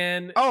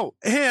 and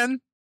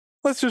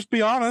let's just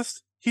be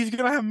honest. He's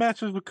gonna have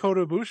matches with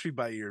Kota Ibushi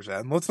by year's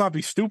end. Let's not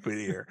be stupid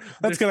here.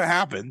 That's gonna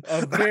happen.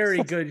 A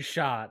very good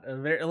shot,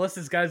 unless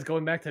this guy's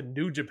going back to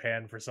New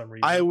Japan for some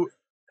reason.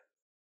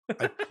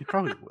 He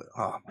probably would.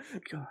 Oh my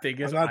god!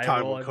 Biggest I'm not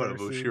talking about Kota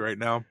Ibushi right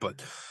now,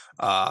 but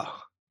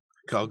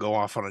I'll go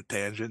off on a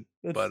tangent.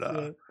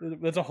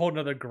 That's a whole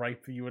nother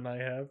gripe you and I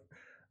have.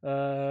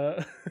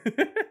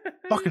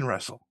 Fucking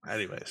wrestle.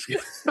 Anyways.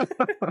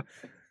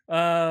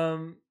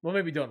 Well,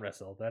 maybe don't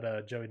wrestle.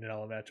 That Joey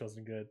Janela match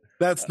wasn't good.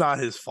 That's not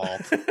his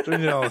fault. Joey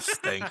Janela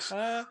stinks.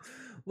 It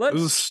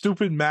was a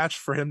stupid match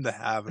for him to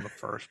have in the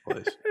first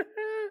place.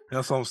 He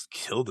also almost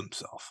killed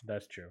himself.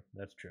 That's true.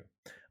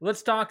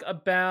 Let's talk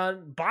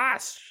about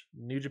BOSJ.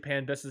 New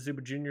Japan Best of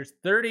Super Juniors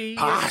 30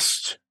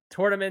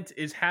 tournament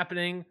is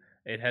happening.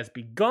 It has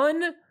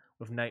begun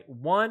with night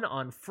 1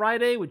 on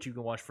Friday, which you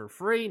can watch for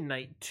free.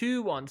 Night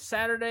 2 on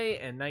Saturday,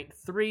 and night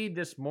 3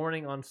 this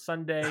morning on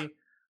Sunday.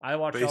 I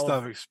watched based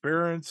off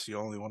experience. You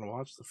only want to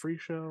watch the free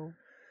show.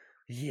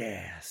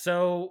 Yeah.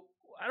 So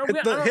I don't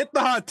hit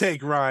the hot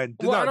take, Ryan.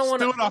 Do it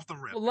off the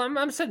rip. Well,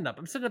 I'm setting up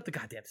the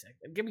goddamn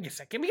second. Give me a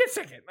second.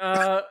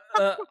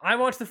 I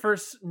watched the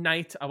first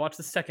night. I watched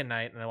the second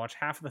night, and I watched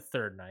half of the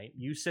third night.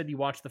 You said you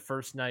watched the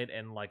first night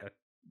and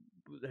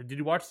did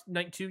you watch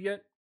night 2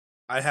 yet?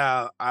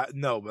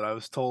 No, but I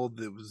was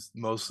told it was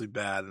mostly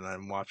bad, and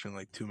I'm watching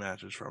like 2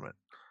 matches from it.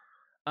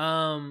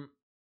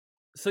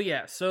 So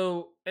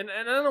and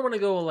I don't want to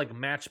go like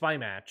match by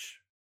match,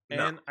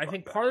 and I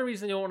think part of the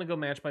reason you don't want to go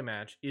match by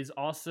match is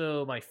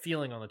also my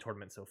feeling on the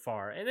tournament so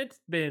far, and it's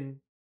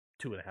been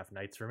 2.5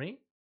 nights for me,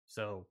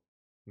 so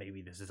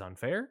maybe this is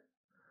unfair,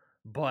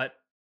 but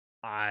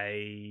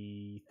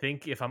I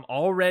think if I'm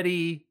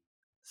already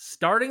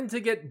starting to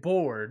get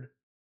bored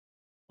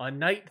on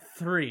night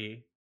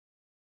 3,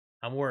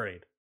 I'm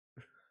worried.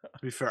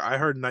 To be fair, I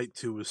heard night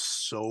 2 was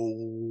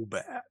so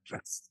bad.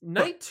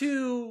 Night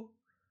 2...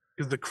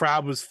 Because the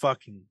crowd was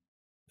fucking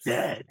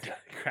dead. The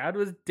crowd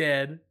was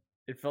dead.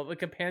 It felt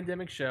like a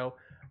pandemic show.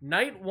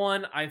 Night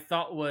 1, I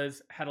thought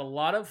had a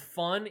lot of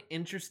fun,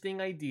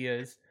 interesting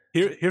ideas.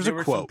 Here's a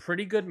quote. Some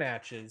pretty good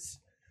matches.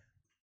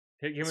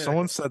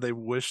 Someone said they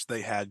wish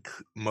they had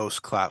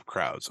most clap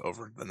crowds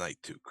over the night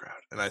 2 crowd.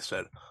 And I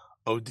said,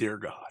 oh dear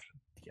God.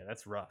 Yeah,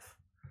 that's rough.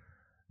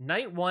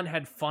 Night 1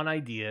 had fun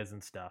ideas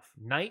and stuff.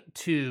 Night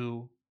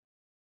 2,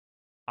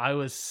 I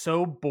was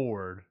so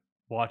bored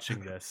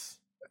watching this.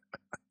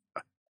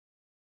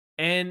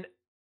 And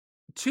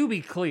to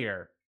be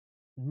clear,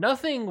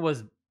 nothing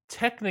was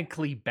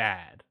technically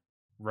bad,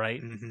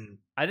 right? Mm-hmm.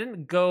 I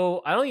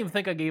don't even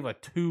think I gave a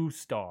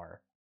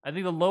 2-star. I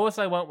think the lowest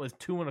I went was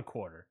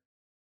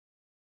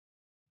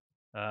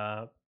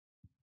 2.25.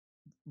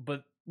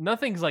 But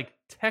nothing's like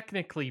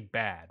technically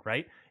bad,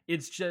 right?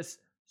 It's just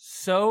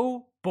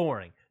so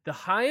boring. The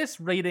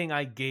highest rating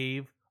I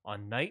gave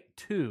on night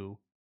 2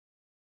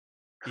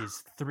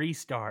 is 3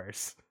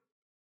 stars.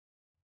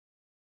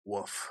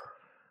 Woof.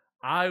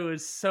 I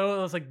was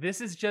like,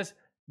 this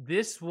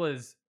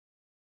was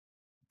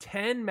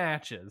 10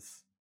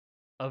 matches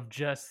of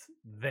just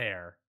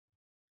there.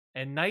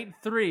 And night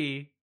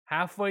 3,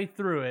 halfway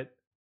through it,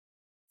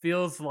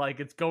 feels like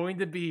it's going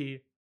to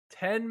be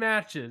 10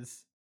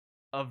 matches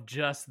of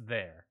just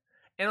there.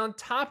 And on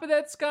top of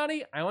that,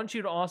 Scotty, I want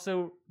you to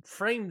also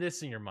frame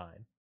this in your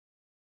mind.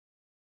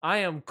 I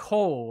am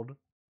cold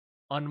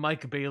on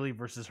Mike Bailey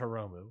versus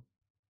Hiromu.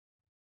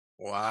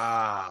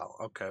 Wow.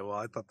 Okay. Well,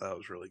 I thought that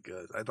was really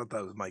good. I thought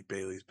that was Mike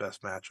Bailey's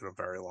best match in a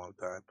very long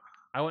time.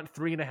 I went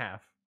 3.5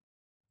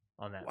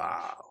 on that.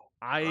 Wow.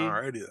 Match.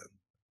 Alrighty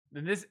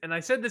then. And I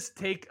said this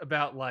take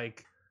about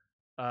like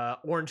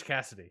Orange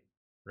Cassidy,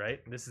 right?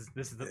 This is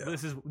gonna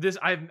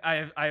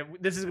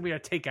be a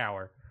take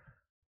hour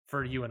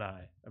for you and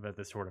I about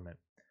this tournament.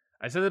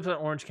 I said this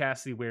about Orange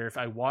Cassidy, where if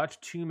I watch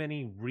too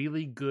many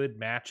really good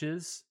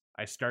matches,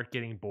 I start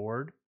getting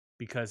bored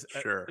because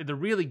they're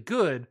really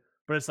good.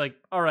 But it's like,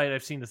 all right,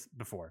 I've seen this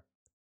before.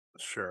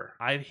 Sure.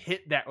 I've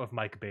hit that with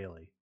Mike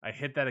Bailey. I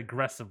hit that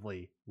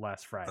aggressively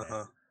last Friday.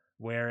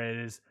 Where it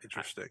is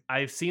interesting.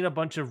 I've seen a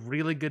bunch of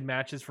really good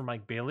matches from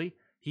Mike Bailey.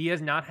 He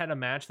has not had a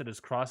match that has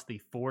crossed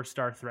the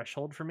 4-star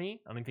threshold for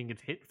me. I don't think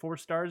it's hit 4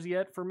 stars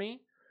yet for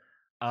me.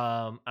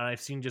 And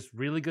I've seen just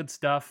really good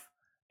stuff.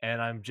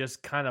 And I'm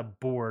just kind of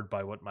bored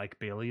by what Mike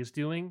Bailey is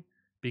doing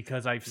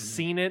because I've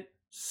seen it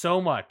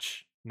so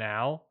much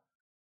now.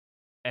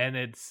 And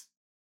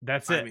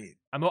that's it.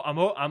 I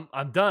mean,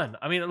 I'm done.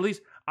 I mean, at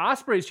least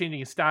Osprey's changing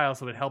his style,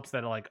 so it helps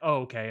that like,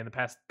 oh, okay, in the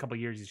past couple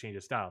of years he's changed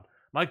his style.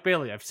 Mike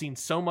Bailey, I've seen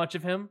so much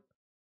of him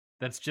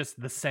that's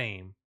just the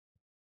same.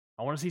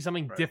 I want to see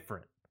something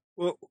different.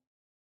 Well,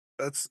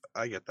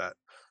 I get that.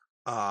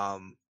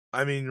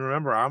 I mean,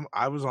 remember,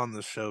 I was on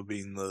the show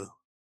being the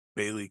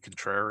Bailey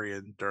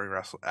contrarian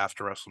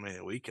after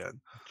WrestleMania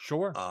weekend.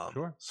 Sure.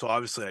 So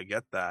obviously I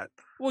get that.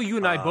 Well, you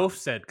and I both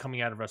said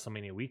coming out of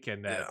WrestleMania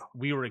weekend that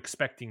we were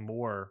expecting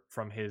more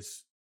from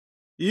his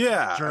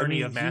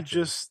journey of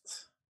matches.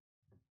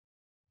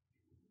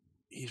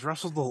 He's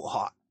wrestled a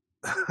lot,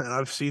 and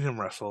I've seen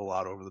him wrestle a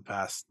lot over the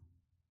past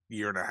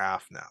year and a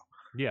half now.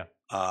 Yeah.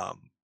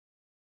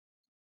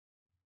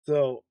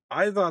 So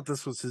I thought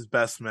this was his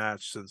best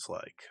match since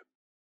like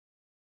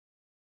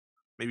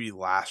maybe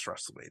last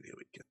WrestleMania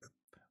weekend.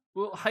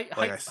 Well,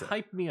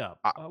 hype me up.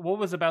 What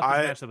was about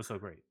this match that was so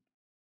great?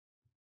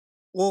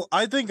 Well,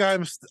 I think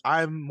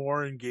I'm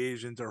more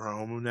engaged into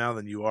Hiromu now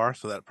than you are,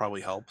 so that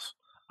probably helps.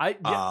 After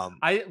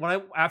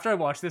I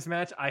watched this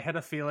match, I had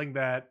a feeling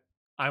that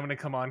I'm gonna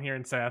come on here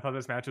and say I thought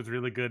this match was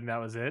really good and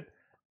that was it.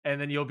 And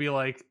then you'll be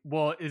like,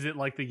 well, is it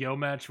like the Yo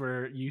match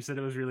where you said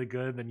it was really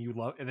good, and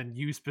then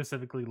you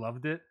specifically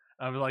loved it?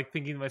 I was like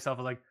thinking to myself,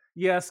 I was like,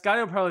 yeah, Sky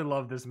will probably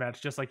love this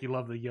match just like he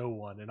loved the Yo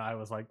one. And I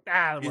was like,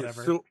 whatever. Yeah,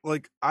 so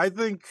like I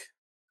think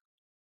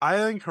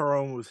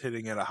Hiromu was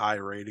hitting at a high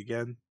rate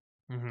again.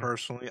 Mm-hmm.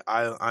 Personally,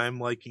 I'm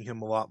liking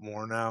him a lot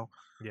more now.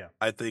 Yeah,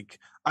 I think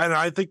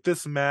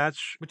this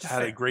match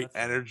had a great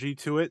energy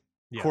to it.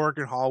 Yeah.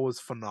 Korakuen Hall was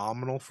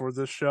phenomenal for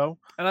this show,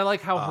 and I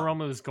like how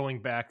Hiromu is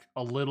going back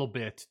a little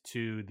bit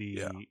to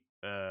the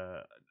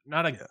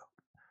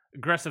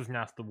aggressive,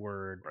 not the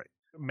word, right?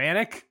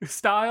 Manic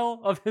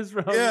style of his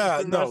wrestling.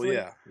 Yeah, no,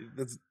 yeah,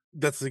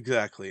 that's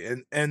exactly.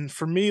 And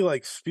for me,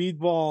 like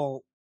Speedball,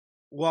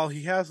 while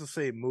he has the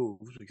same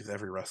moves because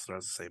every wrestler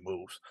has the same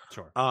moves,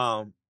 sure.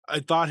 I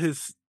thought he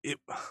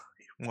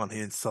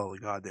didn't sell the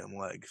goddamn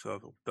leg,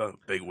 so that was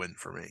a big win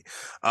for me.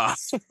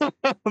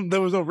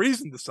 There was no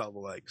reason to sell the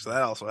leg, so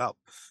that also helped.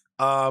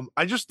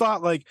 I just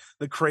thought like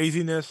the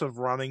craziness of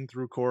running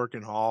through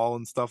Korakuen Hall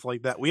and stuff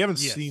like that. We haven't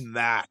seen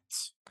that.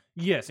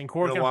 Yes, in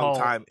Korakuen in a long Hall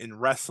time in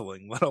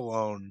wrestling, let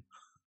alone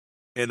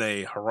in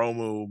a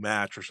Hiromu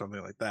match or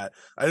something like that.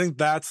 I think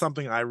that's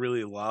something I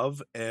really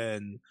love,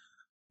 and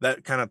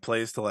that kind of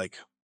plays to like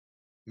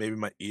maybe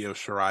my Io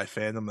Shirai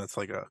fandom. That's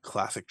like a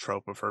classic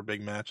trope of her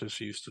big matches.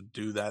 She used to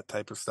do that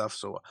type of stuff,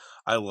 so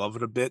I love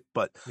it a bit.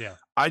 But yeah,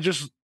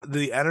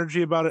 the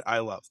energy about it, I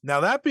love.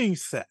 Now that being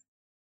said,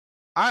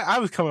 I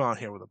was coming on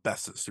here with the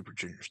best of the Super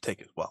Juniors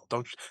take as well.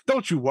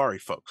 Don't you worry,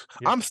 folks.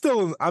 Yeah. I'm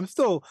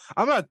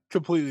not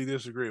completely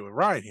disagreeing with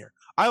Ryan here.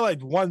 I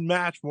liked one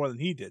match more than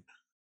he did,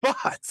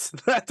 but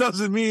that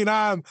doesn't mean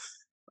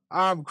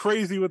I'm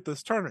crazy with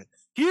this tournament.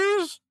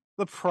 Here's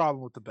the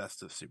problem with the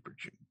best of Super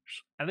Juniors.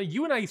 And then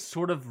you and I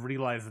sort of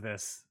realized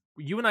this.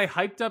 You and I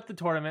hyped up the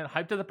tournament,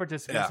 hyped up the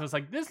participants. So it was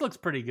like, this looks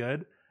pretty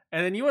good.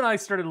 And then you and I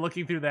started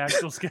looking through the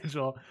actual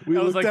schedule. We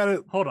looked like, at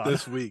it hold on.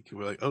 this week.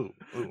 We're like, oh.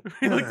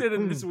 We looked at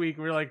it this week.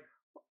 We were like,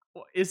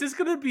 is this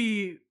going to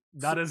be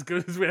not as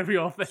good as we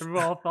all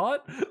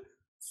thought?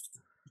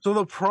 So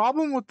the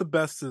problem with the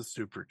best of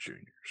Super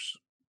Juniors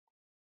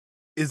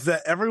is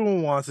that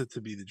everyone wants it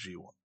to be the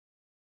G1.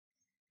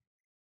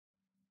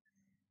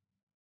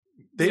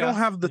 They don't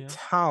have the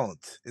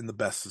talent in the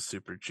best of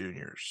Super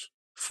Juniors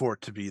for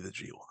it to be the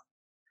G1.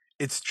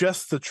 It's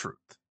just the truth.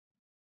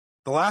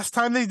 The last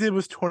time they did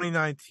was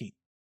 2019.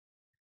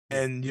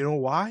 And you know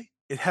why?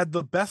 It had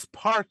the best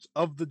parts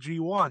of the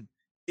G1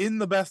 in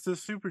the best of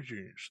Super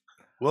Juniors.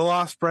 Will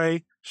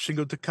Ospreay,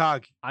 Shingo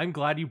Takagi. I'm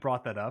glad you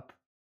brought that up,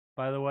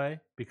 by the way,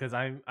 because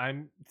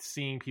I'm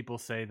seeing people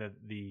say that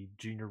the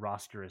junior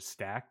roster is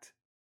stacked.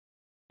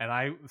 And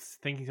I was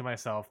thinking to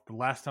myself, the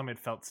last time it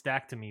felt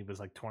stacked to me was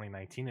like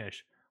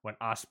 2019-ish when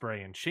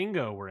Ospreay and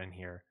Shingo were in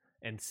here.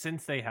 And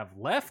since they have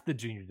left the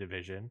junior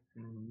division,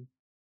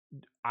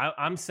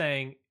 I'm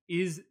saying,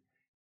 is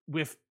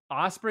with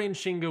Ospreay and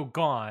Shingo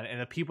gone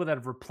and the people that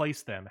have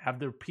replaced them, have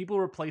the people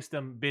replaced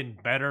them been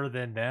better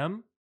than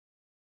them?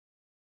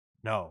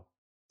 No.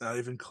 Not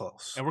even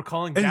close. And we're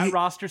calling that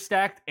roster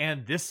stacked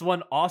and this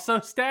one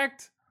also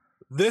stacked?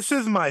 This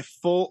is my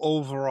full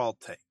overall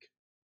take.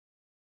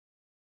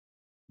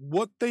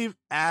 What they've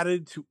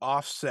added to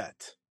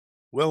Offset,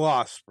 Will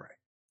Ospreay,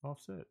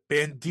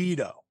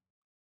 Bandito,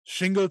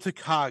 Shingo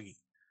Takagi,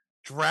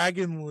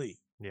 Dragon Lee.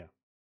 Yeah.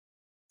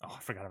 Oh, I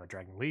forgot about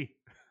Dragon Lee.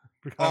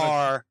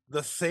 Are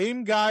the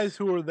same guys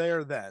who were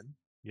there then.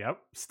 Yep.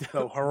 Still.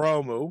 So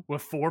Hiromu.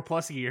 With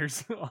 4+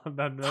 years. On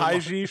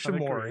Taiji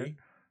Ishimori.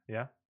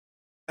 Yeah.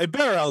 A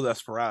better El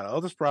Desperado.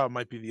 El Desperado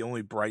might be the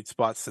only bright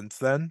spot since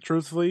then,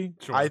 truthfully.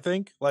 Sure. I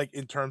think, like,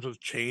 in terms of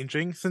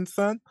changing since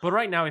then. But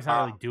right now, he's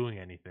not really doing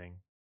anything.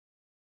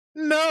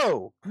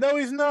 No,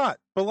 he's not.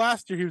 But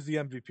last year, he was the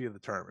MVP of the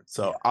tournament.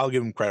 So I'll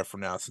give him credit for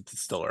now since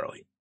it's still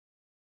early.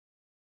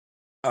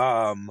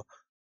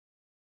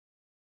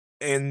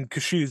 And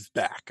Kushida's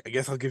back. I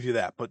guess I'll give you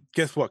that. But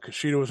guess what?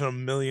 Kushida was in a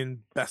million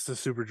best of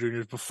Super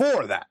Juniors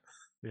before that.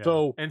 Yeah.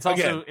 So and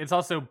it's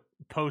also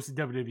post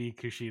WWE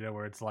Kushida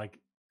where it's like,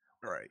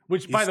 Right.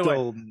 Which, He's by the way,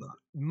 still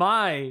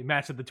my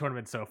match of the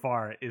tournament so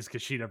far is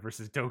Kushida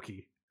versus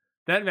Doki.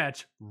 That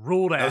match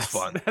ruled that was ass.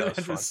 fun. That That was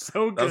match fun. was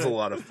so good. That was a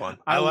lot of fun.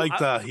 I I liked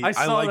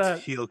that.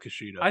 heel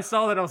Kushida. I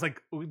saw that. I was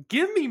like,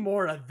 give me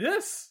more of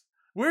this.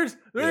 Where's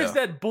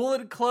that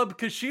Bullet Club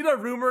Kushida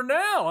rumor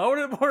now? I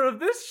wanted more of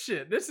this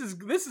shit. This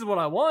is what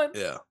I want.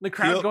 Yeah. The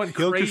crowd going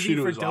crazy Kushida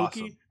for was Doki.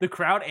 awesome. The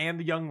crowd and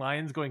the Young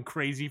Lions going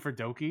crazy for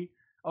Doki.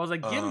 I was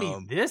like, give me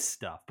this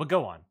stuff. But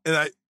go on.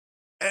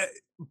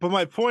 But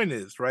my point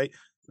is, right?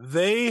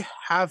 They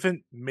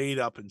haven't made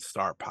up in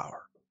star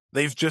power.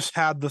 They've just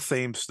had the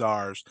same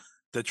stars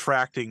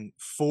detracting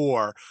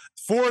for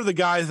the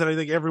guys that I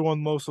think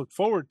everyone most looked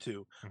forward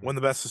to when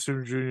the Best of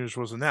Super Juniors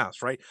was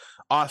announced, right?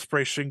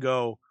 Osprey,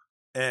 Shingo,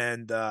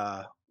 and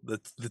the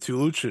two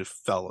Lucha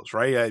fellows,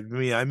 right? I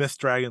mean, I miss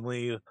Dragon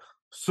Lee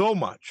so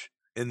much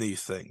in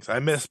these things. I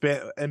miss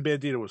and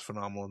Bandito was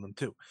phenomenal in them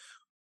too.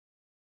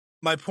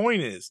 My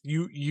point is,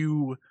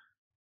 you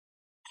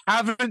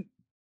haven't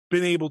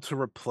been able to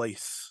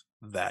replace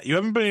that. You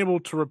haven't been able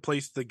to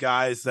replace the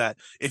guys that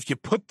if you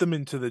put them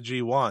into the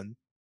G1,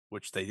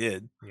 which they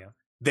did,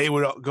 they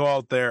would go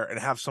out there and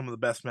have some of the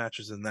best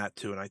matches in that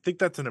too. And I think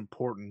that's an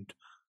important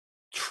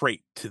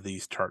trait to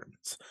these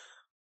tournaments.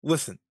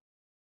 Listen,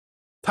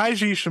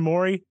 Taiji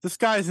Ishimori, this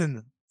guy's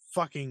in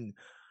fucking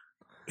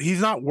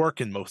he's not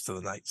working most of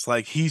the nights.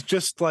 Like he's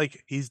just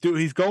like he's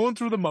going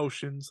through the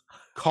motions,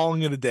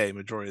 calling it a day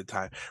majority of the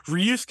time.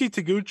 Ryusuke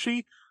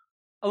Taguchi,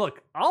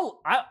 look,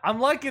 I'm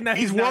liking that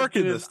he's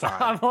working this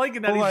time. I'm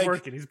liking that he's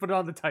working. He's putting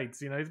on the tights,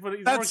 He's that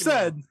working.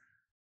 Said, well.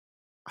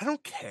 I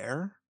don't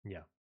care.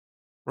 Yeah.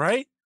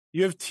 Right?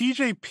 You have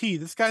TJP.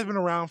 This guy's been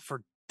around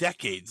for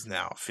decades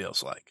now, it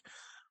feels like.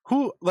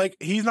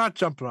 He's not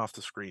jumping off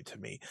the screen to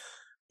me.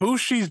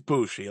 Bushi's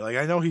Bushi. Like,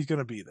 I know he's going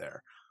to be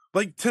there.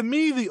 Like, to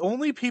me, the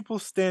only people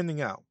standing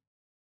out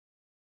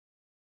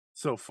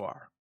so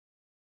far,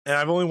 and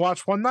I've only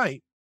watched one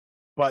night,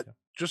 but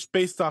just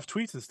based off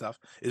tweets and stuff,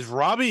 is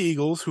Robbie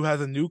Eagles, who has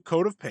a new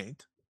coat of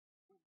paint.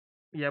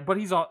 Yeah, but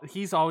he's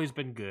always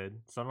been good,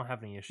 so I don't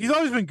have any issues. He's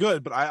always been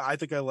good, but I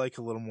think I like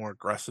a little more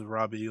aggressive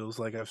Robbie Eagles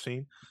like I've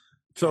seen.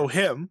 So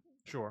him.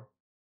 Sure.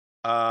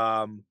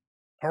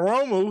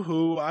 Hiromu,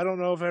 who I don't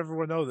know if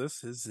everyone knows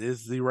this,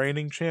 is the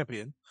reigning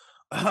champion.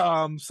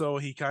 So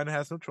he kind of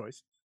has no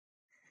choice.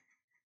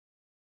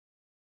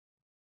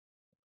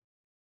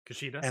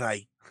 Kushida.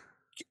 And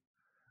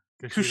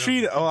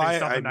Kushida. Oh,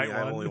 I mean,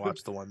 I've only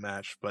watched the one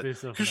match, but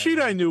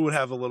Kushida I knew would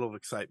have a little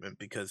excitement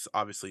because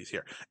obviously he's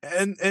here,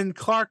 and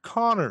Clark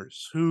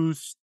Connors,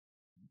 who's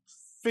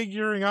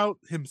figuring out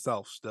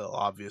himself still,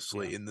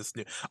 obviously in this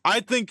new.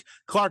 I think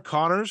Clark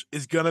Connors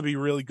is gonna be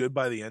really good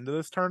by the end of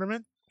this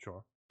tournament.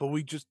 Sure,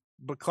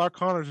 but Clark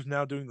Connors is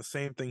now doing the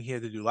same thing he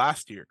had to do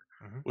last year,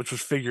 which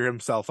was figure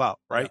himself out.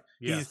 Right?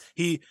 Yeah.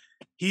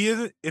 He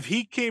isn't. If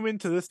he came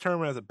into this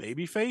tournament as a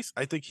babyface,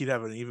 I think he'd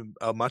have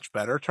a much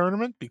better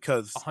tournament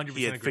because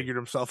he had figured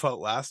himself out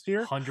last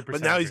year. 100%.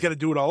 But now he's got to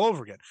do it all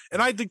over again.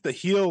 And I think the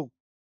heel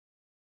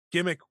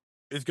gimmick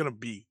is going to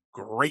be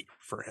great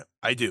for him.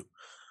 I do.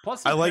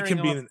 Plus, I like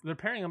him being. They're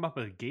pairing him up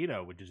with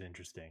Gato, which is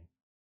interesting.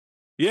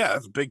 Yeah,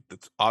 that's big.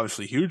 That's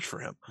obviously huge for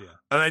him. Yeah,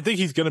 and I think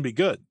he's going to be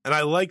good. And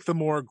I like the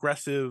more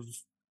aggressive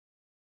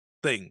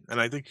thing,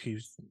 and I think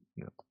he's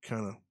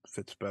kind of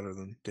fits better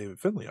than David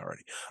Finlay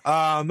already.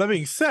 That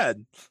being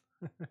said,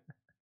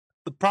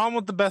 the problem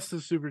with the Best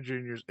of Super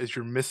Juniors is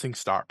you're missing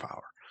star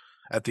power.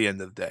 At the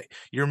end of the day,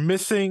 you're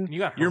missing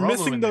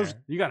those.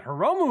 You got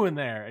Hiromu in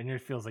there, and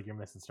it feels like you're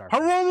missing star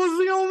power.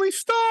 Hiromu's the only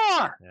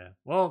star. Yeah,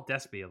 well,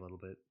 Despy a little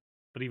bit,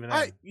 but even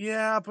then,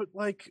 but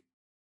like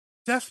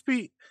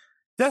Despy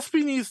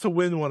needs to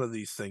win one of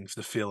these things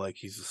to feel like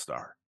he's a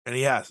star, and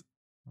he hasn't.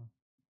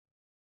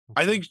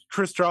 I think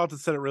Chris Charlton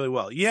said it really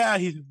well. Yeah,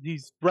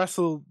 he's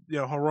wrestled,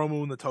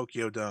 Hiromu in the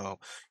Tokyo Dome.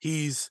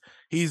 He's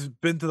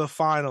been to the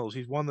finals.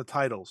 He's won the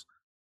titles,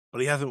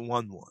 but he hasn't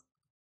won one.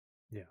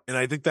 Yeah, and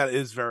I think that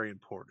is very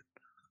important.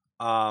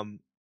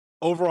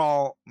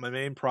 Overall, my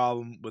main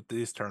problem with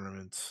these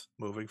tournaments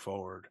moving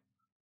forward.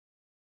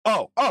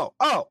 My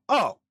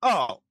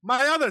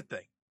other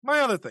thing.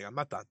 I'm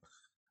not done.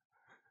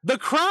 The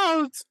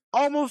crowds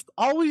almost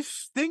always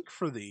stink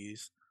for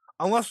these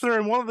unless they're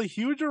in one of the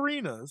huge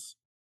arenas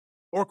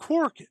or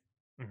Corkin.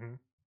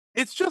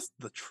 It's just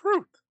the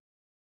truth.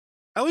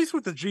 At least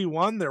with the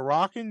G1, they're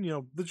rocking.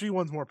 The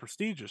G1's more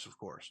prestigious, of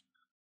course.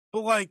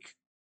 But, like,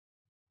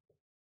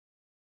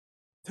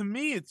 to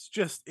me,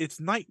 it's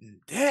night and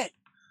day.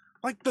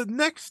 Like, the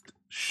next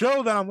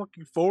show that I'm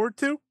looking forward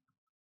to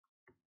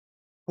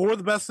for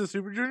the Best of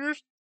Super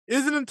Juniors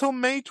isn't until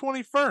May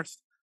 21st.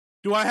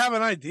 Do I have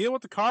an idea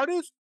what the card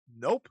is?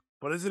 Nope.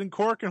 But is it in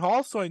Corkin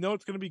Hall, so I know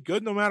it's going to be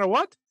good no matter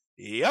what?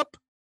 Yep.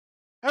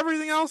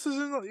 Everything else is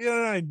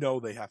I know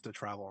they have to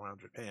travel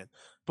around Japan.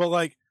 But,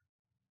 like,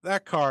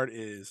 that card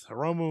is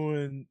Hiromu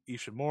and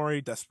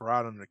Ishimori,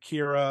 Desperado and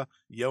Akira,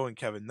 Yo and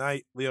Kevin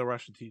Knight, Leo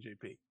Rush and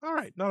TJP. All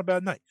right, not a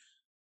bad night.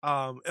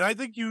 And I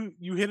think you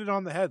hit it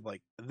on the head.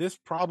 Like, this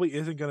probably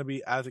isn't going to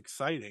be as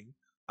exciting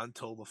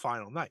until the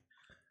final night.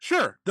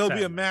 Sure, there'll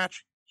be a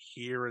match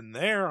here and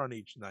there on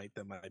each night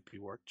that might be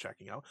worth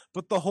checking out,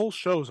 but the whole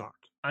shows aren't.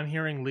 I'm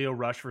hearing Leo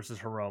Rush versus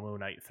Hiromu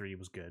night 3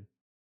 was good.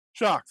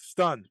 Shocked,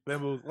 stunned,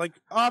 bamboozled. Like,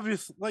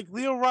 obvious, like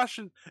Leo Rush,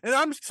 and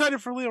I'm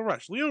excited for Leo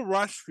Rush. Leo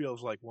Rush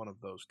feels like one of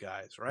those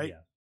guys, right?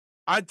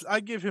 Yeah. I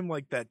give him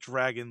like that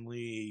Dragon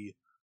Lee.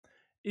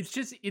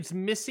 It's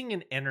missing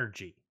an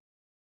energy.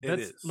 It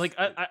is. Like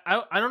I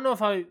don't know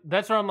if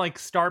that's where I'm like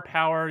star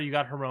power. You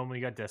got Hiromu,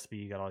 you got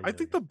Despy, you got all. I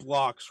think the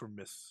blocks were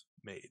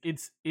mismade.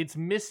 It's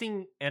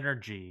missing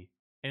energy,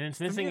 and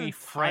it's missing a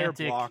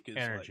frantic block is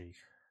energy.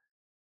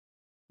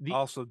 Like,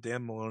 also,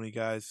 Dan Maloney,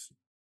 guys.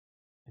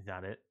 Is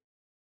that it?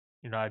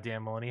 You're not a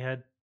Dan Maloney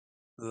head?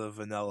 The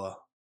vanilla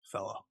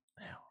fella.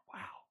 Oh, wow.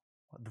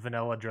 The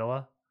vanilla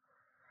drilla?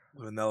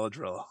 Vanilla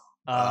drilla.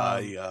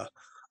 Yeah.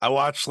 I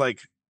watched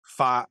like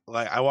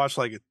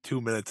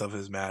 2 minutes of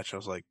his match. I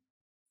was like,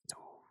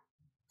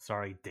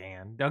 sorry,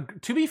 Dan. Now,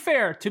 to be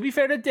fair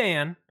to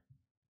Dan,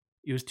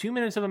 it was 2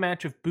 minutes of a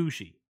match of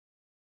Bushi.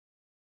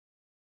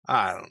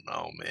 I don't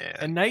know, man.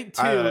 And night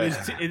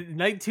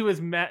two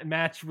is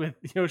match with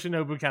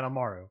Yoshinobu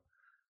Kanemaru.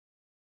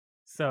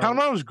 So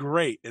Kanemaru's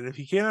great, and if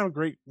he can't have a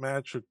great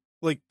match with,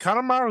 like,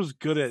 Kanemaru's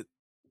good at,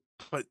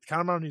 but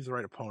Kanemaru needs the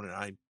right opponent.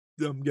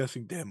 I'm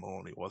guessing Dan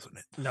Maloney wasn't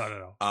it.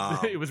 No.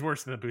 It was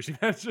worse than the Bushi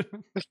match.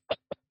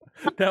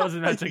 That was a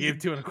match I gave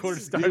 2.25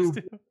 stars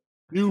to.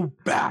 You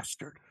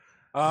bastard.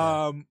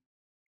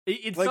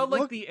 It felt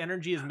like the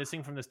energy is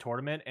missing from this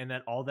tournament, and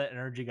then all that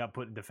energy got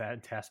put into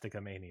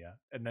Fantastica Mania,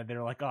 and then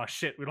they're like, "Oh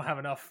shit, we don't have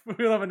enough. We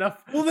don't have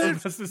enough." Well,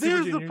 there's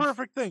the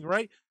perfect thing,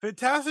 right?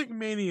 Fantastic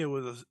Mania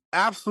was an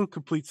absolute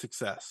complete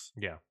success.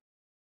 Yeah,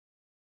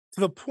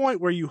 to the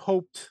point where you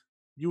hoped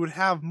you would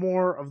have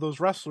more of those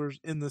wrestlers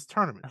in this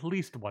tournament. At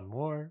least one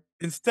more.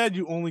 Instead,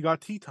 you only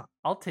got Teton.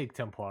 I'll take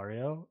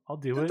Templario. I'll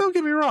do it. Don't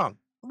get me wrong.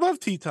 I love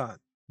Teton.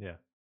 Yeah.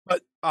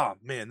 But, oh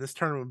man, this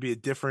tournament would be a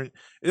different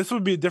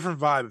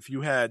vibe if you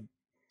had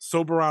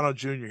Soberano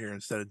Jr. here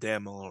instead of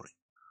Dan Maloney.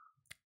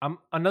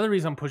 Another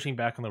reason I'm pushing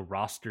back on the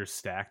roster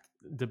stacked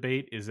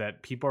debate is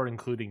that people are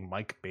including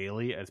Mike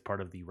Bailey as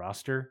part of the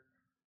roster.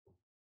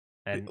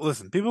 And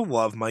listen, people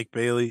love Mike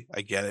Bailey.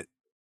 I get it.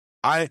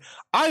 I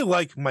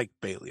like Mike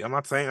Bailey. I'm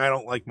not saying I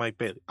don't like Mike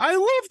Bailey. I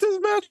loved his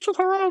match with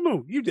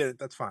Hiromu. You did it.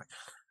 That's fine.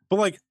 But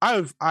like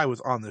I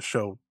was on this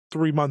show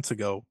 3 months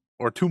ago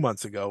or 2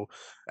 months ago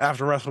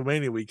after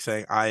WrestleMania week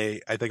saying I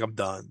think I'm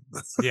done.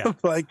 Yeah.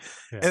 And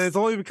it's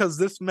only because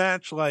this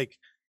match like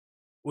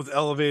was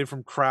elevated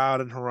from crowd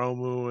and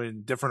Hiromu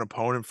and different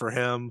opponent for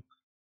him.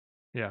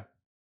 Yeah.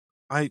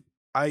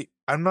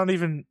 I'm not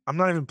even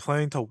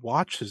planning to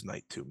watch his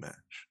night 2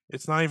 match.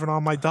 It's not even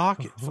on my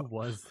docket. Who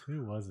was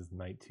his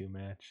night 2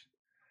 match?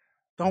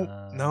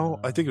 Don't know.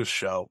 I think it was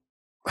Show.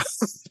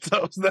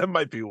 So that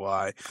might be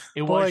why.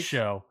 It was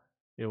Show.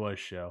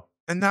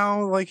 And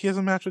now, like, he has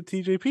a match with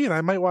TJP, and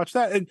I might watch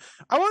that. And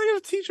I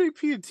want to give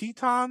TJP and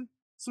Teton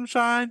some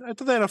shine. I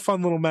thought they had a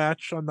fun little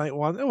match on night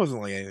 1. It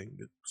wasn't like anything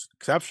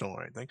exceptional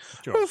or anything.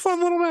 Sure. It was a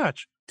fun little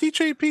match.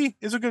 TJP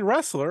is a good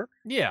wrestler.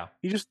 Yeah,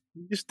 he just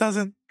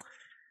doesn't.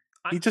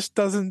 He just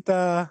doesn't.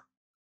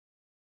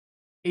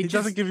 He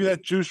doesn't give you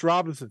that Juice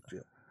Robinson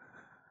feel.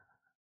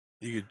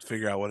 You could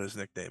figure out what his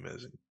nickname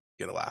is and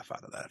get a laugh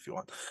out of that if you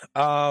want.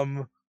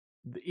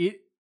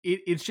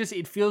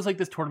 It feels like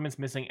this tournament's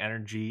missing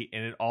energy,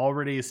 and it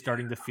already is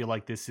starting to feel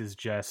like this is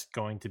just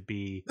going to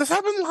be. This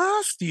happened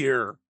last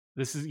year.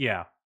 This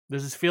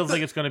feels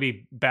like it's going to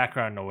be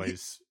background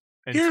noise.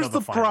 Here's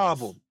the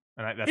problem.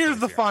 Here's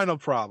the final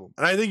problem,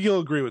 and I think you'll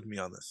agree with me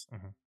on this.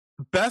 Mm-hmm.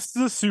 Best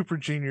of the Super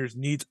Juniors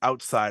needs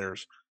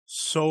outsiders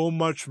so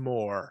much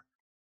more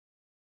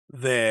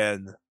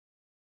than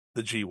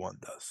the G1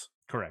 does.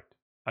 Correct.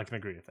 I can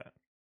agree with that.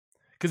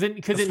 Because it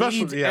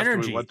needs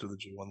energy. We went through the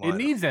G1 it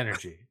needs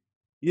energy.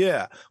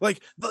 Yeah,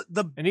 like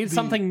it needs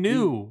something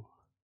new.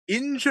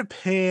 In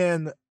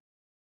Japan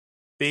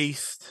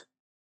based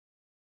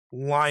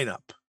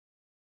lineup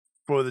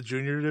for the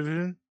junior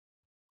division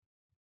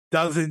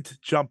doesn't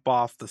jump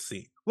off the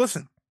scene.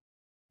 Listen,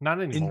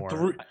 not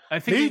anymore. I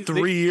think maybe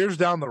 3 years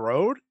down the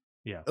road,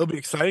 yeah, it'll be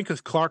exciting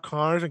because Clark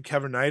Connors and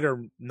Kevin Knight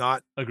are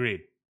not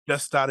agreed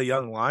just out of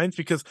young lines,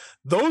 because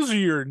those are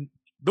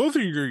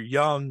your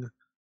young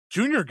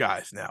junior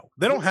guys now.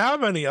 They don't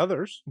have any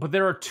others. But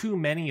there are too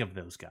many of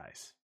those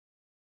guys.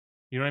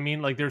 You know what I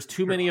mean? Like, there's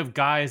too many of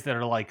guys that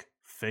are like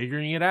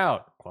figuring it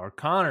out. Clark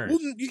Connors,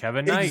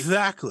 Kevin Knight,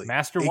 exactly.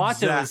 Master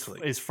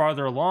Wato is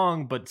farther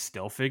along, but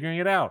still figuring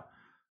it out.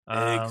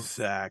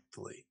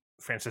 Exactly.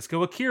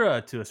 Francisco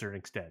Akira to a certain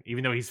extent,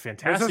 even though he's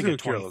fantastic at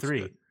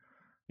 23.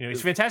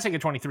 He's fantastic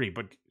at 23,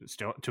 but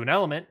still to an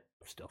element,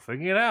 still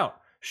figuring it out.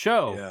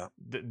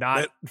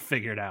 Not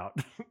figured out.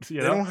 They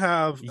don't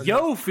have.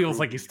 Yo feels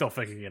like he's still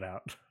figuring it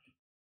out.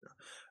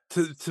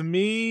 To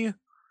me,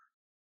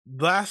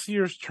 last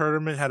year's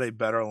tournament had a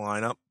better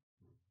lineup.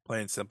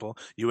 Plain and simple.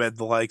 You had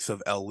the likes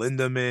of El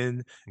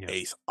Lindemann,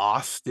 Ace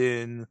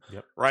Austin,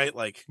 right?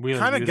 Like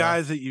kind of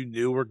guys that you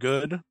knew were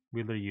good.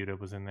 Wheeler Yuta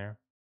was in there.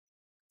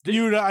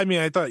 Yuta, I mean,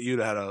 I thought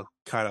Yuta had a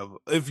kind of.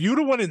 If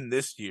Yuta went in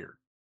this year,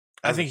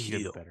 I think he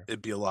did better.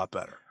 It'd be a lot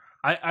better.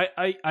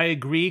 I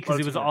agree because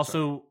it was 100%.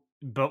 also,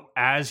 but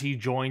as he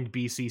joined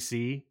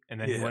BCC and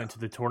then he went into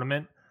the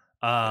tournament,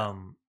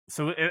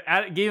 so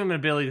it gave him an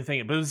ability to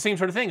think. But it was the same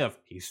sort of thing of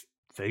he's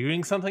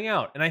figuring something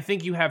out, and I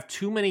think you have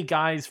too many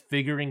guys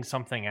figuring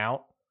something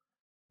out.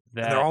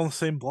 And they're all on the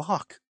same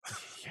block.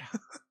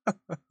 Yeah.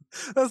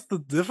 That's the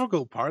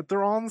difficult part.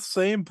 They're all on the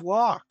same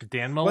block.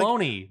 Dan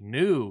Maloney,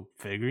 new,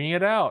 figuring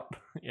it out.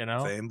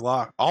 Same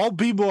block, all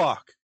B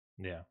block.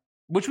 Yeah,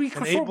 which we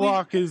A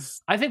block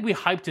is. I think we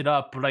hyped it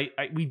up, but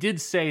we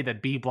did say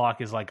that B block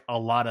is like a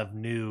lot of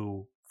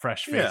new,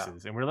 fresh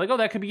faces, and we're like, oh,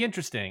 that could be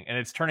interesting, and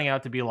it's turning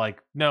out to be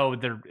like, no,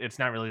 it's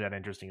not really that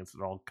interesting. It's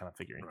they're all kind of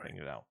figuring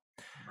things out.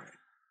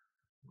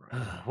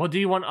 Right. Well, do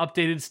you want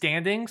updated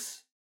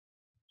standings?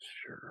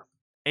 Sure.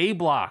 A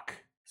block,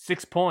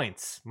 6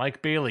 points.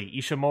 Mike Bailey,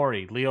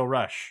 Ishimori, Leo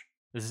Rush.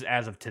 This is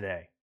as of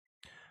today.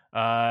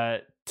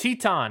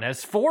 Teton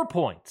has 4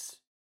 points.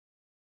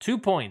 2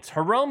 points.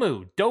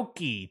 Hiromu,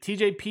 Doki,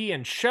 TJP,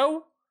 and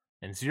Sho.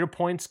 And 0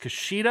 points.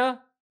 Kushida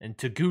and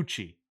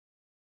Taguchi.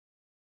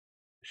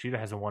 Kushida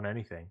hasn't won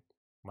anything.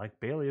 Mike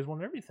Bailey has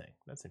won everything.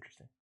 That's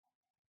interesting.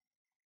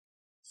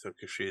 So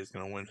Kushida's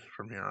going to win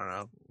from here on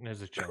out.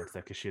 There's a chance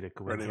that Kushida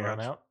could win here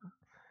on out.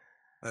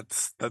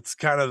 That's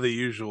kind of the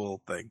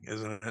usual thing,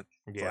 isn't it?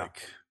 Yeah. Like,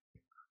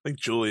 I think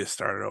Julius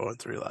started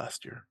 0-3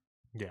 last year.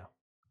 Yeah.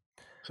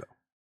 So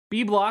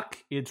B block,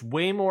 it's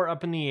way more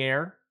up in the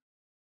air.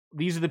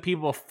 These are the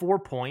people with 4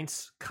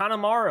 points.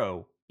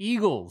 Kanemaru,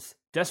 Eagles,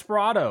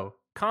 Desperado,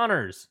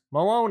 Connors,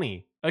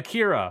 Maloney,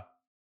 Akira,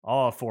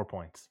 all have 4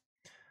 points.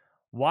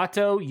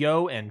 Wato,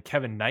 Yo, and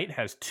Kevin Knight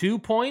has 2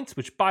 points,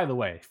 which, by the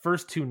way,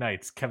 first 2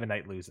 nights, Kevin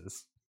Knight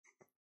loses.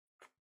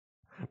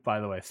 By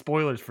the way,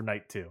 spoilers for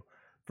night 2.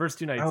 First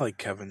 2 nights. I like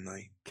Kevin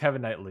Knight.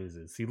 Kevin Knight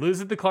loses. He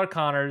loses to Clark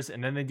Connors,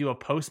 and then they do a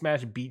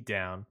post-match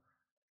beatdown,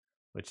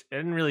 which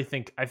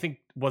I think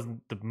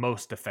wasn't the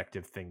most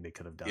effective thing they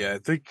could have done. Yeah,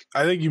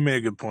 I think you made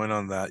a good point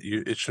on that.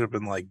 It should have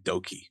been like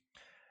Doki.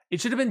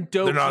 It should have been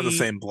Doki. They're not on the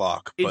same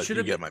block, but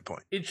you get my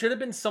point. It should have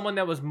been someone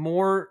that was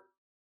more,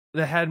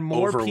 that had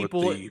more Over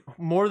people,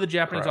 more of the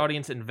Japanese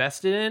audience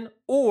invested in,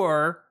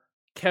 or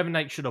Kevin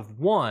Knight should have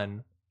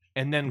won,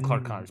 and then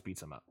Clark Connors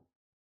beats him up.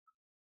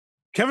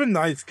 Kevin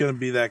Knight's going to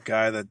be that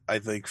guy that I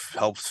think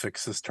helps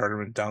fix this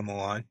tournament down the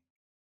line.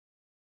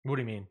 What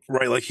do you mean?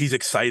 Right, like he's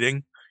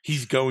exciting.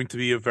 He's going to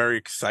be a very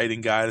exciting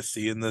guy to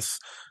see in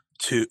this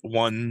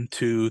 1,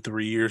 2,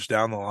 3 years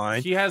down the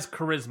line. He has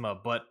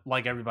charisma, but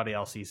like everybody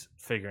else, he's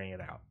figuring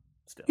it out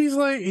still. He's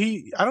like,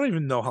 I don't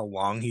even know how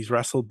long he's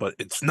wrestled, but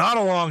it's not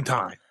a long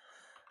time.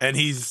 And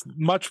he's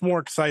much more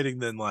exciting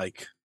than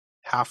like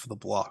half of the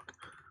block.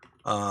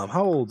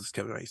 How old is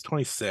Kevin Knight? He's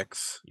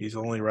 26. He's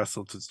only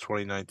wrestled since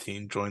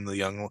 2019. Joined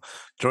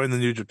the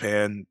New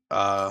Japan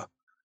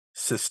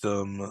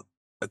system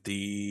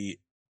in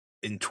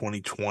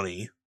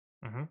 2020.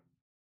 Mm-hmm.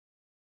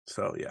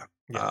 So yeah,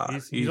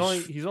 he's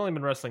only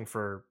been wrestling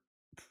for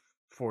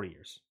 40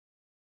 years.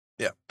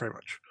 Yeah, pretty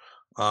much.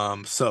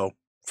 So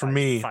for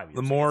me,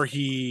 the more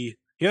he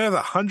has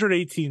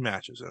 118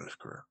 matches in his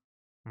career.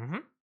 Mm-hmm.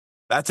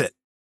 That's it.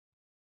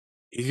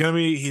 He's gonna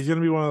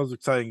be one of those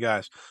exciting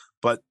guys.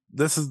 But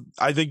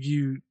I think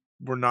you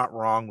were not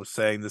wrong with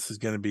saying this is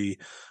going to be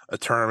a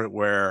tournament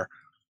where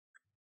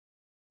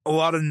a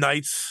lot of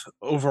nights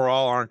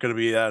overall aren't going to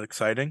be that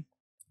exciting.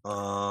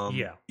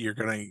 You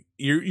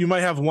might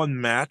have one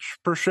match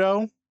per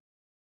show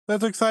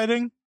that's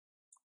exciting,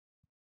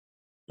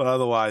 but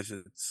otherwise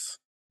it's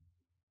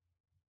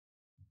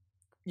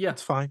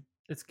fine.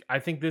 I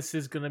think this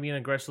is going to be an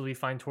aggressively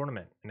fine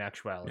tournament in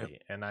actuality,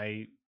 and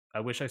I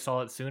wish I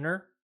saw it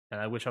sooner. And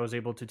I wish I was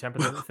able to temper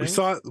the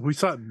thing. We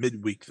saw it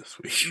midweek this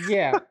week.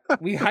 Yeah,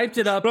 we hyped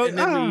it up, and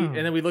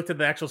then we looked at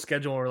the actual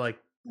schedule, and we're like,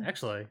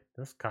 actually,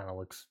 this kind of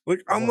looks.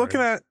 Look, I'm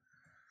looking at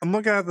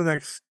the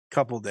next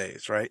couple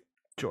days, right?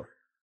 Sure.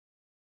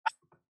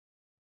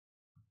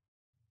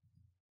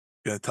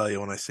 I'm gonna tell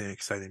you when I see an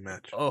exciting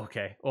match. Oh,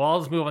 okay. Well, I'll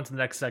just move on to the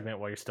next segment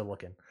while you're still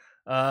looking.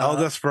 El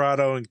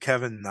Desperado and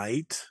Kevin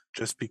Knight,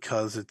 just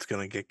because it's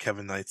gonna get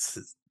Kevin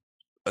Knight's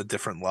a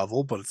different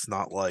level, but it's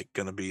not like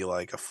going to be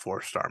like a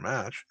 4-star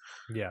match.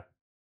 Yeah,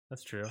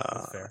 that's true.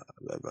 That's fair.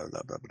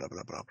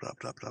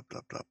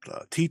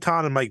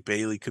 Teton and Mike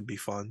Bailey could be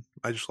fun.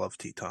 I just love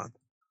Teton.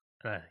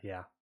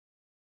 Yeah,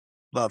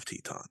 love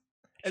Teton.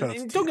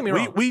 And don't get me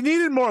wrong, we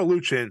needed more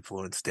lucha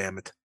influence. Damn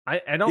it! I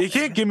don't. You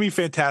can't give me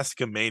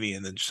Fantastica Mania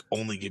and then just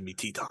only give me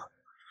Teton.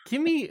 Give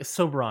me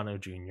Soberano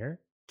Jr.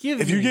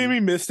 If you gave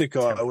me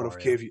Mystico, I would have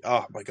gave you.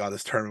 Oh my god,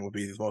 this tournament would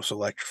be the most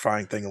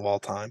electrifying thing of all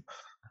time.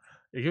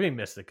 Give me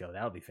Mystico.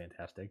 That would be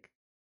fantastic.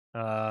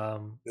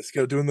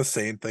 Mystico doing the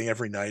same thing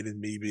every night and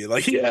me being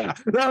like, yeah,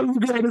 that was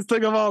the greatest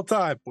thing of all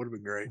time. Would have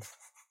been great.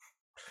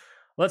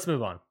 Let's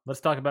move on. Let's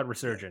talk about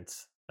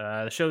Resurgence.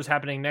 The show's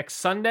happening next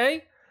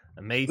Sunday,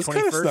 May 21st. This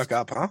kind of snuck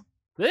up, huh?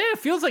 Yeah, it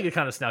feels like it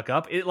kind of snuck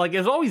up. It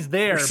was always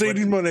there.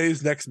 Mercedes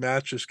Monet's next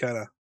match is kind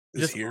of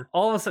here.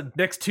 All of a sudden,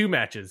 next 2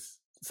 matches,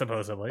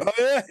 supposedly.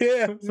 Oh,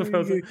 yeah.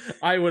 Supposedly,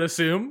 I would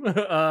assume.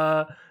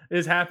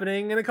 is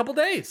happening in a couple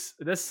days.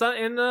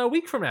 In a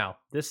week from now,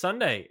 this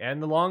Sunday,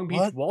 and the Long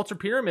Beach Walter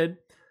Pyramid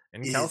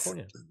in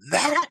California.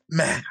 That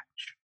match.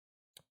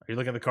 Are you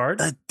looking at the card?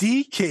 The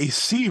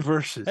DKC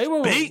versus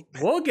Bateman.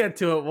 We'll get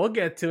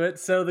to it.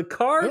 So the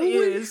card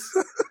is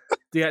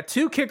you got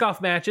 2 kickoff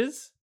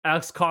matches: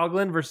 Alex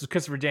Coughlin versus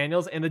Christopher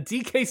Daniels, and the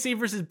DKC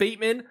versus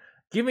Bateman.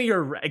 Give me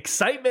your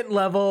excitement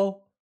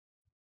level.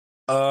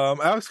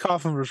 Alex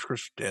Coughlin versus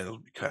Christopher Daniels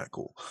would be kind of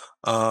cool.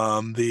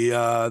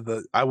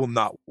 I will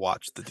not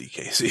watch the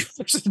DKC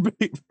versus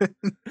Bateman.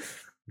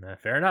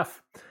 Fair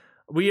enough.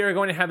 We are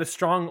going to have a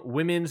strong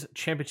women's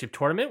championship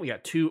tournament. We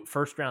got 2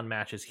 first-round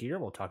matches here.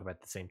 We'll talk about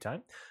at the same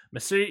time.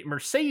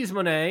 Mercedes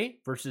Moné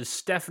versus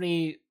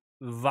Stephanie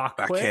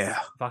Vaquer.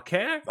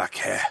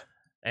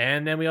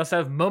 And then we also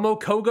have Momo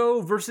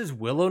Kogo versus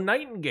Willow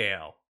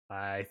Nightingale.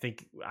 I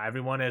think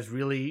everyone has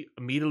really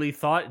immediately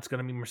thought it's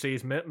going to be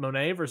Mercedes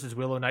Moné versus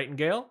Willow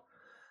Nightingale.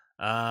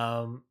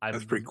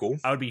 That's pretty cool.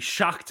 I would be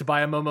shocked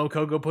by a Momo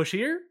Kogo push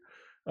here.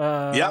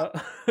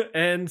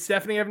 And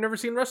Stephanie I've never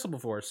seen wrestle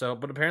before,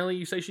 but apparently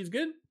you say she's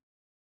good.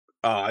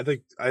 I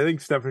think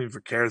Stephanie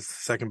Vaquer is the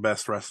second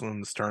best wrestler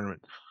in this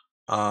tournament.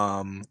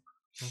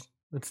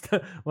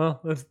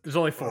 There's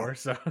only 4,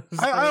 so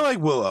I like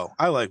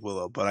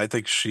Willow, but I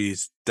think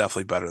she's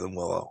definitely better than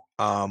Willow.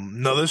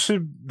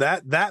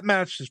 That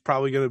match is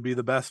probably going to be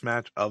the best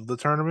match of the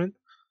tournament.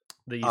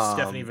 The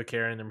Stephanie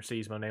Vaquer and the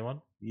Mercedes Moné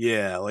one.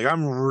 Yeah, like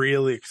I'm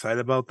really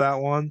excited about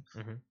that one.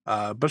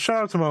 Mm-hmm. But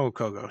shout out to Momo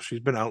Kogo. She's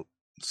been out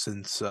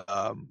since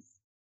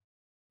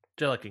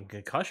like in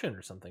concussion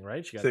or something,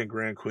 right? She got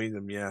Grand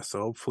Queendom, yeah. So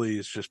hopefully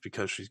it's just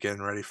because she's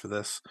getting ready for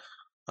this.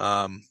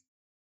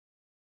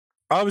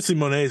 Obviously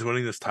Monet is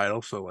winning this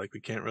title, so like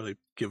we can't really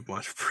give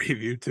much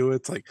preview to it.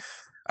 It's like,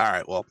 all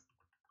right, well,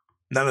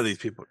 none of these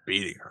people are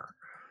beating her.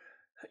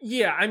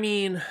 Yeah, I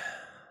mean,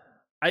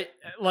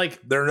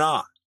 they're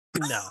not.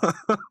 No.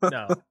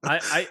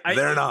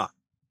 They're not.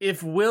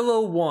 If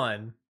Willow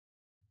won,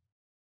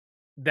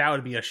 that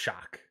would be a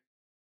shock.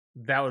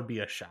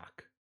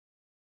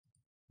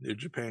 New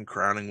Japan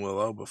crowning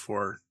Willow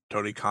before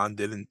Tony Khan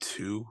did in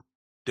 2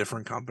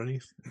 different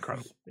companies.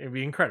 Incredible. It'd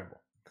be incredible.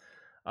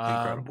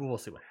 We'll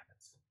see what happens.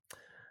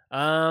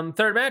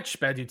 Third match: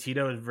 Badu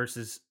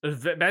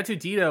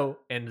Tito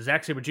and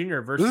Zack Sabre Jr.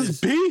 versus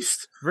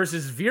Beast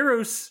versus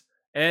Virus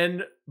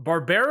and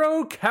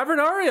Barbaro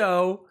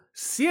Cavernario.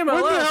 CMLL.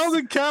 When the hell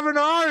did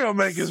Cavernario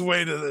make his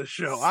way to this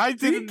show? I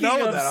didn't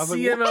know that. I was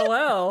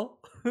CMLL.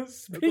 Like,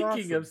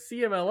 Speaking of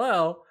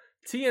CMLL,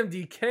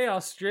 TMDK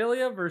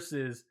Australia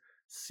versus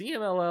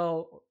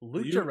CMLL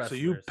Lucha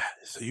Wrestlers.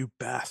 So you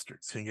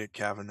bastards can get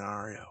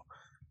Cavernario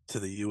to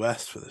the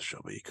US for the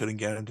show, but you couldn't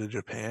get him to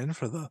Japan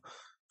for the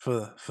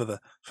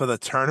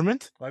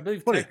tournament? Well, I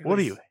believe what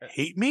do you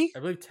hate me?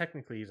 I believe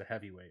technically he's a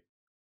heavyweight.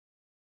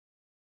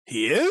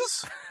 He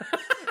is?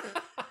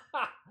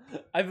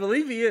 I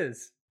believe he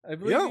is. He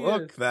don't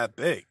look that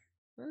big.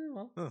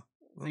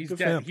 He's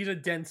a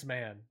dense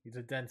man.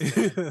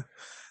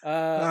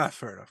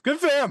 Fair enough. Good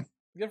for him.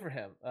 Good for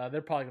him.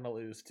 They're probably going to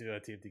lose to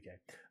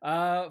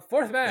TMDK.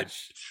 Fourth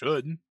match.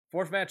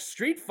 Fourth match,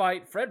 Street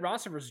Fight, Fred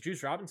Rosser versus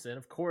Juice Robinson.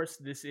 Of course,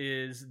 this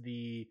is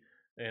the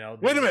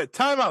Wait a minute,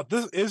 time out.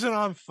 This isn't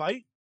on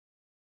Fight?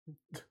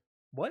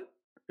 What?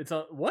 It's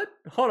on what?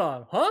 Hold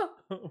on, huh?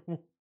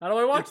 How do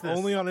I watch this?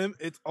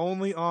 It's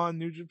only on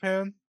New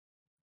Japan?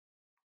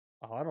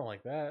 Oh, I don't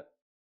like that.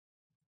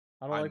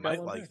 I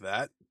might like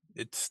that.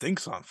 It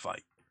stinks on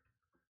Fight.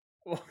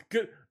 Well,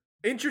 good.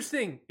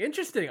 Interesting.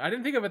 I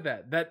didn't think about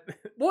that.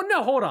 Well,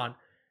 no, hold on.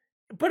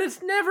 But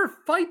it's never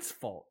Fight's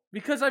fault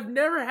because I've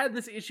never had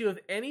this issue with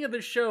any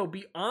other show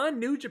be on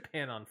New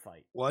Japan on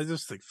Fight. Well, I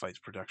just think Fight's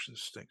production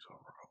stinks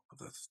overall, but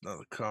that's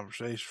another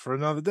conversation for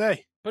another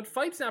day. But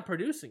Fight's not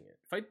producing it.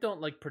 Fight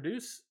don't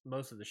produce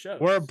most of the shows.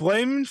 We're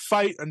blaming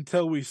Fight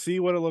until we see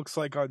what it looks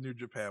like on New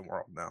Japan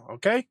World now.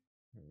 Okay?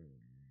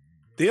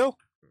 Deal?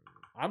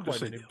 I'm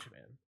blaming New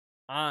Japan.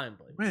 I'm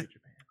blaming New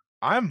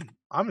Japan.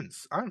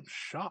 I'm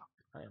shocked.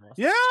 I am also.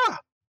 Yeah.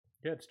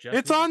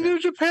 It's on New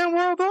Japan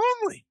World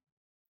only.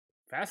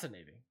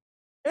 Fascinating.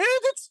 And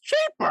it's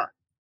cheaper.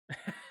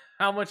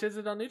 How much is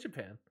it on New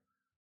Japan?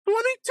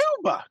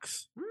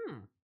 $22.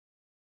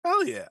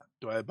 Hell yeah.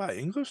 Do I buy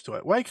English?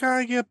 Why can't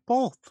I get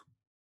both?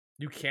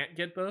 You can't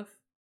get both?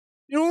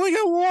 You only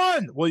get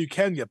one. Well, you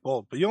can get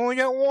both, but you only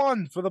get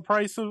one for the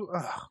price of...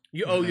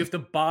 You have to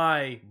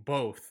buy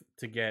both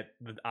to get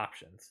the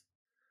options.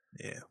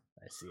 Yeah.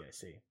 I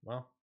see.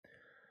 Well,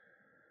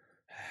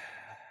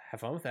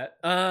 have fun with that.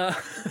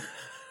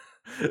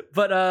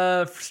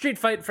 But Street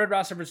Fight, Fred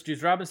Rosser versus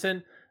Juice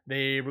Robinson.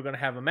 They were going to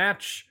have a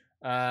match,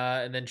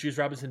 and then Juice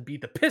Robinson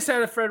beat the piss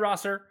out of Fred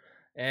Rosser,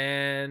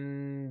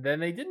 and then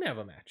they didn't have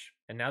a match.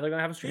 And now they're going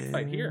to have a street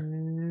fight here.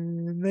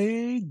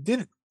 They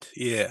didn't.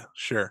 Yeah,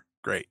 sure.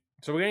 Great.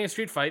 So we're getting a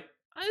street fight.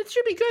 It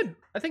should be good.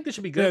 I think this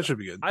should be good. Yeah, it should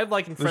be good. I'm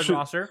liking Fred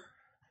Rosser.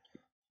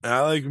 I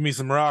like me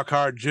some rock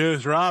hard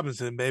Juice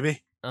Robinson,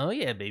 baby. Oh,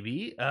 yeah,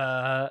 baby.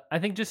 I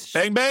think just...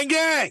 Bang, bang,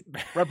 gang!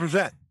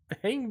 Represent.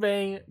 Bang,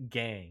 bang,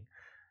 gang.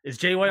 Is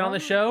Jay White on the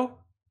show?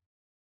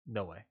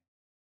 No way.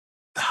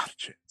 Not a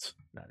chance.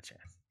 Not a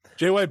chance.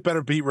 Jay White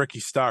better beat Ricky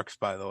Starks,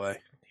 by the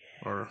way.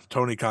 Or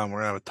Tony Khan. We're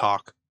going to have a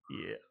talk.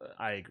 Yeah,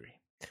 I agree.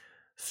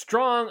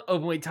 Strong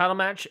openweight title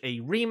match, a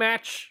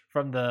rematch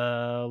from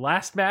the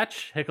last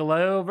match,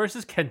 Hikuleo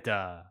versus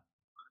Kenta.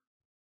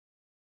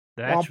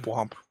 Womp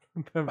womp.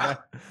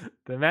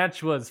 The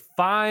match was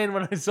fine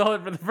when I saw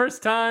it for the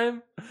first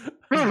time.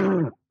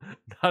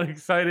 Not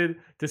excited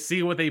to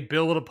see what they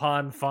build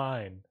upon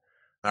fine.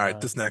 All right,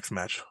 this next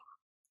match.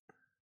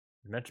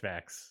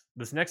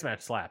 This next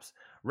match slaps.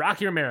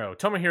 Rocky Romero,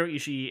 Tomohiro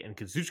Ishii, and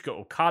Kazuchika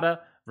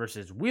Okada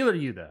versus Wheeler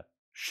Yuta,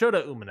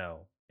 Shota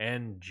Umino,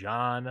 and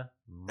John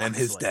Moxley. And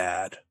his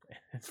dad.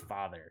 His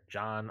father,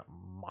 Jonathan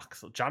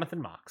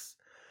Mox.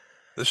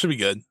 This should be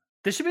good.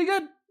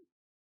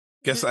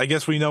 I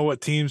guess we know what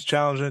team's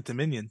challenging at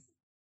Dominion.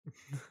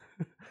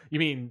 You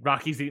mean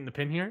Rocky's eating the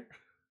pin here?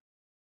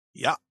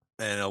 Yeah,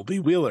 and it'll be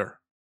Wheeler.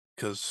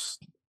 Because...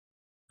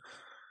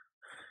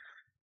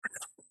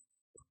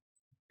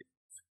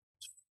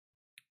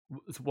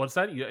 What's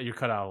that? You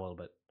cut out a little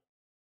bit.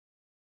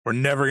 We're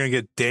never going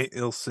to get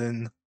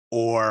Danielson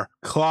or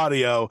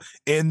Claudio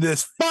in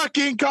this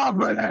fucking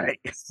company.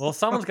 Well,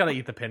 someone's got to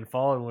eat the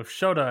pinfall, and with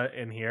Shota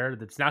in here,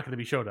 that's not going to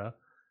be Shota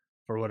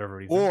for whatever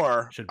reason.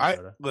 Or,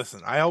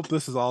 I hope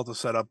this is all to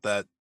set up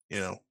that,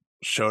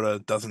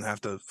 Shota doesn't have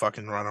to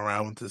fucking run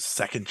around with his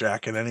second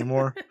jacket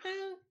anymore.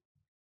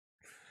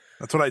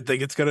 That's what I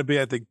think it's going to be.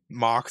 I think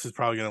Mox is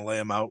probably going to lay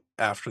him out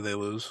after they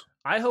lose.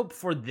 I hope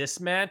for this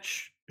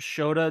match,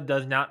 Shota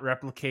does not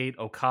replicate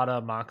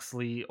Okada,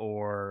 Moxley,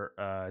 or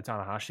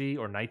Tanahashi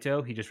or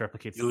Naito. He just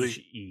replicates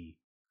Ishii.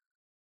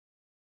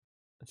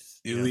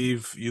 You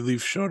leave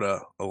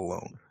Shota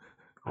alone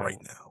right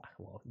now.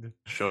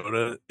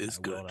 Shota is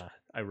good.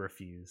 I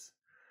refuse.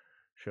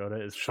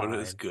 Shota is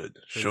good.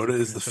 Shota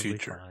is the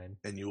future,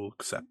 and you will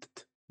accept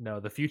it. No,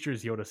 the future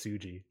is Yota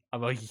Tsuji.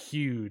 I'm a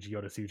huge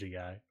Yota Tsuji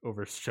guy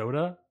over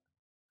Shota.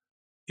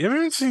 You haven't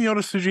even seen Yota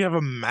Tsuji have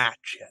a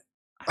match yet.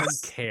 I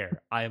don't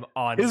care. I am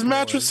on his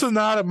match with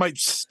Sonata might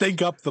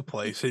stink up the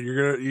place, and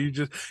you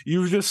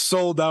just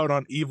sold out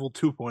on Evil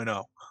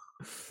 2.0.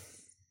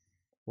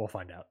 We'll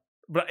find out.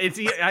 But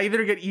I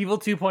either get Evil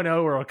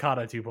 2.0 or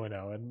Okada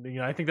 2.0,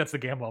 and I think that's the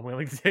gamble I'm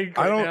willing to take.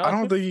 I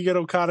don't think you get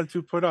Okada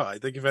 2.0. I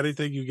think if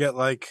anything, you get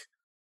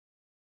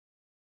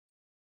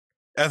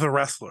as a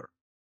wrestler.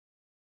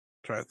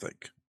 I'm trying to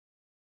think.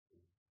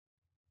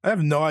 I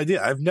have no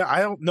idea. I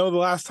don't know the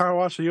last time I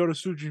watched a Yota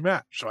Tsuji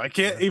match, so I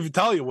can't even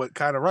tell you what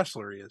kind of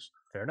wrestler he is.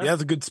 Fair enough. He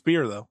has a good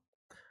spear, though.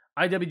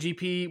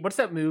 IWGP, what's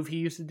that move he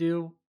used to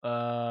do?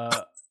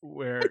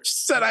 Where I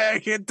just said I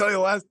can't tell you the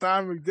last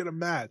time we did a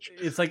match.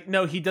 It's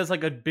no, he does a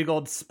big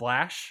old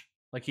splash.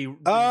 He's cool.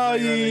 I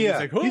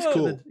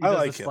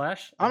like him.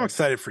 Splash. I'm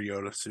excited for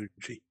Yota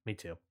Tsuji. Me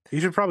too. He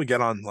should probably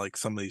get on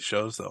some of these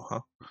shows, though,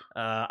 huh?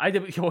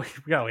 We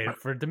gotta wait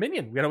for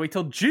Dominion. We gotta wait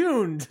till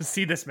June to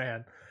see this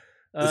man.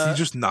 Is he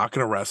just not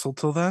going to wrestle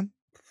till then?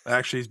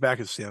 Actually, he's back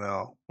at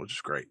CNL, which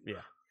is great.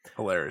 Yeah.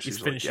 Hilarious. He's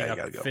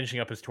finishing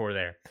up his tour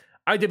there.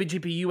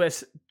 IWGP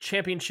US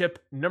Championship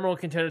 #1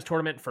 Contenders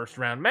Tournament first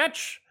round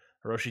match.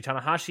 Hiroshi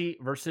Tanahashi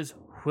versus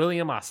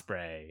William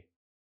Ospreay.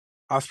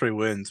 Ospreay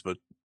wins, but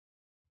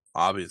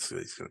obviously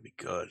he's going to be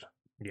good.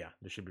 Yeah,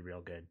 this should be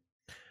real good.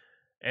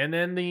 And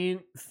then the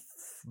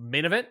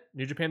main event,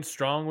 New Japan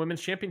Strong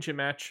Women's Championship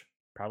match.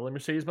 Probably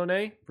Mercedes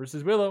Moné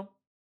versus Willow.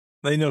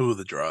 They know who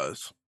the draw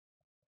is.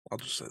 I'll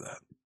just say that.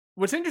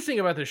 What's interesting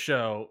about this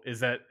show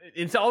is that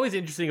it's always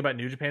interesting about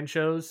New Japan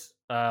shows,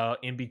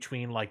 in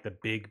between the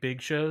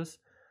big shows,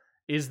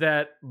 is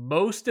that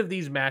most of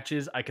these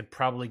matches I could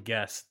probably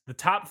guess. The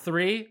top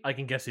 3, I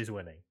can guess who's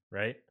winning,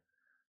 right?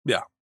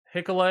 Yeah.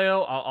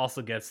 Hikuleo, I'll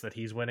also guess that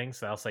he's winning,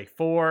 so I'll say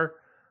 4.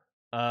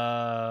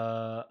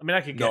 I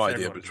could guess. No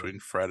idea between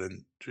Fred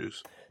and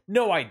Juice.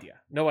 No idea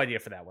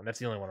for that one. That's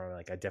the only one where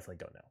I definitely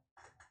don't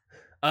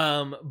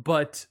know.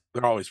 But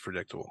they're always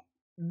predictable.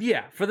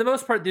 Yeah, for the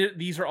most part,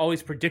 these are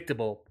always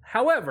predictable.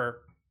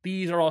 However,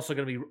 these are also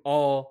going to be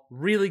all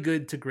really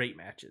good to great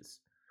matches.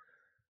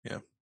 Yeah.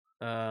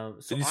 So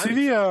did you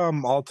see the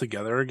All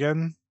Together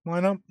Again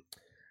lineup?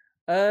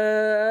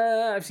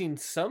 I've seen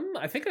some.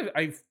 I think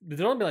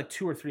there's only been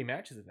 2 or 3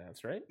 matches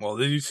announced, right? Well,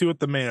 did you see what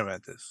the main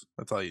event is?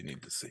 That's all you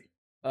need to see.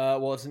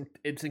 Well,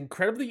 it's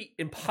incredibly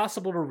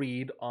impossible to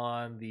read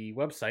on the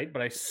website,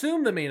 but I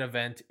assume the main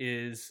event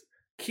is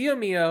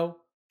Kiyomiya,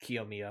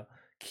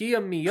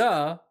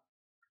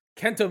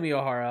 Kento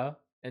Miyohara,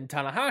 and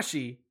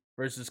Tanahashi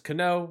versus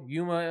Kano,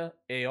 Yuma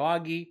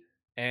Aoyagi,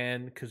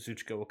 and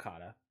Kazuchika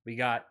Okada.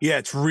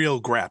 It's real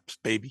graps,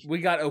 baby. We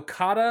got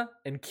Okada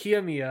and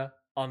Kiyomiya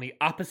on the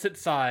opposite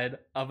side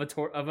of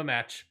a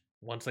match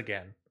once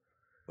again.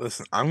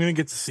 Listen, I'm gonna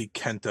get to see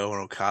Kento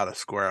and Okada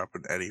square up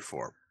in any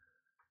form.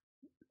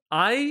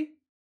 I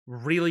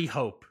really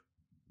hope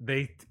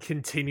they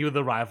continue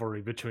the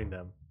rivalry between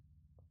them.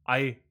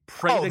 I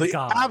pray to they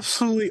God.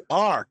 Absolutely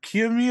are.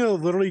 Kiyomiya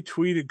literally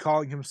tweeted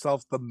calling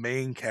himself the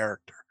main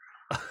character.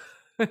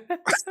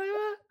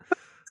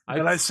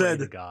 And I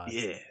said,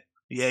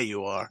 yeah,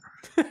 you are.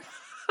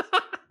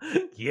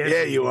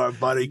 Yeah, you are,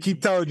 buddy.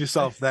 Keep telling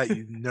yourself that,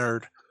 you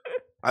nerd.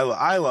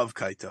 I love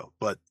Kaito,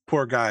 but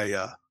poor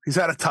guy. He's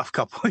had a tough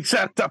couple. He's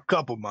had a tough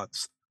couple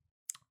months.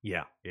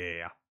 Yeah.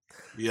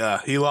 Yeah,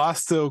 he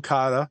lost to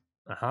Okada.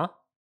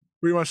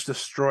 Pretty much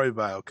destroyed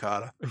by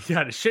Okada. He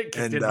got his shit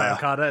kicked in by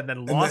Okada and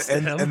then lost to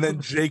him. And then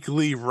Jake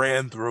Lee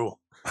ran through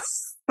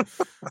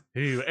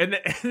him. and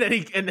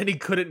then he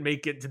couldn't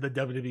make it to the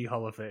WWE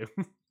Hall of Fame.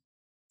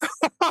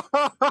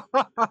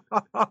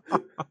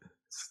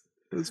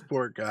 This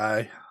poor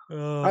guy.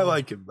 I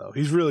like him though.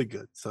 He's really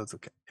good, so it's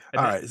okay.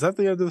 All right, is that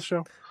the end of the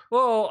show?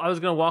 Well, I was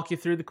going to walk you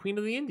through the Queen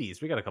of the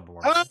Indies. We got a couple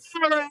more minutes.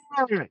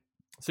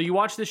 So you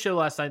watched this show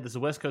last night. This is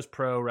West Coast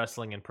Pro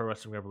Wrestling and Pro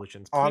Wrestling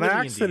Revolution's Queen on of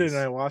accident. The Indies.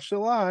 I watched it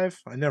live.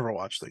 I never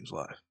watch things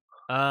live.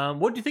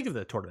 What did you think of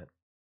the tournament?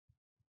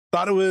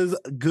 Thought it was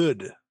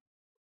good.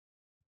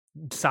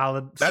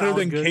 Solid. Better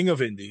than good. King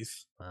of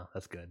Indies. Wow,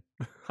 that's good.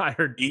 I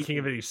heard King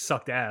of Indies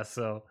sucked ass.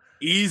 So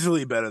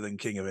easily better than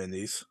King of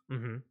Indies.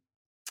 Mm-hmm.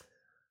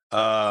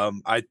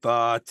 I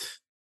thought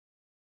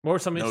more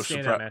some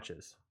standout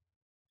matches.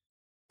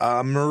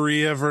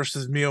 Maria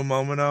versus Mio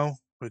Momono,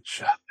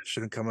 which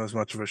shouldn't come as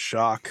much of a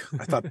shock.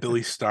 I thought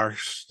Billy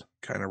Starks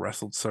kind of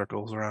wrestled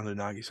circles around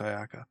Unagi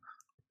Sayaka.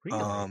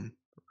 Really?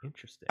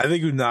 Interesting. I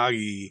think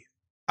Unagi.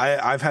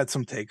 I've had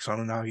some takes on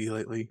Unagi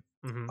lately.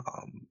 Mm-hmm.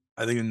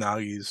 I think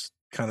Unagi's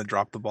kind of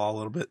dropped the ball a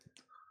little bit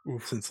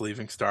since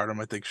leaving Stardom.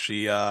 I think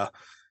she hasn't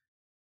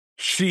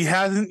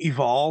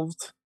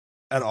evolved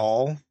at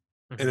all.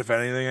 Mm-hmm. And if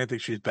anything, I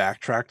think she's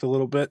backtracked a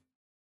little bit.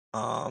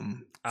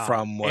 From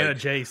like Anna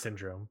Jay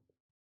syndrome.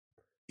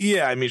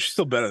 Yeah, I mean she's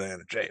still better than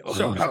Anna Jay.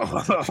 Hold on.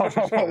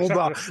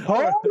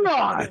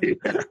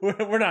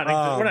 We're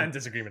not in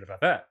disagreement about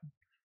that.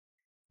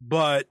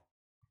 But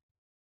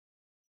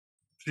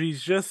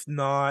she's just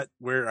not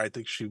where I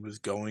think she was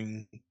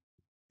going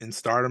in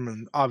Stardom,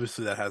 and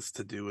obviously that has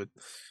to do with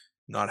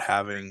not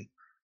having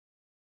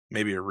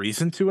maybe a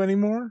reason to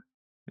anymore.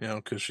 You know,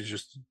 because she's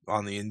just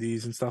on the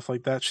indies and stuff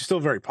like that. She's still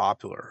very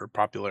popular.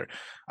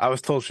 I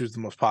was told she was the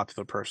most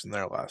popular person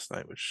there last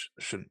night, which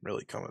shouldn't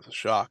really come as a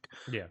shock.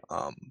 Yeah.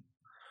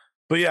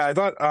 But yeah, I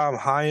thought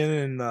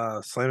Hyan and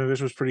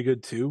Slamovich was pretty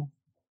good too.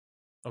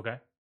 Okay.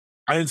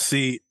 I didn't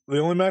see the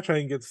only match I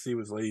didn't get to see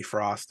was Lady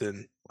Frost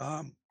and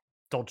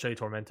Dolce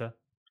Tormenta.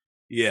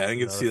 Yeah, I didn't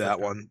get to see that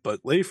one,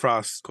 but Lady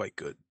Frost is quite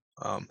good.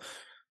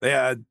 They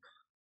had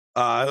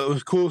it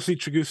was cool to see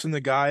Chigusa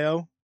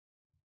Nagayo.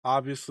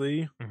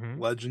 Obviously,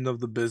 legend of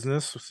the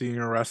business, seeing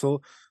her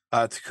wrestle.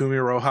 Takumi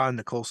Iroha and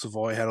Nicole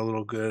Savoy had a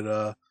little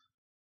good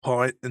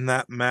point in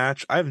that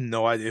match. I have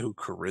no idea who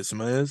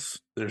Charisma is.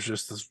 There was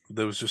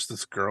just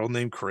this girl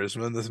named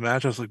Charisma in this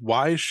match. I was like,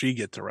 why does she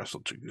get to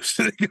wrestle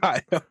Chigusa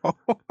Nagayo?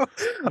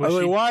 I was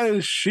like, why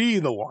is she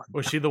the one?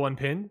 Was she the one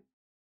pinned?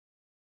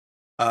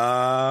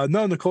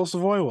 No, Nicole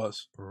Savoy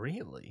was.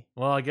 Really?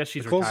 Well, I guess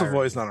she's Nicole retired.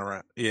 Savoy's not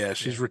around. Yeah,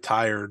 she's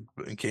retired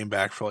and came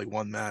back for like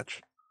one match.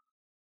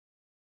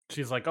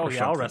 She's like, oh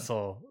yeah, I'll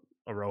wrestle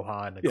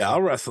Iroha. And yeah,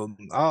 I'll wrestle.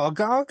 I'll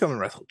come and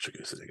wrestle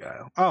Chigusa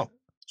Nagayo. Oh,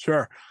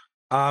 sure.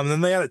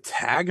 Then they had a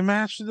tag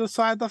match to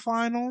decide the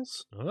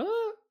finals.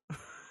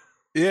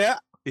 Yeah.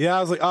 I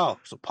was like, oh,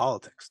 so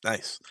politics,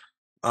 nice.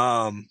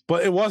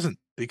 But it wasn't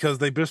because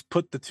they just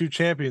put the two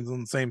champions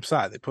on the same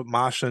side. They put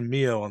Masha and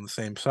Mio on the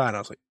same side. I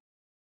was like,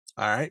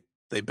 all right,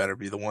 they better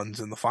be the ones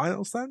in the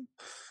finals then,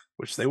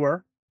 which they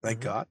were.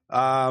 Thank God.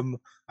 I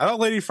thought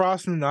Lady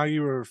Frost and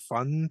Unagi were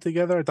fun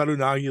together. I thought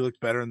Unagi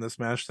looked better in this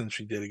match than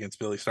she did against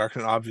Billy Stark,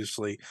 and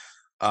obviously,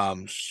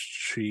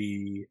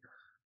 she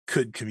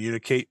could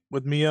communicate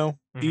with Mio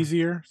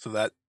easier, so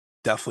that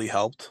definitely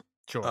helped.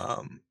 Sure.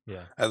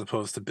 As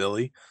opposed to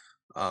Billy.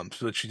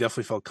 So she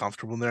definitely felt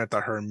comfortable in there. I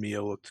thought her and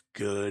Mio looked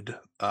good.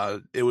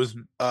 It was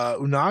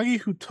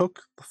Unagi who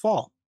took the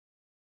fall.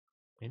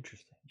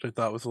 Interesting. Which I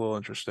thought was a little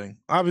interesting.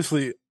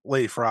 Obviously,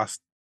 Lady Frost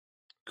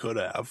could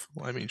have.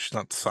 I mean, she's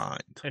not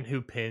signed. And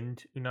who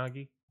pinned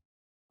Unagi?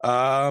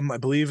 I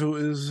believe it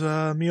was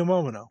Mio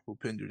Momono who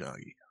pinned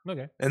Unagi.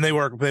 Okay. And they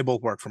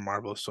both work for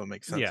Marvelous, so it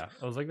makes sense. Yeah,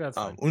 I was like, that's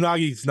fine.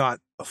 Unagi's not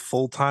a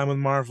full time with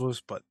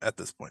Marvelous, but at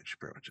this point she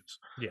pretty much is.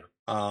 Yeah.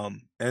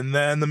 And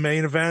then the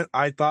main event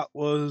I thought it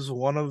was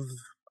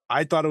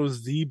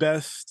the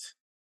best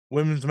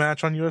women's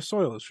match on US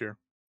soil this year.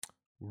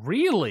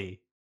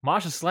 Really?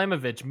 Masha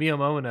Slamovich, Mio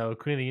Momono,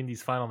 Queen of the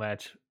Indies final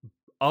match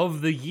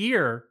of the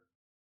year.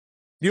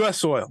 US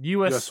soil.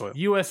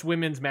 US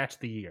women's match of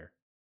the year.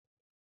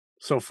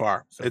 So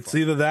far. It's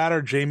either that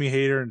or Jamie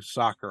Hayter and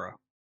Sakura.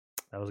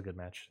 That was a good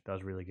match. That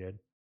was really good.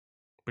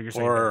 But you're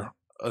saying or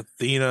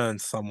Athena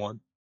and someone.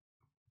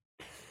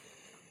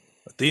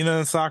 Athena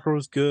and Sakura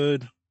was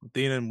good.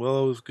 Athena and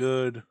Willow was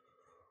good.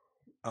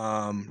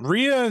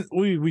 Rhea,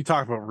 we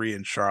talked about Rhea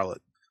and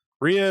Charlotte.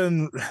 Rhea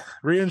and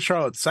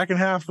Charlotte's second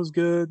half was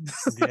good.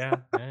 yeah.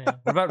 What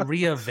about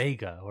Rhea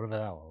Vega? What about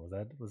that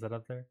one? Was that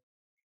up there?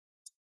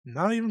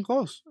 Not even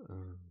close.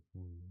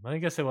 I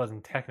guess it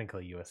wasn't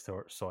technically U.S.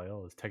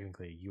 soil. It was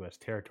technically a U.S.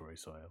 territory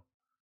soil.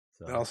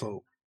 So it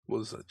also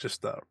was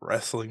just a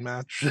wrestling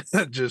match.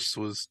 It just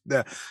was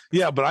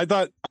yeah. But I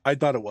thought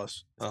it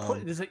was.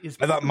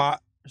 I thought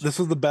this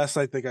was the best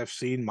I think I've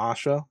seen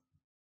Masha.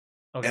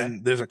 Okay.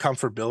 And there's a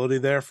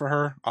comfortability there for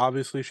her.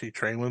 Obviously, she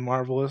trained with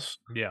Marvelous.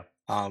 Yeah.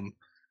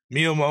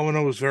 Mio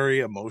Momono was very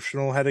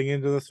emotional heading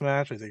into this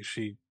match. I think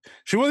she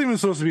wasn't even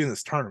supposed to be in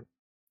this tournament.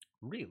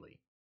 Really?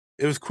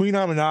 It was Queen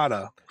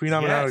Aminata. Queen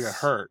Aminata got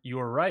Yes, hurt. you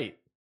were right.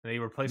 They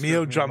replaced her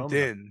Mio with jumped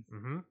Momono. in.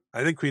 Mm-hmm.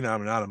 I think Queen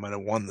Aminata might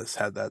have won this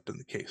had that been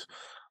the case.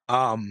 It's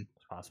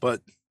possible.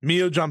 But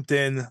Mio jumped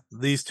in.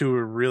 These two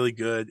were really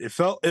good. It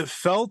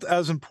felt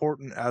as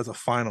important as a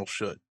final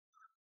should,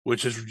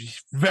 which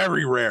is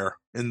very rare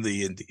in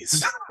the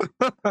indies.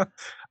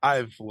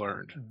 I've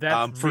learned.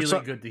 That's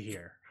really good to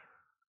hear.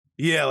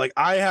 Yeah, like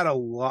I had a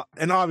lot,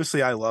 and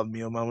obviously I love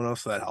Mio Momono,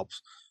 so that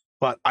helps.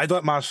 But I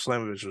thought Masha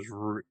Slamovich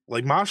was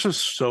like Masha's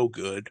so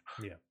good.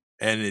 Yeah.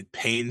 And it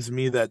pains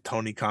me that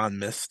Tony Khan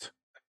missed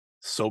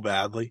so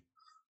badly.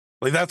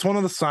 Like that's one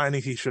of the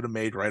signings he should have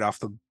made right off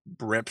the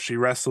rip. She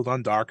wrestled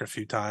on Dark a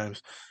few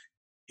times.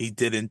 He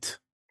didn't.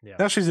 Yeah.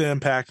 Now she's an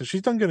Impact, and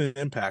she's done good in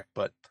Impact,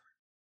 but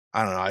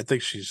I don't know. I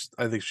think she's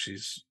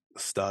a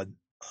stud.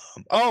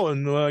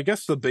 And I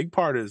guess the big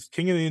part is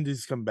King of the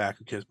Indies coming back.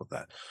 Who cares about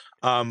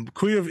that?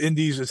 Queen of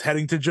Indies is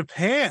heading to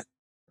Japan.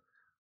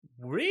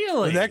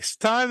 Really? The next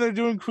time they're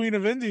doing Queen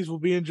of Indies will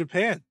be in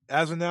Japan,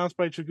 as announced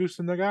by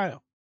Chigusa Nagayo.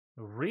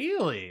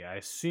 Really? I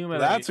assume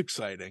that's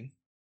exciting.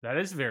 That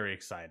is very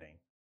exciting.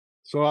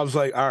 So I was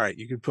like, all right,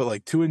 you could put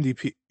like two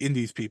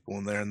indies people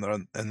in there,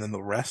 and then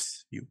the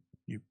rest you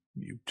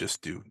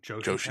just do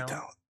Joshi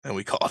talent, and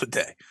we call it a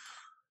day.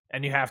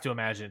 And you have to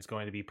imagine it's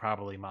going to be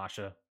probably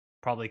Masha,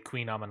 probably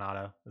Queen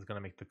Aminata is going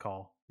to make the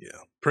call. Yeah,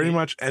 pretty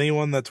much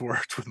anyone that's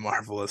worked with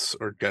Marvelous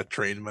or got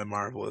trained by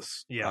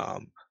Marvelous. Yeah,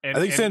 I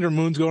think Sandra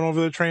Moon's going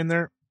over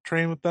to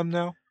train with them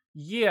now.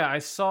 Yeah, I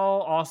saw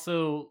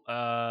also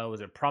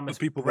was it Promise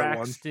people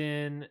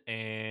Braxton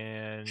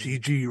and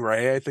Gigi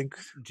Ray, I think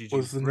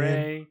was the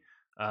name.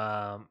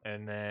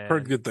 And then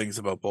heard good things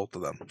about both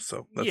of them,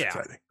 so that's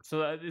exciting.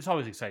 So it's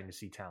always exciting to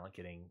see talent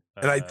getting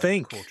and I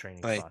think cool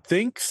training I spots.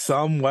 think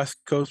some West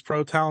Coast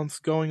Pro talent's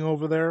going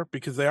over there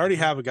because they already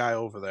have a guy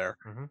over there,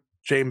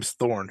 James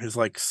Thorne. His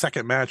like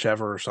second match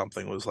ever or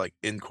something was like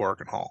in Cork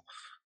and Hall.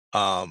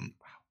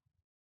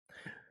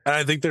 And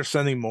I think they're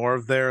sending more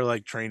of their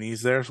like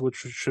trainees there, which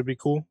should be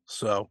cool.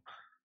 So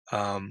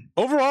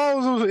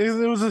overall,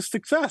 it was a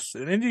success.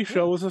 An indie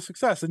show was a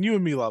success, and you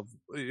and me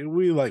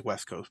we like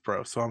West Coast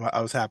Pro, so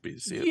I was happy to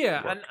see it.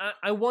 Yeah, and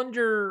I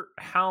wonder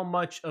how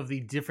much of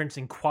the difference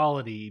in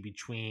quality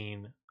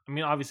between. I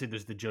mean, obviously,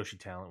 there's the Joshi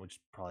talent, which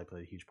probably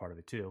played a huge part of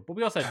it too. But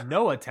we also had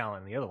Noah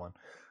talent in the other one,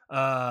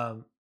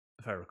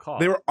 if I recall.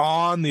 They were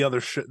on the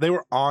other they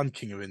were on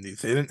King of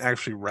Indies. They didn't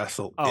actually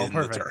wrestle in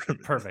the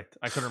tournament. Perfect.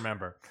 I couldn't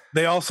remember.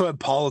 They also had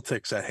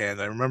politics at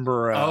hand. I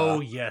remember. Oh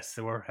yes,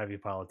 there were heavy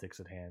politics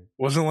at hand.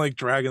 Wasn't like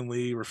Dragon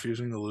Lee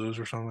refusing to lose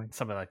or something?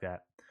 Something like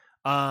that.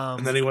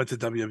 And then he went to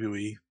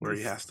WWE where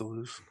he has to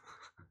lose.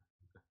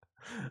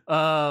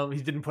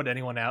 He didn't put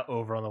anyone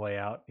over on the way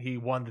out. He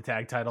won the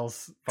tag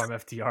titles from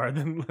FTR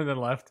and then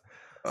left.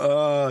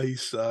 Oh, he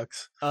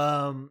sucks.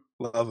 Love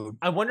him.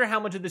 I wonder how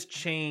much of this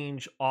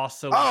change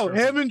also. Oh,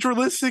 him and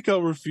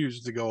Dralistico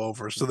refused to go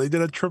over, so they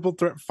did a triple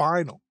threat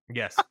final.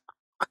 Yes.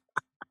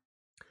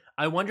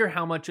 I wonder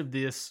how much of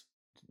this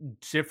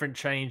different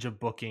change of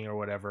booking or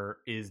whatever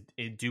is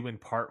due in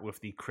part with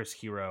the Chris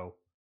Hero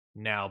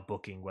now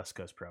booking West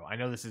Coast Pro. I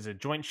know this is a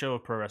joint show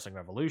of Pro Wrestling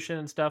Revolution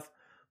and stuff,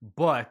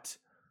 but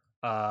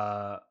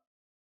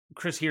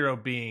Chris Hero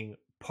being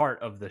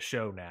part of the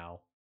show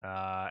now,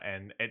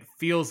 and it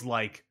feels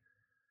like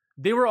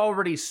they were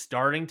already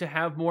starting to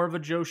have more of a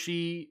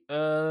Joshi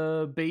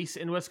base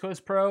in West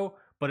Coast Pro,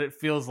 but it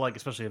feels like,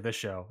 especially at this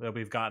show, that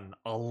we've gotten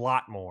a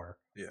lot more.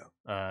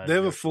 Yeah, they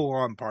have a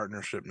full-on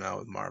partnership now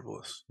with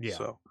Marvelous. Yeah,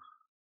 so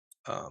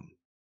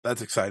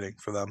that's exciting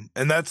for them,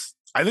 and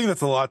I think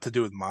that's a lot to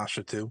do with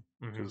Masha too,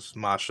 because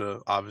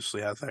Masha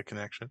obviously has that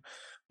connection.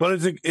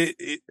 But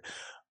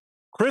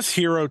Chris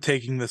Hero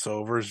taking this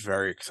over is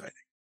very exciting.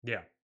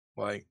 Yeah,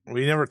 like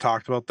we never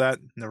talked about that.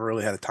 Never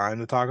really had time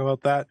to talk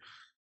about that.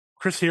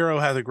 Chris Hero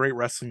has a great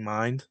wrestling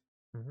mind.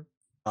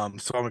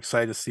 So I'm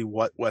excited to see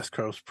what West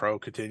Coast Pro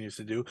continues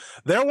to do.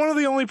 They're one of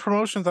the only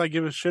promotions I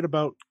give a shit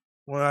about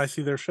when I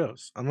see their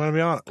shows. I'm going to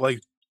be honest,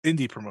 like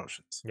indie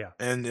promotions. Yeah.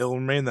 And it'll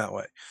remain that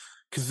way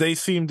because they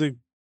seem to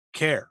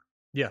care.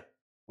 Yeah.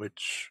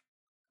 Which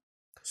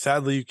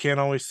sadly you can't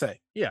always say.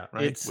 Yeah.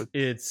 Right?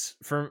 It's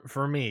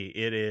for me,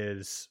 it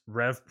is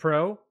Rev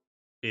Pro.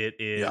 It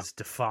is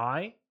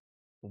Defy,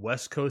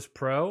 West Coast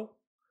Pro,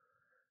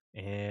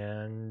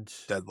 and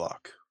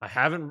Deadlock. I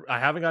haven't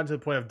gotten to the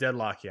point of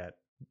Deadlock yet.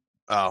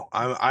 Oh,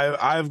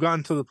 I've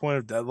gotten to the point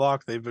of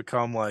Deadlock. They've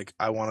become like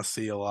I want to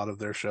see a lot of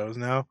their shows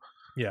now.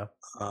 Yeah.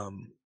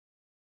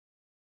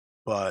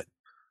 But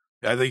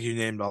I think you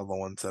named all the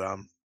ones that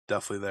I'm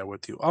definitely there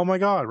with you. Oh my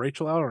God,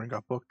 Rachel Ellerin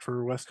got booked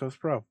for West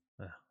Coast Pro.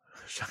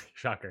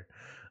 Shocker.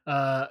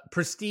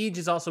 Prestige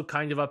is also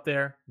kind of up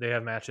there. They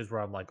have matches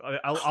where I'm like,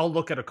 I'll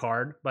look at a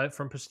card, but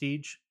from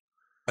Prestige.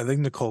 I think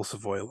Nicole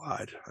Savoy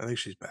lied. I think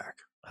she's back.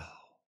 Oh,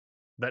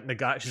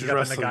 she's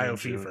got the Nagayo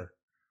fever,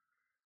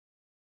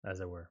 as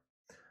it were.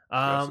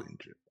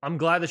 I'm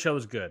glad the show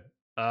was good.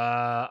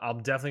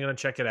 I'm definitely gonna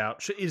check it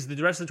out. Is the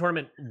rest of the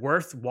tournament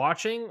worth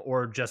watching,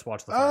 or just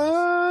watch the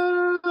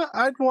finals?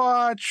 I'd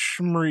watch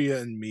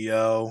Maria and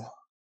Mio,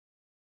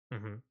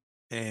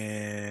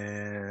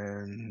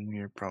 and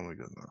you're probably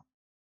gonna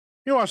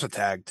you watch the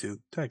tag too.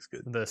 Tag's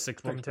good. The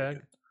 6-woman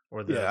tag,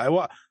 or the I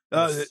watch.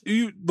 The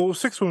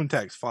 6-woman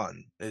tag's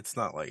fun. It's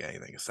not like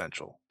anything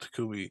essential.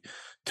 Takumi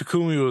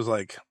was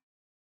like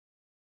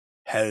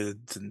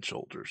heads and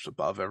shoulders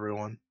above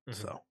everyone.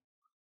 So,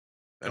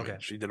 I mean,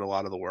 she did a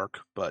lot of the work,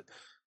 but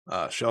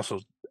she also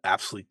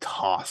absolutely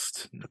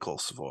tossed Nicole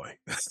Savoy.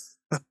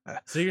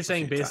 So you're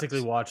saying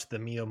basically watch the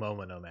Mio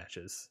Momono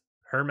matches,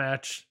 her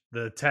match,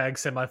 the tag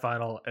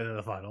semifinal, and then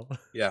the final.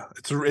 Yeah,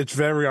 it's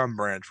very on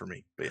brand for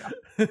me. But yeah,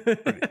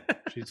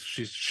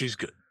 she's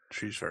good.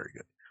 She's very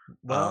good.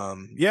 Well,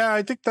 yeah,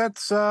 I think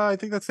that's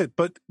it.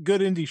 But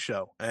good indie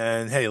show,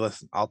 and hey,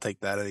 listen, I'll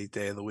take that any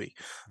day of the week.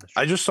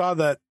 I just saw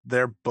that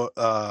they're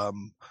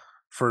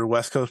for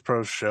West Coast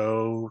Pro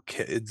show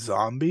Kid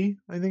Zombie,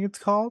 I think it's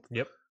called.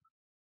 Yep,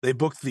 they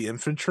booked the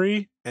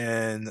infantry,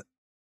 and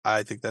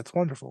I think that's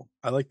wonderful.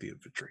 I like the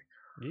infantry.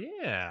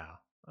 Yeah,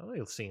 I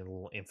like seeing a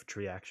little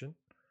infantry action,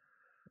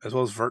 as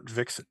well as Vert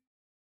Vixen.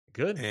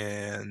 Good,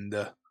 and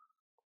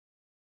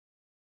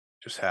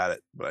just had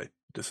it, but I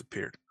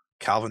disappeared.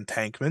 Calvin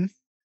Tankman.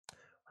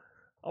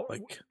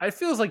 It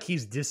feels like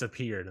he's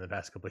disappeared in the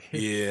past couple of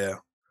years. Yeah.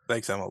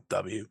 Thanks,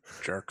 MLW.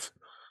 Jerks.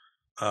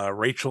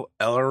 Rachel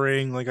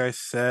Ellering, like I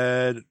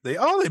said. They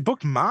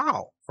booked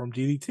Mao from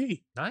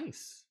DDT.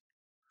 Nice.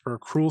 For a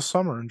Cruel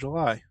Summer in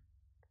July.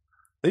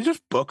 They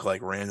just book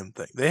like random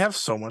things. They have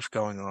so much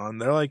going on.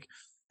 They're like,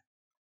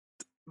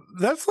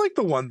 that's like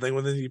the one thing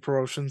with indie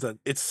promotions that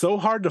it's so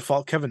hard to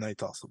fault. Kevin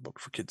Knight's also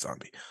booked for Kid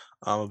Zombie.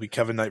 It'll be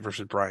Kevin Knight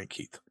versus Brian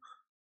Keith.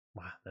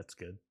 Wow, that's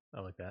good. I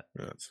like that.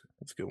 Yeah,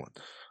 that's a good one.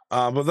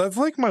 But that's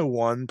like my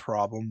one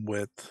problem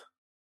with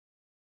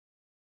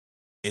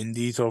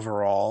indies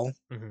overall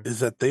is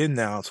that they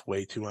announce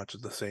way too much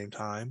at the same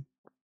time.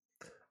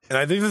 And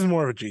I think this is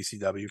more of a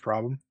GCW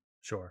problem.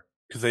 Sure.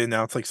 Because they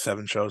announce like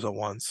 7 shows at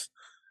once.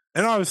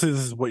 And obviously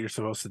this is what you're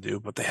supposed to do,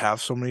 but they have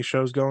so many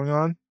shows going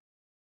on.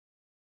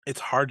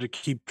 It's hard to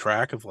keep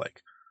track of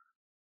like.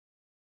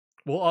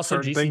 Well, also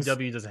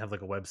GCW doesn't have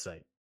like a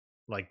website.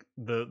 Like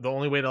the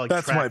only way to like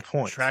that's my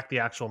point. Track the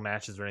actual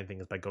matches or anything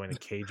is by going to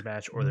Cage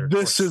Match or they're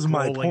this is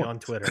my point. On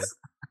Twitter.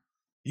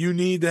 You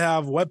need to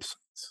have websites.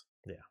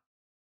 Yeah.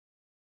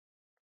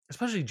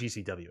 Especially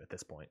GCW at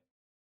this point.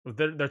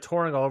 They're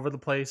touring all over the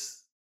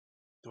place.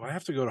 Do I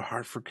have to go to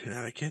Hartford,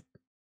 Connecticut?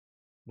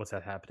 What's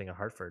that happening in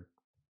Hartford?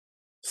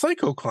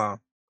 Psycho Clown.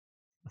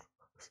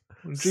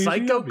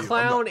 Psycho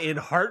Clown in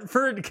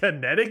Hartford,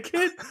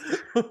 Connecticut?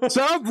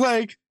 Sounds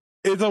like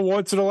it's a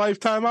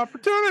once-in-a-lifetime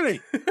opportunity.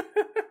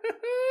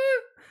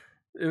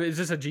 Is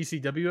this a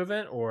GCW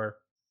event or?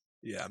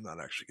 Yeah, I'm not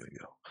actually going to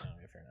go. Oh,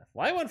 okay, fair enough.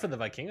 Well, I went for the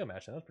Vikingo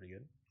match. That was pretty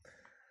good.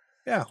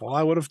 Yeah, well,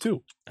 I would have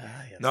too.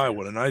 Yes, no, I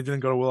wouldn't. I didn't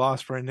go to Will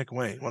Ospreay and Nick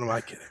Wayne. What am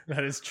I kidding?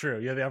 That is true.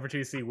 You had the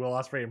opportunity to see Will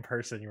Ospreay in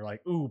person. You were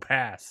like, ooh,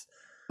 pass.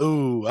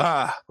 Ooh,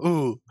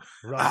 ooh.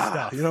 Rough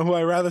stuff. You know who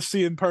I'd rather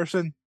see in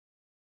person?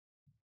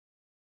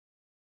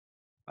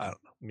 I don't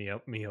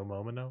know. Mio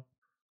Momono?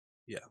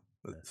 Yeah,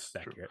 that's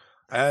accurate.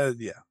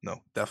 Yeah, no,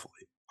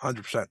 definitely.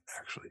 100%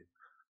 actually.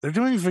 They're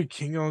doing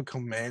Vikingo and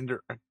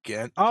Commander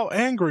again. Oh,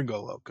 and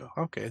Gringo Loco.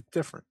 Okay, it's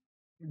different.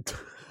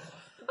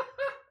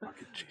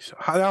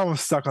 Now I'm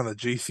stuck on the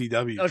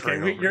GCW.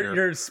 Okay,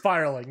 you're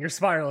spiraling. You're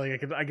spiraling.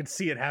 I can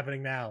see it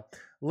happening now.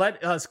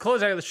 Let us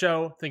close out of the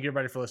show. Thank you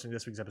everybody for listening to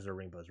this week's episode of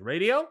Ring Buzz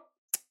Radio.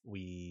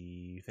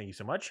 We thank you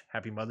so much.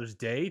 Happy Mother's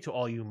Day to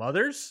all you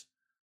mothers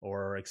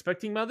or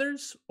expecting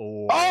mothers.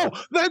 Or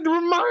that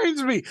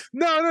reminds me.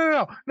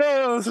 No.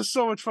 This is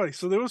so much funny.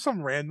 So there was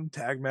some random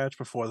tag match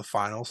before the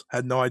finals.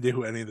 Had no idea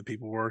who any of the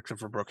people were except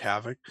for Brooke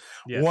Havoc.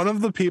 Yes. One of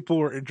the people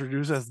were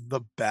introduced as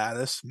the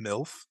baddest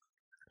MILF.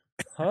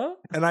 Huh?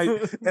 and I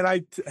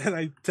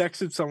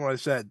texted someone. I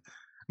said,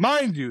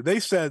 mind you, they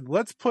said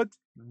let's put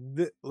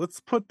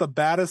the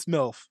baddest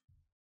MILF,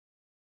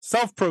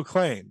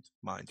 self-proclaimed,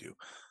 mind you,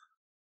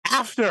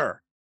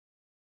 after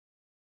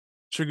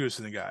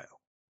Chigusa Nagayo.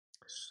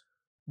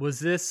 Was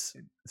this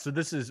so?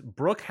 This is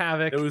Brooke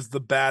Havoc. It was the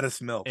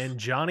baddest MILF and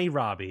Johnny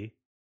Robbie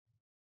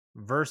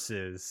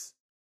versus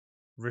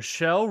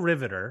Rochelle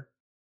Riveter,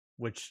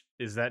 which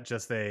is that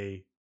just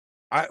a.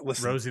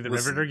 Rosie the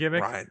Riveter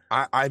gimmick? Ryan,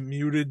 I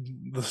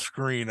muted the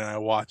screen and I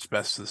watched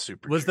Best of the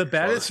Super Was Juniors. the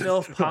baddest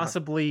MILF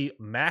possibly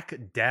Mac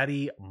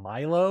Daddy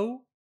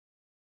Milo?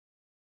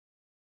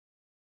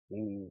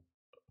 Ooh,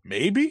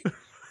 maybe.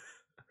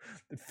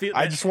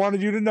 I just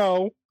wanted you to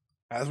know,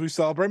 as we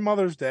celebrate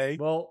Mother's Day,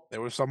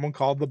 there was someone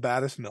called the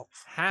baddest MILF.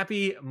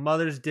 Happy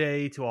Mother's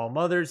Day to all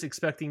mothers,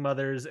 expecting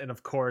mothers, and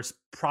of course,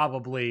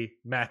 probably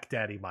Mac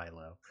Daddy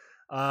Milo.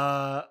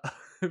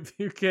 If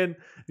you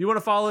want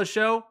to follow the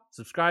show,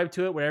 subscribe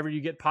to it wherever you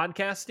get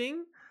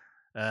podcasting.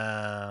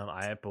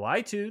 Apple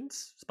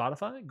iTunes,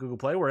 Spotify, Google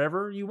Play,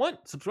 wherever you want.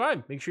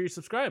 Subscribe. Make sure you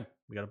subscribe.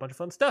 We got a bunch of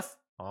fun stuff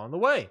on the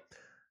way.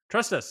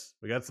 Trust us.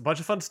 We got a bunch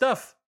of fun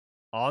stuff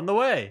on the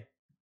way.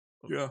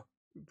 Yeah.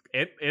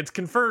 It's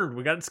confirmed.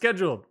 We got it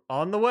scheduled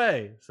on the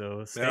way.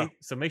 So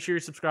so make sure you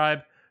subscribe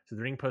to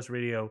the Ring Post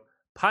Radio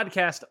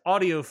podcast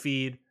audio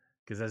feed,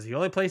 because that's the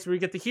only place where you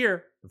get to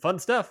hear the fun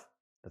stuff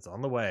that's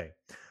on the way.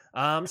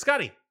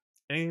 Scotty,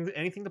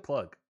 anything to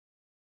plug?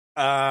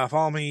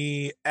 Follow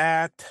me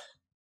at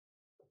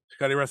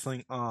Scotty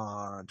Wrestling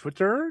on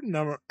Twitter.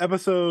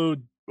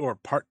 Episode or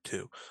part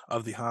 2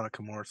 of the Hana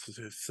Kimura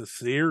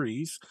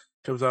series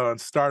comes out on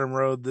Stardom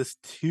Road this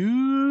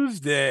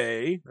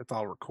Tuesday. That's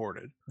all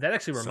recorded. That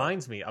actually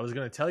reminds me. I was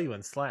going to tell you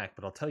in Slack,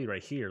 but I'll tell you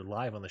right here,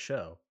 live on the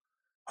show.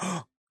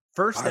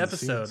 First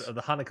episode of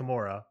the Hana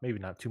Kimura. Maybe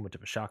not too much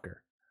of a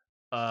shocker.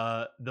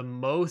 The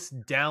most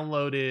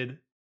downloaded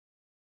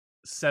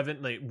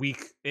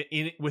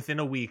within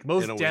a week.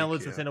 Most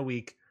downloads within a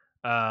week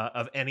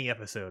of any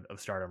episode of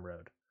Stardom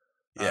Road.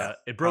 Yeah,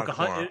 it broke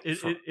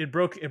it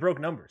broke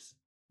numbers.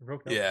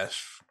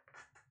 Yes,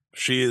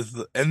 she is,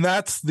 and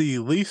that's the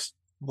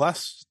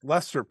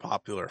lesser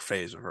popular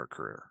phase of her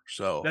career.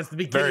 So that's the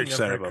beginning. Very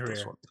excited about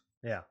this one.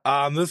 Yeah.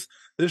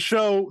 This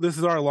show. This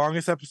is our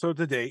longest episode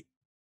to date.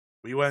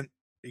 We went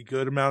a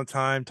good amount of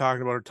time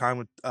talking about her time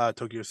with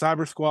Tokyo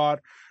Cyber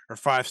Squad, her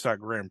 5-star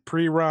Grand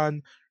Prix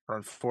run, her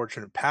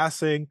unfortunate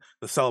passing,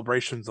 the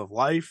celebrations of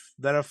life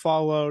that have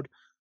followed.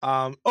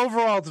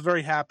 Overall, it's a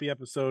very happy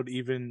episode,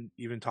 even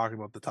talking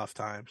about the tough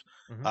times.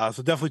 Mm-hmm.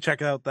 So definitely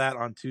check out that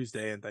on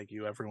Tuesday, and thank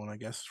you everyone, I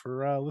guess,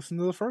 for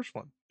listening to the first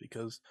one,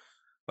 because,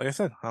 like I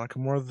said, Hana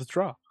Kimura the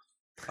draw,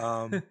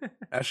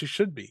 as she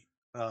should be.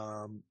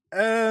 And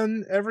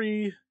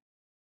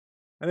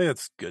I think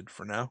that's good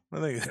for now. I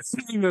think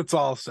that's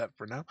all set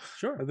for now.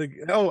 Sure. I think.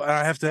 Oh, and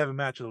I have to have a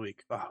match of the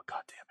week. Oh,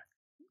 god damn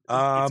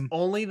it! It's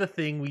only the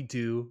thing we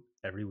do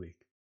every week.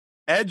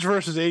 Edge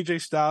versus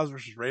AJ Styles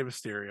versus Rey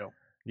Mysterio.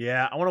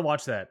 Yeah, I want to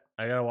watch that.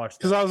 I gotta watch that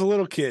because I was a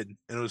little kid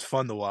and it was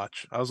fun to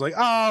watch. I was like,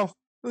 oh,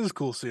 this is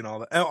cool seeing all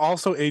that. And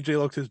also, AJ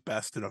looked his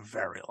best in a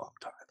very long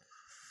time.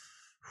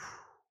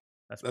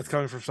 That's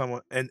coming from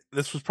someone, and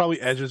this was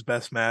probably Edge's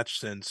best match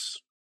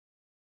since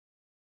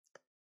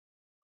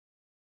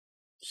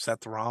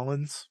Seth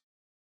Rollins.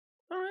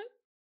 All right.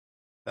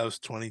 That was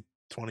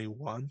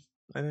 2021,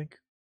 I think.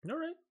 All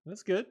right.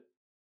 That's good.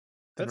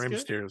 And Rey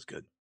Mysterio's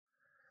good.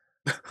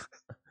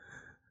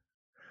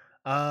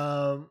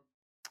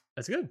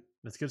 That's good.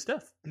 That's good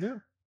stuff. Yeah.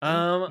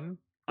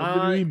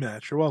 WWE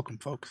match. You're welcome,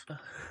 folks.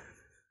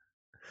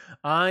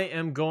 I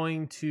am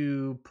going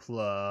to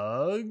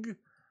plug.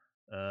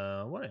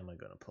 What am I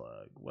going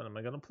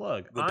to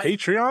plug? The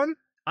Patreon?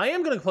 I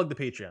am going to plug the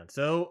Patreon.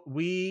 So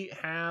we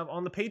have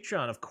on the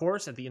Patreon, of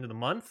course, at the end of the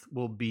month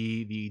will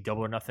be the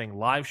Double or Nothing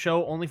live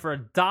show, only for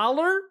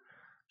 $1.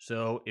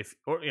 So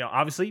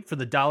obviously for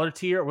the $1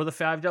 tier or the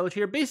 $5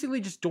 tier,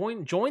 basically just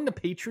join the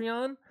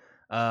Patreon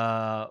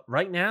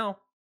right now,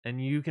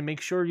 and you can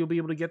make sure you'll be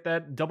able to get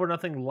that Double or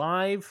Nothing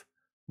live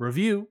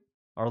review,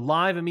 our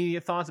live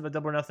immediate thoughts about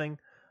Double or Nothing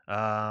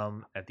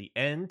at the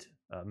end,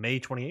 May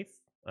 28th,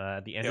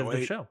 at the end of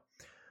the show.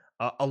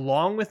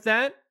 Along with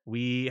that,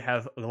 we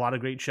have a lot of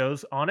great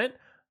shows on it.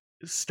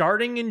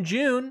 Starting in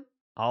June,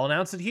 I'll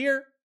announce it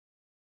here.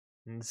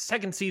 In the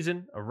second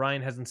season of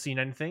Ryan Hasn't Seen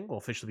Anything will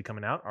officially be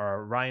coming out.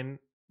 Our Ryan,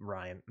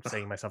 I'm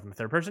saying myself in the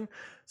third person,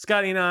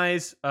 Scotty and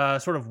I's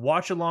sort of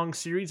watch-along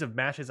series of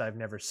matches I've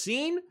never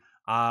seen.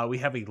 We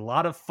have a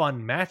lot of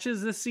fun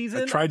matches this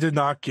season. I tried to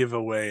not give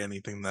away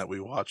anything that we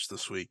watched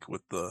this week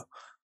with the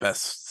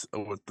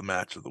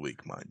match of the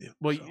week, mind you.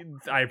 Well,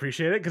 I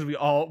appreciate it because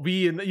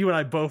you and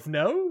I both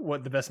know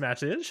what the best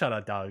match is. Shout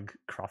out Doug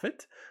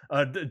Croffett,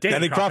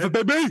 Danny Croffett,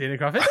 baby, Danny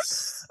Croffett,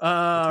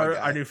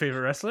 our new favorite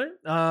wrestler.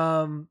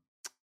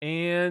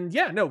 And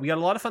yeah, no, we got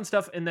a lot of fun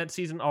stuff in that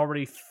season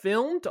already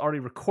filmed, already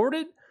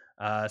recorded.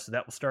 So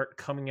that will start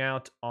coming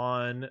out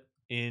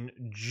in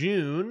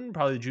June,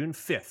 probably June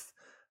 5th.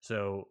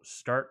 So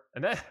start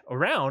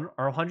around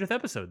our 100th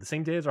episode, the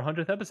same day as our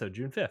 100th episode,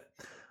 June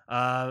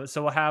 5th.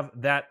 So we'll have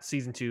that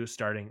season 2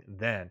 starting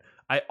then.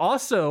 I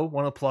also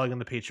want to plug on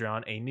the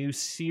Patreon a new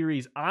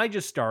series I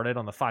just started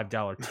on the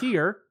 $5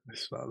 tier. I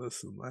saw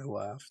this and I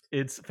laughed.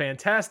 It's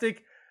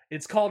fantastic.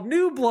 It's called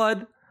New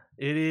Blood.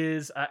 It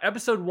is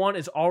episode 1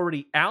 is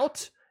already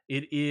out.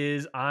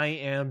 I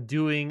am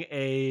doing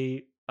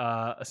a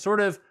sort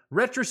of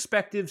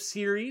retrospective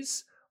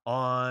series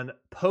on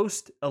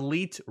post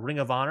Elite Ring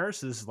of Honor.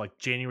 So this is like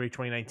January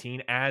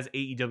 2019 as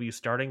AEW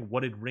starting.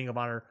 What did Ring of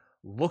Honor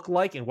look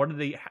like, and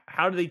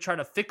how do they try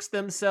to fix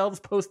themselves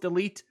post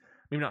Elite?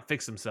 Maybe not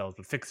fix themselves,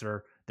 but fix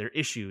their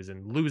issues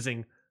and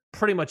losing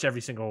pretty much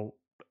every single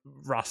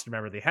roster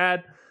member they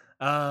had.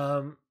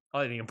 The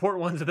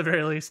important ones at the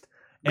very least.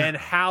 And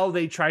how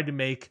they tried to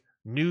make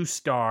new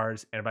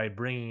stars, and by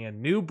bringing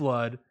in new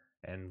blood,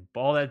 and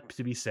all that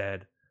to be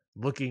said,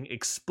 looking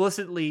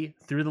explicitly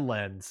through the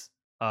lens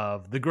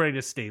of the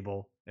greatest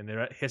stable in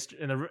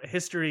the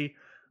history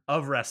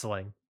of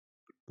wrestling,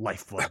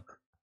 Lifeblood.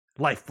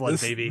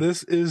 Lifeblood, baby.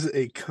 This is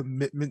a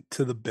commitment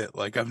to the bit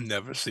like I've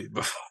never seen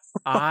before.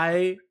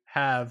 I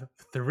have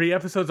 3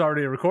 episodes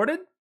already recorded.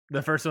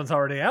 The first one's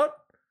already out.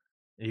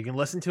 You can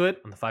listen to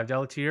it on the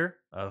 $5 tier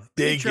of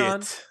Dig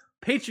Patreon. it.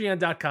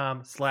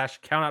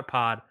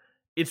 Patreon.com/countoutpod.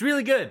 It's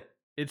really good.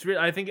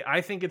 I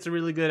think it's a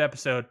really good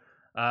episode.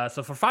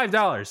 So for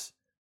 $5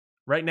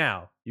 right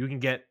now, you can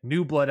get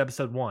New Blood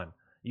episode 1.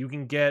 You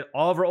can get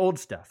all of our old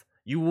stuff.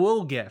 You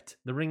will get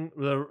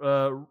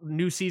the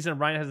new season of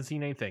Ryan Hasn't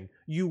Seen Anything.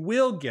 You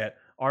will get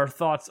our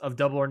thoughts of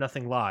Double or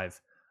Nothing live.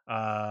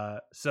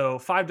 So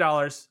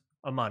 $5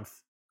 a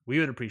month. We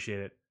would appreciate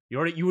it. You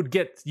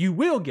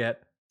will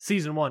get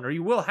season 1, or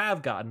you will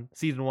have gotten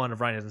season 1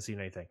 of Ryan Hasn't Seen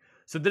Anything.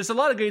 So there's a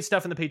lot of great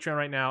stuff in the Patreon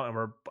right now,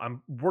 and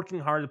I'm working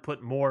hard to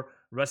put more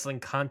wrestling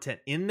content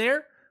in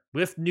there.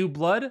 With New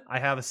Blood, I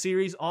have a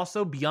series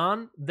also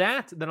beyond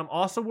that I'm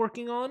also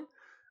working on.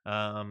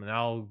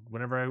 And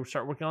whenever I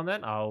start working on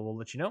that, I will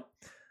let you know.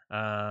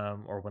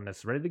 Or when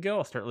that's ready to go,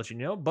 I'll start letting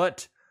you know.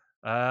 But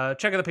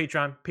check out the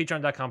Patreon,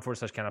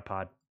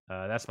 patreon.com/countoutpod.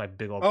 That's my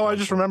big old. Oh, I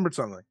just remembered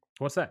something.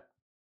 What's that?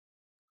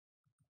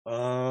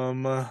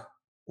 Number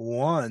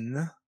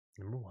one.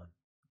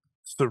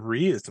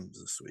 Sariisms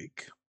this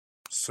week.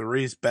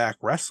 Sari's back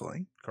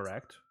wrestling.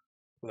 Correct.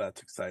 Well,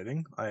 that's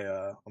exciting.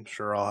 I'm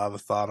sure I'll have a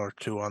thought or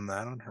two on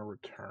that on her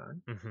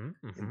return.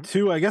 And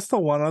two, I guess the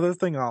one other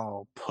thing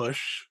I'll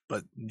push,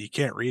 but you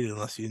can't read it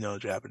unless you know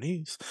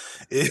Japanese,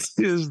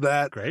 is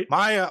that great.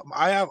 I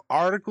have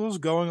articles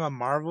going on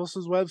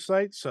Marvelous's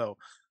website. So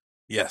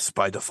yes,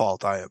 by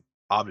default, I am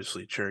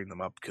obviously cheering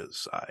them up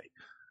because I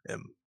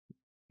don't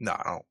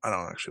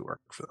actually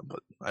work for them,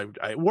 but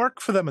I work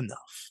for them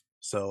enough.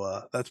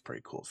 So that's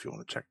pretty cool if you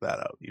want to check that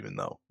out, even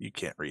though you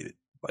can't read it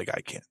like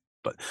I can.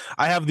 But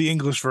I have the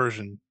English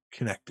version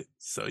connected,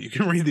 so you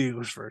can read the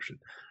English version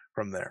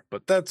from there.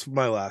 But that's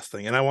my last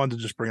thing. And I wanted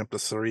to just bring up the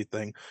Sari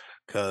thing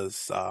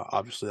because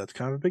obviously that's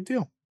kind of a big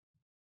deal.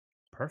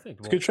 Perfect.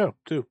 It's a good show,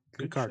 too.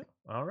 Good card. Show.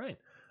 All right.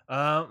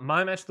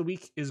 My match of the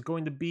week is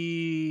going to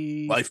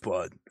be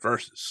Lifeblood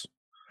versus.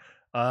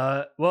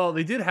 Well,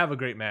 they did have a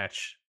great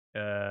match.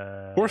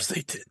 Of course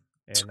they did.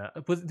 And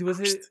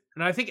was it?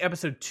 And I think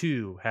episode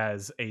 2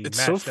 has a it's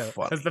match so funny.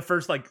 That's the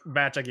first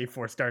match I gave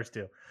 4 stars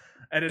to.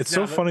 And it's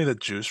so funny that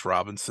Juice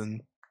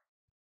Robinson,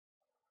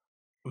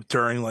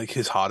 during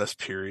his hottest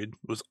period,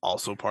 was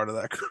also part of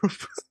that group.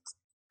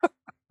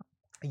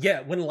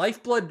 Yeah, when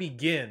Lifeblood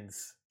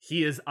begins,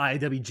 he is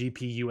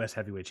IWGP US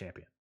Heavyweight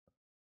Champion,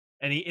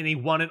 and he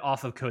won it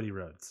off of Cody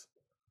Rhodes.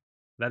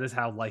 That is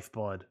how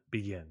Lifeblood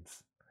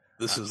begins.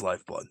 This is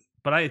Lifeblood.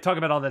 But I talk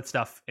about all that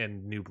stuff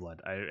in New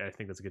Blood. I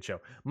think that's a good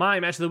show.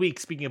 My match of the week,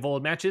 speaking of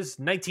old matches,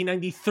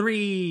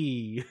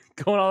 1993.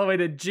 Going all the way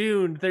to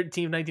June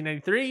 13th,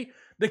 1993.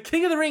 The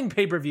King of the Ring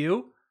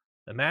pay-per-view.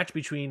 The match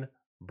between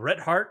Bret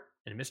Hart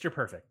and Mr.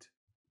 Perfect.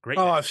 Great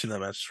match. I've seen that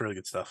match. It's really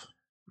good stuff.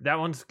 That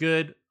one's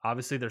good.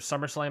 Obviously, their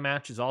SummerSlam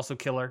match is also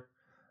killer.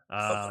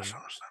 Love their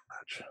SummerSlam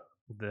match.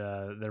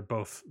 They're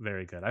both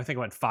very good. I think I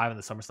went 5 in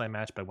the SummerSlam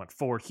match, but I went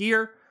 4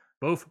 here.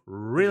 Both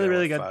really,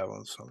 really good. 5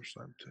 on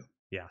SummerSlam, too.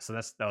 Yeah, so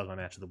that was my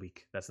match of the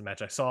week. That's the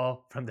match I saw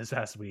from this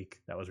past week.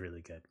 That was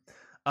really good.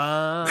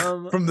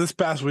 From this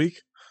past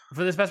week?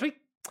 For this past week?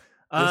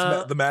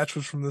 The match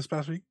was from this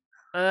past week?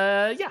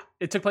 Yeah,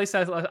 it took place.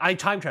 I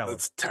time traveled.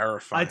 That's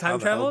terrifying. I time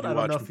traveled. I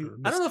don't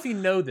know if you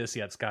know this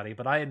yet, Scotty,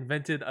 but I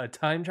invented a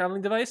time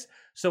traveling device.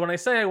 So when I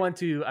say I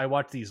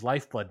watched these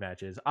Lifeblood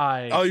matches.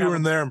 You were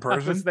in there in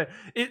person?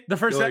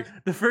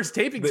 The first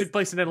taping took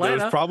place in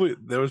Atlanta.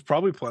 There was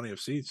probably plenty of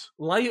seats.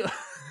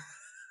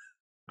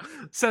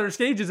 Center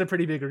Stage is a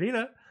pretty big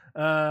arena.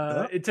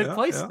 It took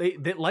place. They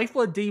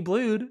Lifeblood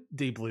deblued.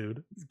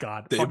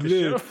 God, fuck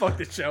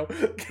the show.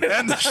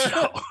 End the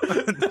show.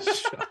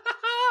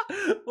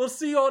 We'll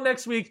see you all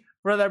next week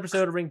for another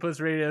episode of Ring Post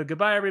Radio.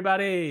 Goodbye,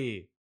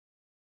 everybody.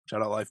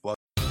 Shout out Lifeblood.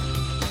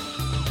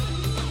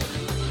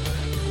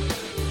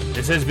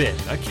 This has been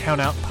a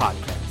Count Out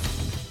Podcast.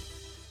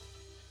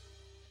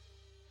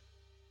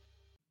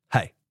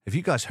 Hey, have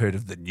you guys heard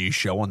of the new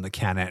show on the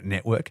Count Out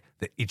Network,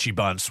 the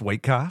Ichiban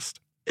Sweetcast?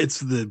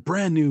 It's the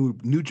brand new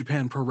New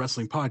Japan Pro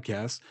Wrestling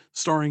podcast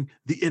starring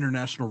the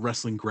International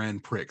Wrestling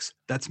Grand Prix.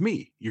 That's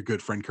me, your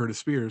good friend Curtis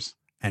Spears.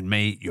 And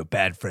me, your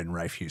bad friend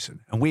Rafe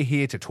Hewson. And we're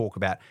here to talk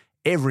about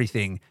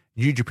everything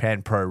New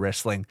Japan Pro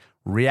Wrestling,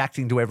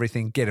 reacting to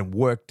everything, getting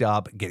worked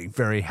up, getting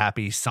very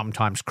happy,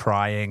 sometimes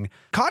crying.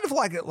 Kind of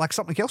like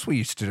something else we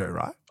used to do,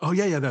 right? Oh,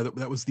 yeah.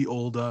 That was the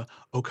old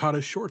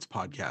Okada Shorts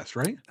podcast,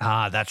 right?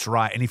 That's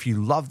right. And if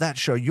you love that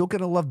show, you're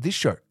going to love this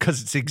show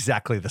because it's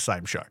exactly the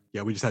same show.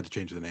 Yeah, we just had to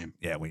change the name.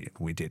 Yeah,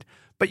 we did.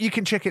 But you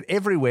can check it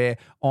everywhere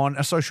on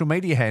a social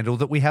media handle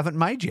that we haven't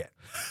made yet.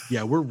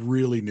 Yeah, we're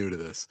really new to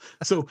this.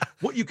 So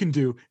what you can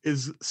do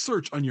is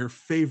search on your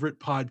favorite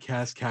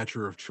podcast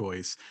catcher of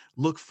choice.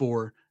 Look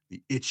for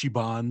the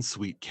Ichiban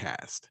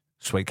Sweetcast.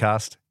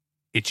 Sweetcast,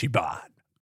 Ichiban.